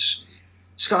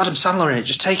 it's got Adam Sandler in it,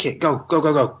 just take it, go.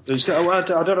 It's got,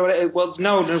 I don't know what it is. Well,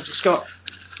 no, it's got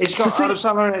Adam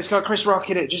Sandler in it, it's got Chris Rock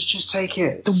in it, just take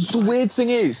it. The weird thing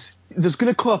is, there's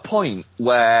going to come a point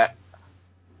where...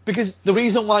 Because the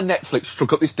reason why Netflix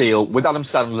struck up this deal with Adam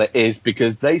Sandler is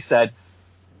because they said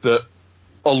that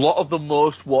a lot of the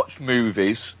most watched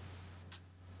movies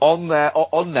on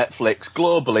Netflix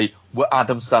globally were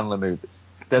Adam Sandler movies.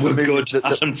 Were good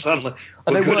Adam Sandler.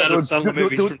 Were good Adam Sandler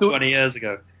movies from 20 years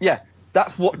ago. Yeah,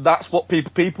 that's what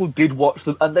people did watch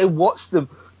them, and they watched them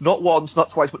not once, not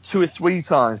twice, but 2 or 3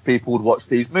 times. People would watch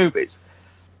these movies,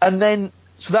 and then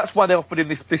so that's why they offered him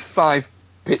this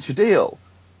 5-picture deal,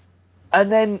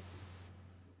 and then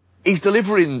he's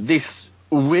delivering this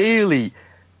really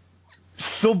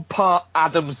subpar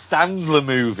Adam Sandler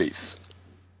movies,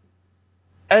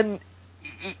 and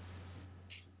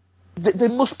they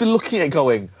must be looking at it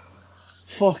going,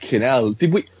 fucking hell,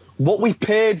 what we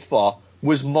paid for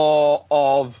was more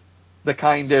of the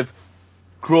kind of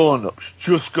grown-ups,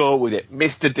 just go with it,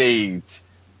 Mr. Deeds,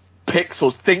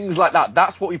 Pixels, things like that.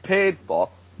 That's what we paid for.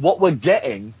 What we're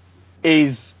getting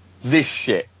is this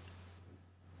shit.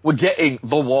 We're getting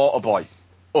The Waterboy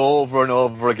over and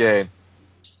over again.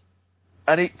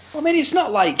 And it's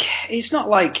not like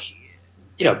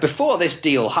before this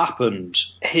deal happened,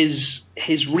 his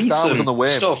recent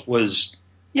stuff was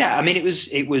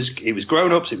it was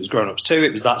Grown Ups, it was Grown Ups 2,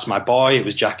 it was That's My Boy, it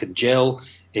was Jack and Jill,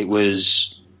 it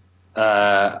was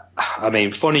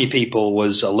Funny People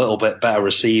was a little bit better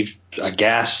received, I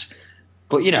guess,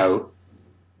 but I'm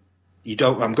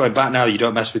going back now, You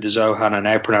Don't Mess with the Zohan, I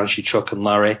Now Pronounce You Chuck and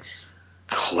Larry,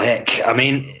 Click.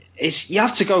 You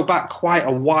have to go back quite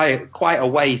a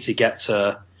way to get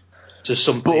to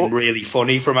something really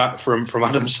funny from Adam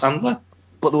Sandler.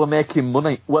 But they were making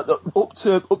money. Up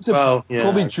to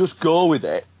probably Just Go With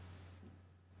It.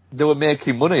 They were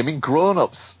making money. Grown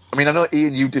Ups. I know,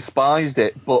 Ian, you despised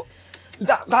it, but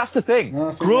that's the thing.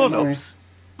 Grown Ups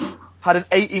had an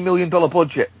 $80 million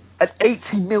budget. An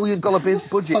 $80 million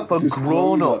budget for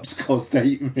Grown Ups. Cost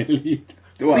 $8 million.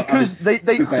 Because they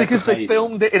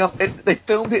filmed it in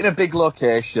a big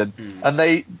location, and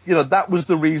that was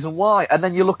the reason why. And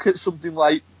then you look at something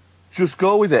like Just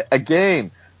Go With It again.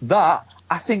 That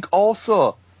I think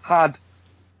also had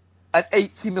an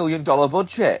 $80 million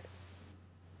budget.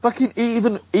 Fucking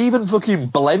even fucking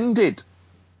Blended,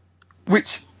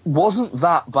 which wasn't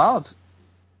that bad.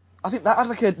 I think that had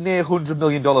like a near $100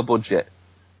 million budget.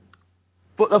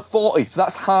 But a 40, so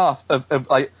that's half of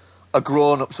like a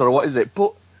Grown Ups, or what is it?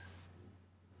 But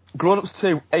Grown Ups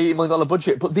 2, $80 million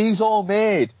budget. But these all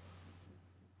made,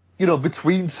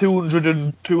 between $200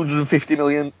 and $250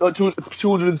 million, $200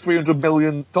 and $300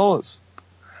 million.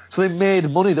 So they made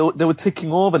money. They were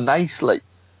ticking over nicely.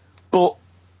 But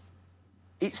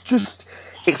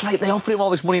it's like they offered him all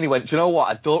this money and he went, do you know what?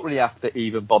 I don't really have to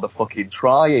even bother fucking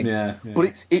trying. Yeah.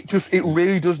 But it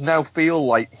really does now feel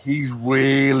like he's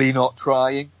really not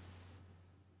trying.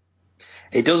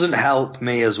 It doesn't help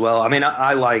me as well.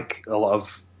 I like a lot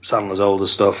of Sandler's older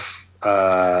stuff,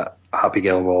 Happy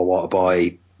Gilmore,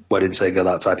 Waterboy, Wedding Singer,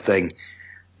 that type of thing.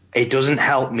 It doesn't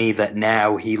help me that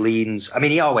now he leans.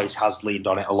 He always has leaned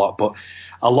on it a lot, but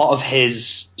a lot of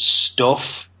his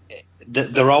stuff,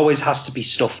 there always has to be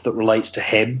stuff that relates to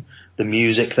him, the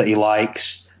music that he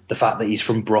likes, the fact that he's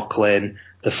from Brooklyn,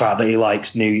 the fact that he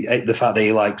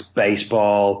likes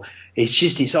baseball.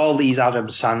 It's all these Adam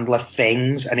Sandler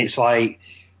things, and it's like,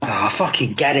 I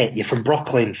fucking get it. You're from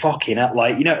Brooklyn, fucking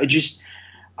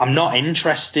I'm not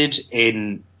interested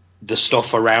in the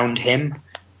stuff around him.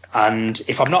 And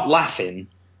if I'm not laughing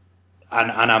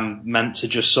and I'm meant to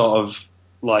just sort of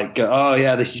like, oh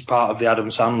yeah, this is part of the Adam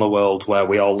Sandler world where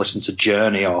we all listen to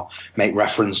Journey or make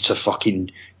reference to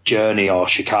fucking Journey or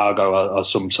Chicago or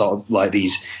some sort of like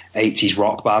these 80s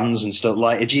rock bands and stuff,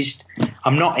 like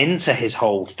I'm not into his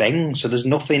whole thing. So there's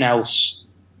nothing else.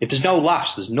 If there's no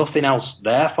laughs, there's nothing else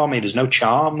there for me. There's no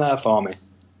charm there for me.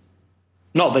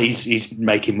 Not that he's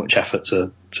making much effort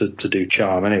to do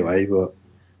charm anyway, but.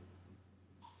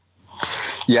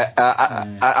 Yeah,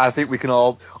 I think we can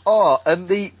all. Oh, and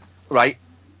the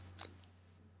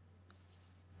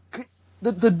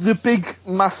big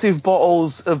massive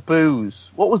bottles of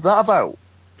booze. What was that about?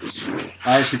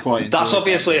 I actually quite enjoyed That's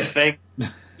obviously that. a thing.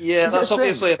 Yeah, that's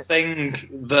obviously a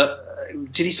thing. That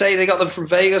did he say they got them from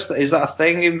Vegas? Is that a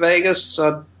thing in Vegas?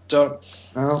 I don't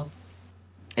know.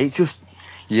 It just,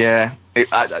 yeah,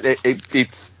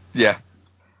 it's yeah.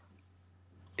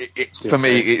 For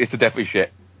me, it's a definitely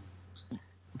shit.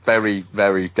 Very,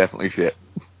 very definitely shit.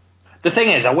 The thing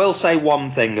is, I will say one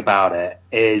thing about it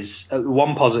is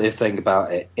one positive thing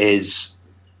about it is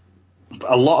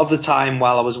a lot of the time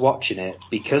while I was watching it,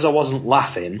 because I wasn't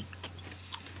laughing,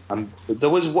 there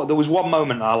was one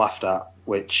moment I laughed at,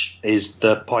 which is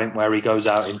the point where he goes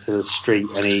out into the street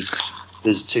and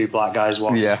there's 2 black guys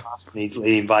walking past and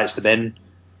he invites them in,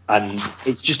 and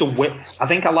it's just I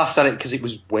think I laughed at it because it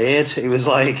was weird. It was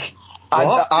like,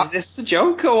 what? Is this a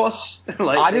joke or what's?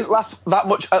 Like, I didn't laugh that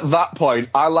much at that point.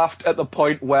 I laughed at the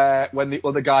point when the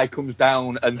other guy comes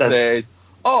down and says,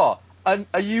 "Oh, and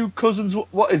are you cousins?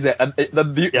 What is it? And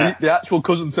the actual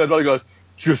cousin turned around and goes,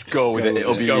 just go with it.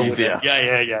 It'll be easier.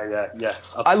 Yeah.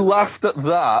 I laughed at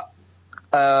that,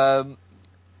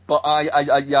 but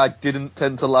I didn't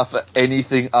tend to laugh at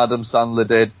anything Adam Sandler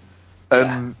did.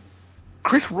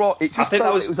 Chris Rock, it just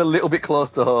felt like it was a little bit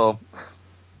close to home.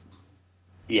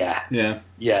 Yeah.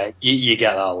 You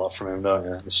get that a lot from him, don't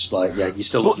you? It's like, you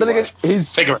still. But then again,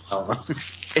 figure it out.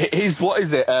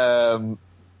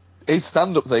 His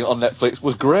stand-up thing on Netflix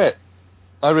was great.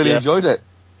 I really enjoyed it.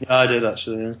 Yeah, I did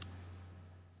actually.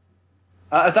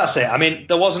 Yeah. That's it. I mean,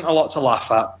 there wasn't a lot to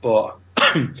laugh at, but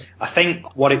I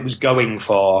think what it was going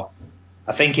for,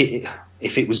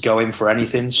 if it was going for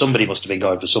anything, somebody must have been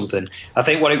going for something. I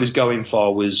think what it was going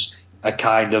for was a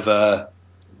kind of a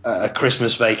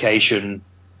Christmas Vacation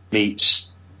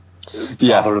meets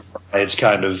Father of the Bride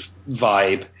kind of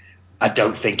vibe. I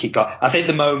don't think it got. I think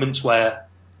the moments where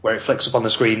it flicks up on the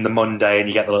screen the Monday and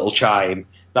you get the little chime,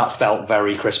 that felt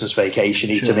very Christmas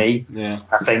Vacation-y to me. Yeah.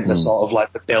 I think the sort of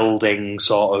like the building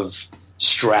sort of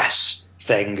stress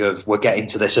thing of we're getting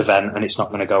to this event and it's not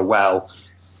going to go well.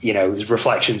 There's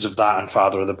reflections of that and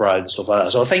Father of the Bride and stuff like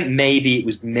that. So I think maybe it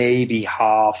was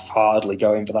half-heartedly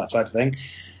going for that type of thing.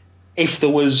 If there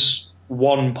was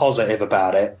one positive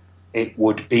about it, it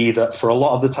would be that for a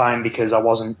lot of the time, because I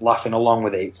wasn't laughing along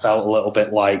with it, it felt a little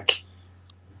bit like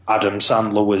Adam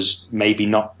Sandler was maybe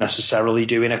not necessarily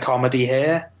doing a comedy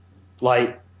here.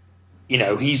 Like,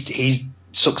 he's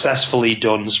successfully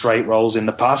done straight roles in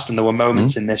the past, and there were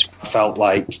moments in this where I felt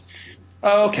like,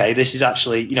 oh, okay, this is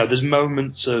actually, there's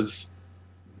moments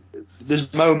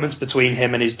between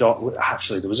him and his daughter.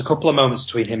 Actually, there was a couple of moments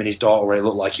between him and his daughter where it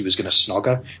looked like he was going to snog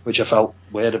her, which I felt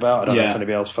weird about. I don't know if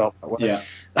anybody else felt that way. Yeah.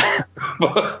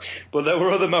 but there were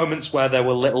other moments where there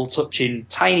were little touching,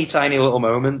 tiny little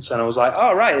moments, and I was like,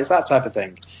 oh, right, it's that type of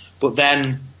thing. But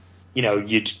then,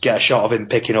 you'd get a shot of him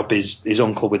picking up his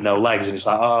uncle with no legs, and it's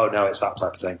like, oh, no, it's that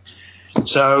type of thing.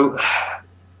 So,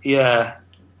 yeah,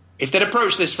 if they'd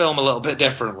approached this film a little bit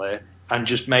differently and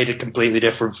just made a completely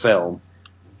different film,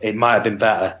 it might have been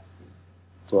better.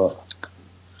 But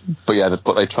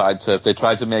they tried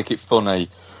to make it funny,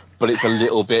 but it's a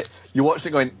little bit. You watch it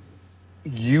going,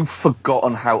 you've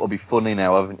forgotten how to be funny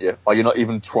now, haven't you? Or you're not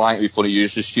even trying to be funny. You're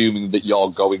just assuming that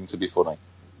you're going to be funny.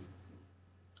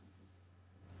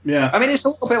 Yeah. I mean, it's a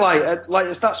little bit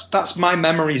like that's my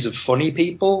memories of funny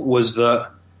people, was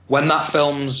that when that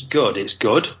film's good, it's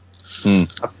good.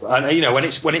 And when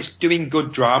it's doing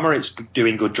good drama, it's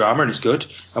doing good drama and it's good.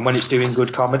 And when it's doing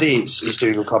good comedy, it's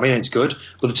doing good comedy and it's good.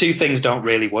 But the two things don't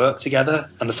really work together,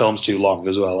 and the film's too long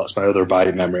as well. That's my other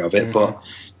abiding memory of it.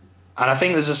 And I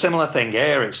think there's a similar thing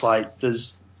here. It's like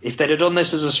if they'd have done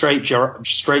this as a straight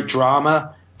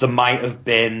drama, there might have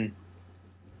been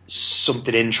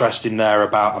something interesting there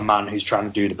about a man who's trying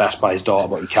to do the best by his daughter,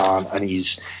 but he can't, and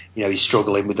he's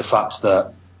struggling with the fact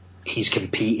that he's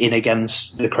competing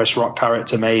against the Chris Rock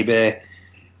character. Maybe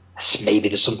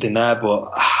there's something there,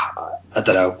 but I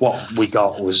don't know. What we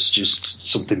got was just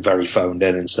something very phoned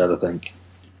in instead, I think.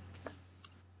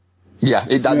 Yeah,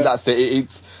 that's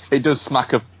it. It does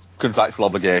smack of contractual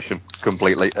obligation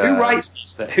completely. Who writes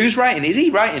these things? Who's writing? Is he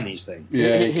writing these things?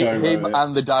 Yeah, him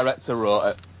and the director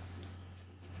wrote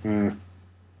it.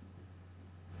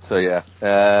 So yeah,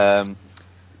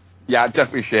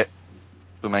 definitely shit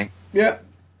for me. Yeah.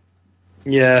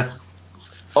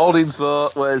 Audience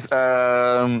vote was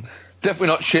definitely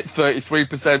not shit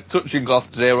 33%, touching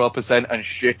off 0%, and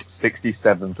shit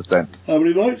 67%. How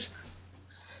many votes?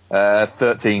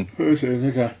 13. 13,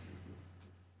 okay.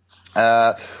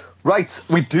 Right,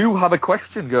 we do have a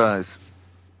question, guys.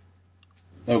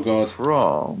 Oh, God.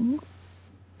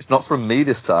 It's not from me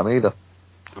this time either.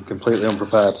 I'm completely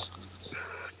unprepared.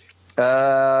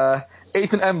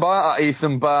 Ethan M. Bar at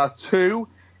Ethan Bar 2.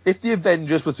 If the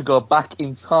Avengers were to go back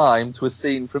in time to a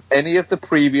scene from any of the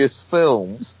previous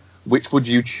films, which would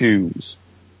you choose?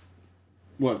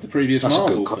 What, the previous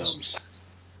Marvel films?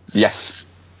 Yes.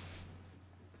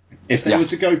 If they were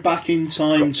to go back in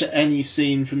time to any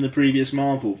scene from the previous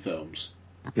Marvel films?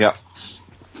 Yeah.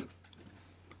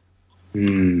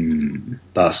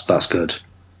 That's good.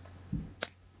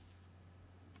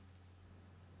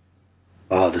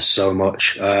 Oh, there's so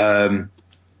much.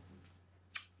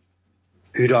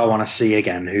 Who do I want to see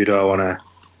again? Who do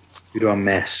I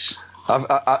miss?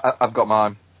 I've got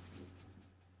mine.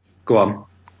 Go on.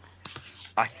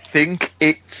 I think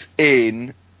it's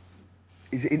in...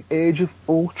 Is it in Age of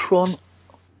Ultron?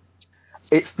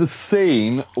 It's the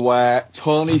scene where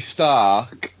Tony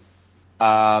Stark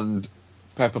and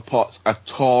Pepper Potts are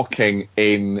talking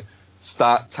in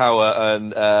Stark Tower,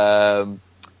 and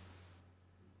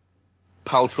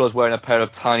Paltrow's wearing a pair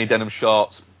of tiny denim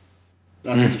shorts.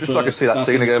 Just so I can see that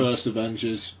scene again. First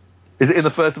Avengers. Is it in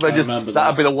the first Avengers?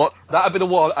 That'd be the one. That'd be the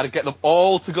one. I'd get them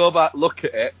all to go back, look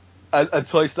at it, and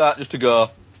Tony Stark just to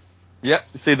go,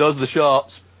 "Yep, see, those are the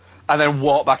shorts," and then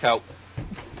walk back out.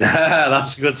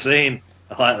 That's a good scene.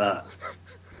 I like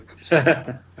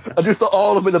that. I just thought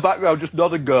all of them in the background just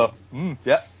nod and go,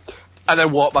 "Yep," and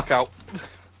then walk back out.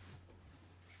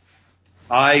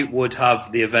 I would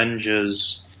have the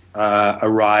Avengers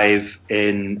arrive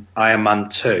in Iron Man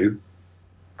 2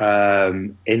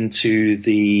 into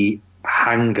the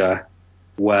hangar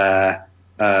where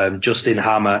Justin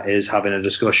Hammer is having a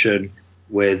discussion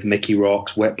with Mickey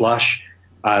Rourke's Whiplash,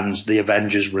 and the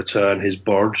Avengers return his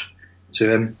bird to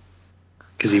him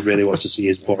because he really wants to see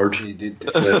his bird. He did.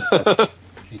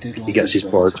 He gets his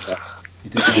bird. He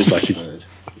did like his bird.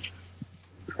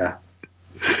 Yeah.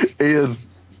 Ian.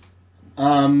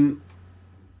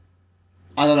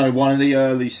 I don't know, one of the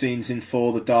early scenes in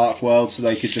For the Dark World, so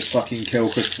they could just fucking kill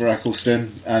Christopher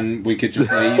Eccleston and we could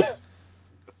just leave.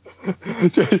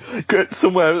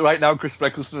 Somewhere right now Christopher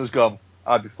Eccleston has gone.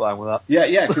 I'd be fine with that.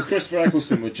 Yeah, because Christopher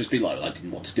Eccleston would just be like, I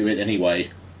didn't want to do it anyway.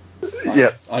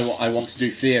 I want to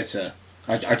do theatre.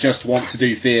 I just want to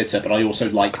do theatre, but I also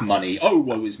like money. Oh,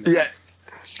 woe is me. Yeah.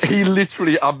 He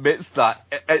literally admits that.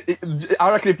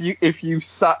 I reckon if you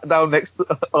sat down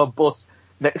on a bus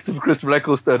next to Christopher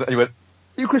Eccleston and you went,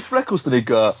 "Are you Christopher Eccleston?" he'd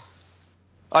go,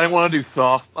 "I didn't want to do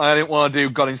Thor. I didn't want to do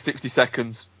Gone in 60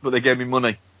 Seconds, but they gave me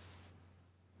money."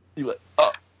 You're like,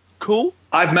 "Oh, cool."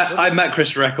 I've met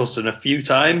Christopher Eccleston a few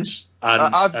times, and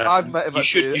I've met him.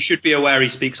 You should be aware he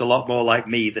speaks a lot more like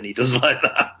me than he does like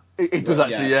that. He does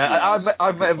actually, yeah.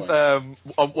 I've met him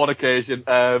on one occasion.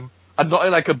 And not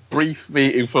in like a brief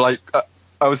meeting for like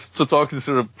I was talking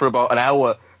to him for about an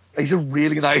hour. He's a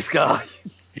really nice guy.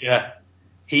 Yeah,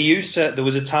 he used to. There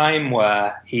was a time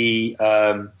where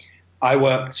I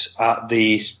worked at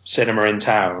the cinema in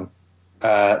town,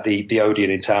 the Odeon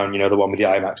in town. You know, the one with the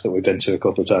IMAX that we've been to a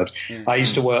couple of times. Mm-hmm. I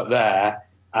used to work there,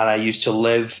 and I used to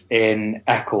live in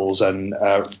Eccles and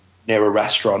near a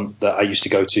restaurant that I used to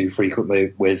go to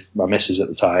frequently with my missus at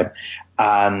the time.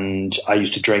 And I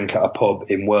used to drink at a pub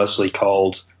in Worsley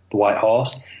called the White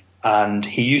Horse. And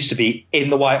he used to be in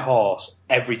the White Horse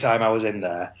every time I was in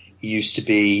there. He used to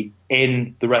be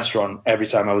in the restaurant every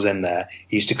time I was in there.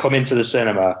 He used to come into the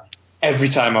cinema every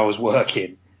time I was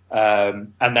working.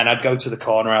 And then I'd go to the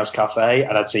Corner House Cafe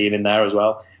and I'd see him in there as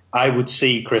well. I would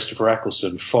see Christopher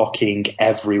Eccleston fucking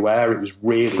everywhere. It was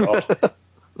really odd.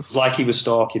 It was like he was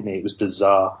stalking me. It was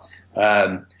bizarre.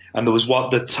 And there was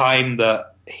the time that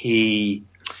I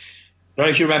don't know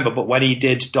if you remember, but when he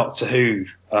did Doctor Who,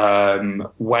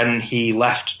 when he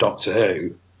left Doctor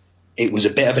Who, it was a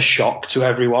bit of a shock to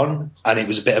everyone, and it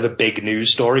was a bit of a big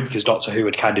news story because Doctor Who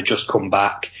had kind of just come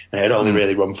back and it had only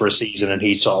really run for a season, and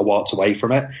he sort of walked away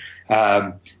from it.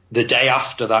 The day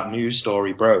after that news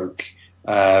story broke,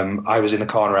 I was in the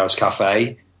Corner House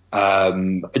Cafe,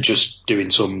 just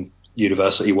doing some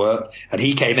university work, and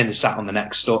he came in and sat on the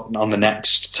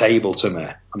next table to me.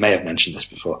 I may have mentioned this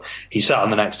before. He sat on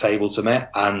the next table to me,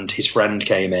 and his friend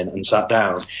came in and sat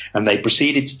down, and they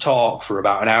proceeded to talk for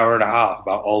about an hour and a half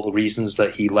about all the reasons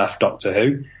that he left Doctor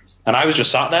Who. And I was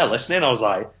just sat there listening. I was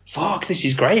like, fuck, this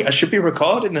is great. I should be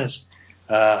recording this.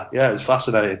 It was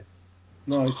fascinating.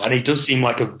 Nice. And he does seem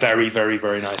like a very, very,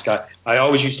 very nice guy. I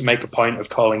always used to make a point of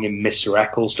calling him Mr.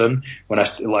 Eccleston when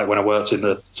I worked in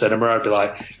the cinema. I'd be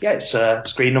like, "Yeah, it's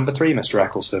screen number 3, Mr.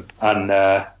 Eccleston."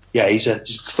 And he's a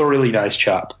just thoroughly nice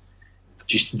chap.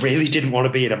 Just really didn't want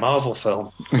to be in a Marvel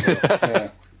film.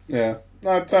 Yeah.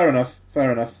 No, fair enough.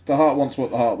 The heart wants what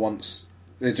the heart wants.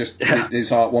 His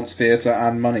heart wants theatre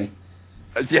and money.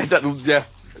 Yeah.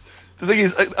 The thing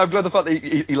is, I'm glad the fact that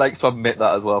he likes to admit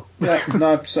that as well. Yeah,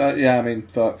 no, so, yeah, I mean,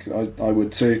 fuck, I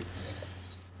would too.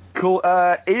 Cool.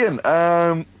 Ian,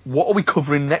 what are we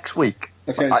covering next week?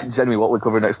 Okay, genuinely, what are we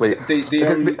covering next week?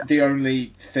 The only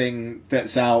thing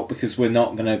that's out, because we're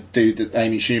not going to do the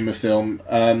Amy Schumer film,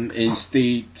 is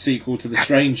the sequel to The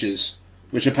Strangers,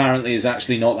 which apparently is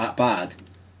actually not that bad.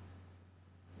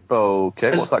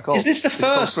 Okay, what's that called? Is this the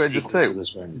first sequel to The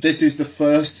Strangers? This is the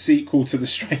first sequel to The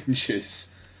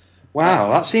Strangers.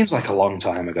 Wow, that seems like a long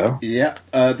time ago. Yeah,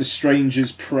 The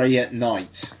Strangers Pray at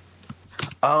Night.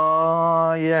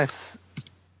 Ah, yes.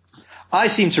 I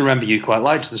seem to remember you quite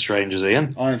liked The Strangers,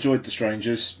 Ian. I enjoyed The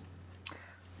Strangers.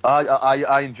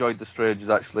 I enjoyed The Strangers,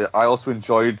 actually. I also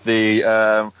enjoyed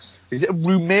the... is it a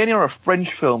Romania or a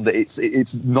French film that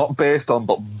it's not based on,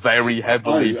 but very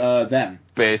heavily Them.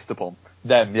 based upon?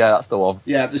 Them, yeah, that's the one.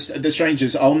 Yeah, The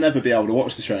Strangers. I'll never be able to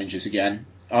watch The Strangers again.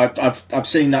 I've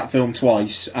seen that film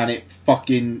twice, and it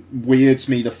fucking weirds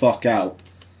me the fuck out.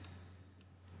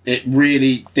 It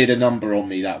really did a number on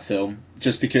me, that film,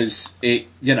 just because it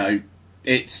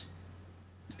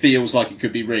feels like it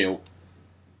could be real.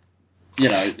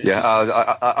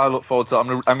 I look forward to it. I'm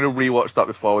gonna rewatch that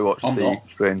before we watch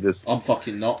Strangers. I'm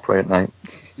fucking not. Pray at Night.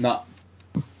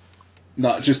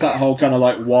 No, just that whole kind of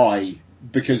like, why?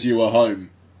 Because you were home.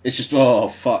 It's just, oh,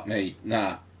 fuck me.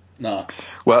 Nah.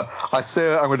 Well, I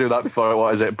say I'm going to do that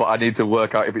before but I need to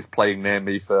work out if it's playing near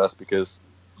me first, because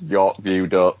Yorkview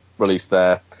don't release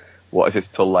their,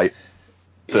 till late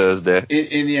Thursday.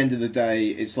 In the end of the day,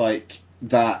 it's like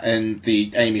that and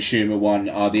the Amy Schumer one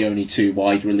are the only two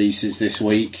wide releases this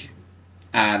week,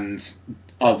 and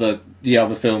the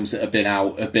other films that have been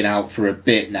out for a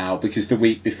bit now, because the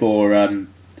week before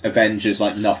Avengers,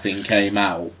 like, nothing came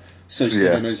out. So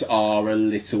cinemas are a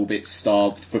little bit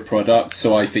starved for product,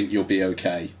 so I think you'll be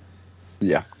okay.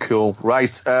 Yeah, cool.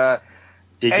 Right.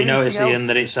 Did you notice, Ian,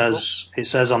 that it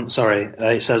says on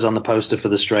the poster for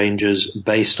The Strangers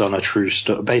based on true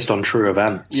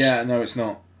events? Yeah, no, it's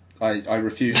not. I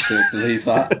refuse to believe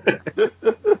that.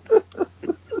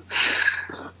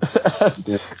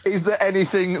 Is there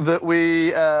anything that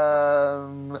we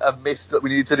have missed that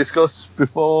we need to discuss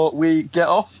before we get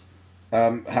off?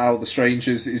 How The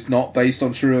Strangers is not based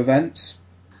on true events?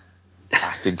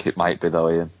 I think it might be, though,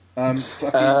 Ian.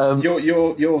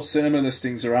 Your cinema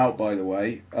listings are out, by the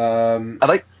way. Are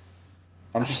they?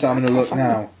 I'm just having a look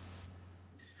now.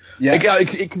 Yeah,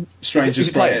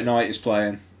 Strangers Pray at Night is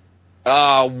playing. Is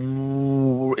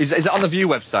it on the View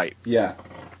website? Yeah.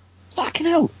 Fucking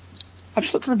hell. I've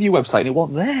just looked on the View website and it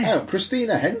wasn't there. Oh,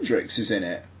 Christina Hendricks is in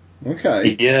it.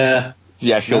 Okay.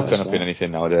 Yeah, she'll turn up in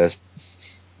anything nowadays.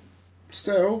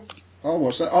 Still, I'll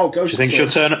watch that. Oh, Ghost Story. Do you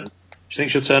think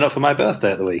she'll turn up for my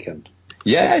birthday at the weekend?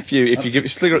 Yeah, if you give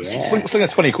sling her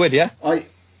 20 quid, yeah.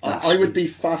 I would be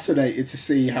fascinated to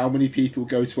see how many people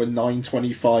go to a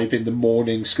 9:25 in the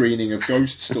morning screening of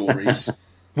Ghost Stories.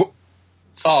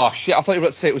 Oh shit! I thought you were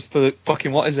about to say it was for the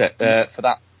fucking, what is it? For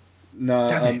that.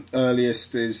 No,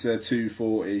 earliest is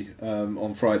 2:40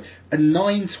 on Friday. A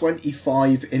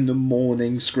 9:25 in the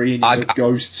morning screening of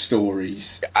Ghost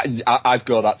Stories. I'd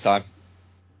go that time.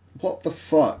 What the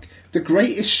fuck? The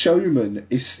Greatest Showman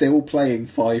is still playing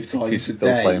 5 times a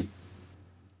day. Playing.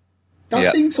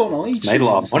 That thing's on iTunes. Made a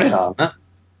lot of money, hasn't it?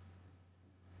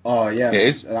 Oh yeah, it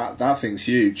is. That thing's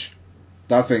huge.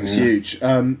 That thing's huge.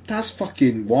 That's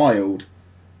fucking wild.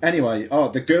 Anyway,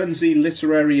 the Guernsey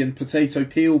Literary and Potato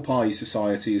Peel Pie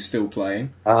Society is still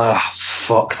playing.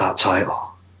 Fuck that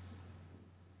title.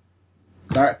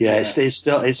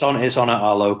 It's on at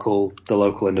our local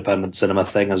independent cinema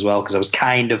thing as well, because I was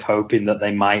kind of hoping that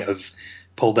they might have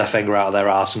pulled their finger out of their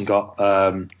arse and got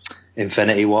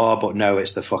Infinity War, but no,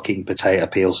 it's the fucking Potato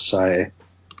Peel Society.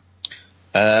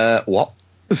 What?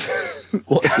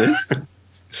 What is this?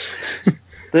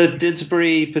 The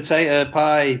Didsbury Potato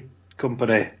Pie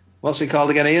Company. What's it called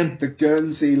again, Ian? The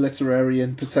Guernsey Literary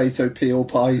and Potato Peel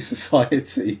Pie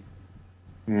Society.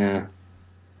 Yeah.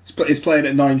 It's playing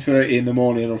at 9:30 in the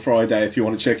morning on Friday if you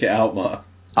want to check it out, Mark.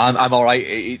 I'm all right.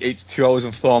 It's 2 hours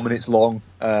and 4 minutes long.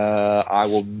 I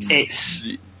will.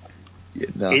 It's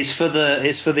for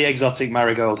the exotic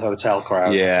Marigold Hotel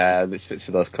crowd. Yeah, it's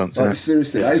for those cunts. Like,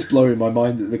 seriously, that is blowing my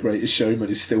mind that The Greatest Showman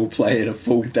is still playing a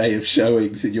full day of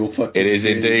showings in your fucking. It is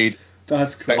indeed.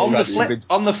 That's crazy.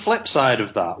 On the flip side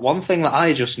of that, one thing that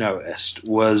I just noticed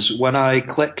was when I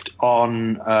clicked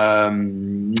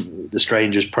on The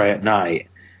Strangers Pray at Night,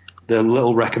 the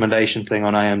little recommendation thing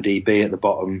on IMDb at the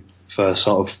bottom for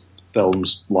sort of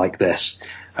films like this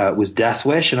was Death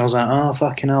Wish, and I was like, oh,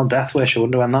 fucking hell, Death Wish, I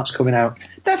wonder when that's coming out.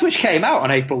 Death Wish came out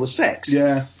on April the 6th.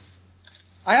 Yeah.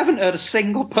 I haven't heard a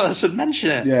single person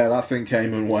mention it. Yeah, that thing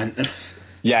came and went.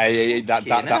 Yeah, that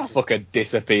fucker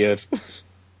disappeared.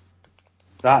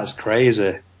 That is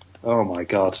crazy. Oh my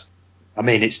god. I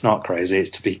mean, it's not crazy,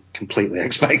 it's to be completely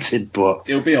expected, but...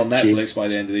 It'll be on Netflix by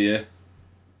the end of the year.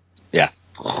 Yeah.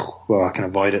 Well, I can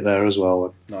avoid it there as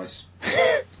well. Nice.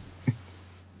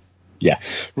 Yeah.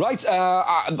 Right,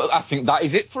 I think that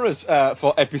is it for us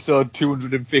for episode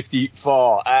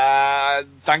 254.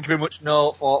 Thank you very much,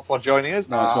 Noel, for joining us.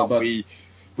 Nice one, bud.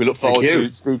 We look forward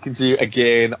to speaking to you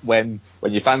again when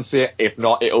you fancy it. If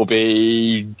not, it'll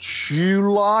be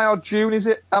July or June, is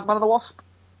it, at Man of the Wasp?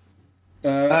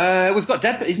 We've got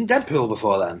Deadpool. Isn't Deadpool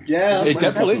before then? Yeah.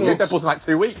 Deadpool's in like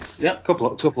 2 weeks. Yep. Couple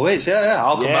of weeks, yeah.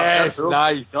 I'll come back. Yes,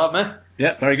 nice. Got me?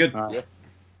 Yeah, very good.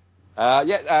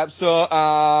 So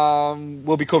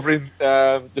we'll be covering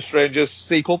The Strangers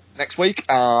sequel next week.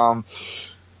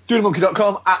 Do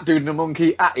dudeandmonkey.com, at Dude and a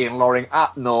Monkey, at Ian Loring,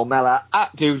 at Noel Mellor,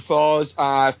 at Dude Fours.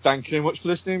 Thank you very much for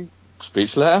listening. Speak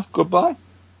to you later. Goodbye.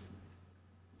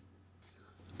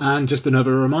 And just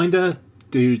another reminder,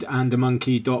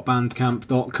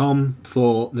 dudeandamonkey.bandcamp.com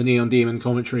for the Neon Demon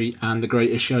commentary and The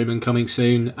Greatest Showman coming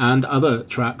soon, and other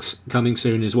tracks coming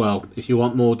soon as well. If you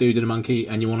want more Dude and a Monkey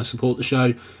and you want to support the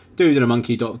show,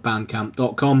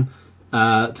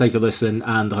 dudeandamonkey.bandcamp.com. Take a listen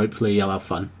and hopefully you'll have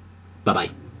fun. Bye bye.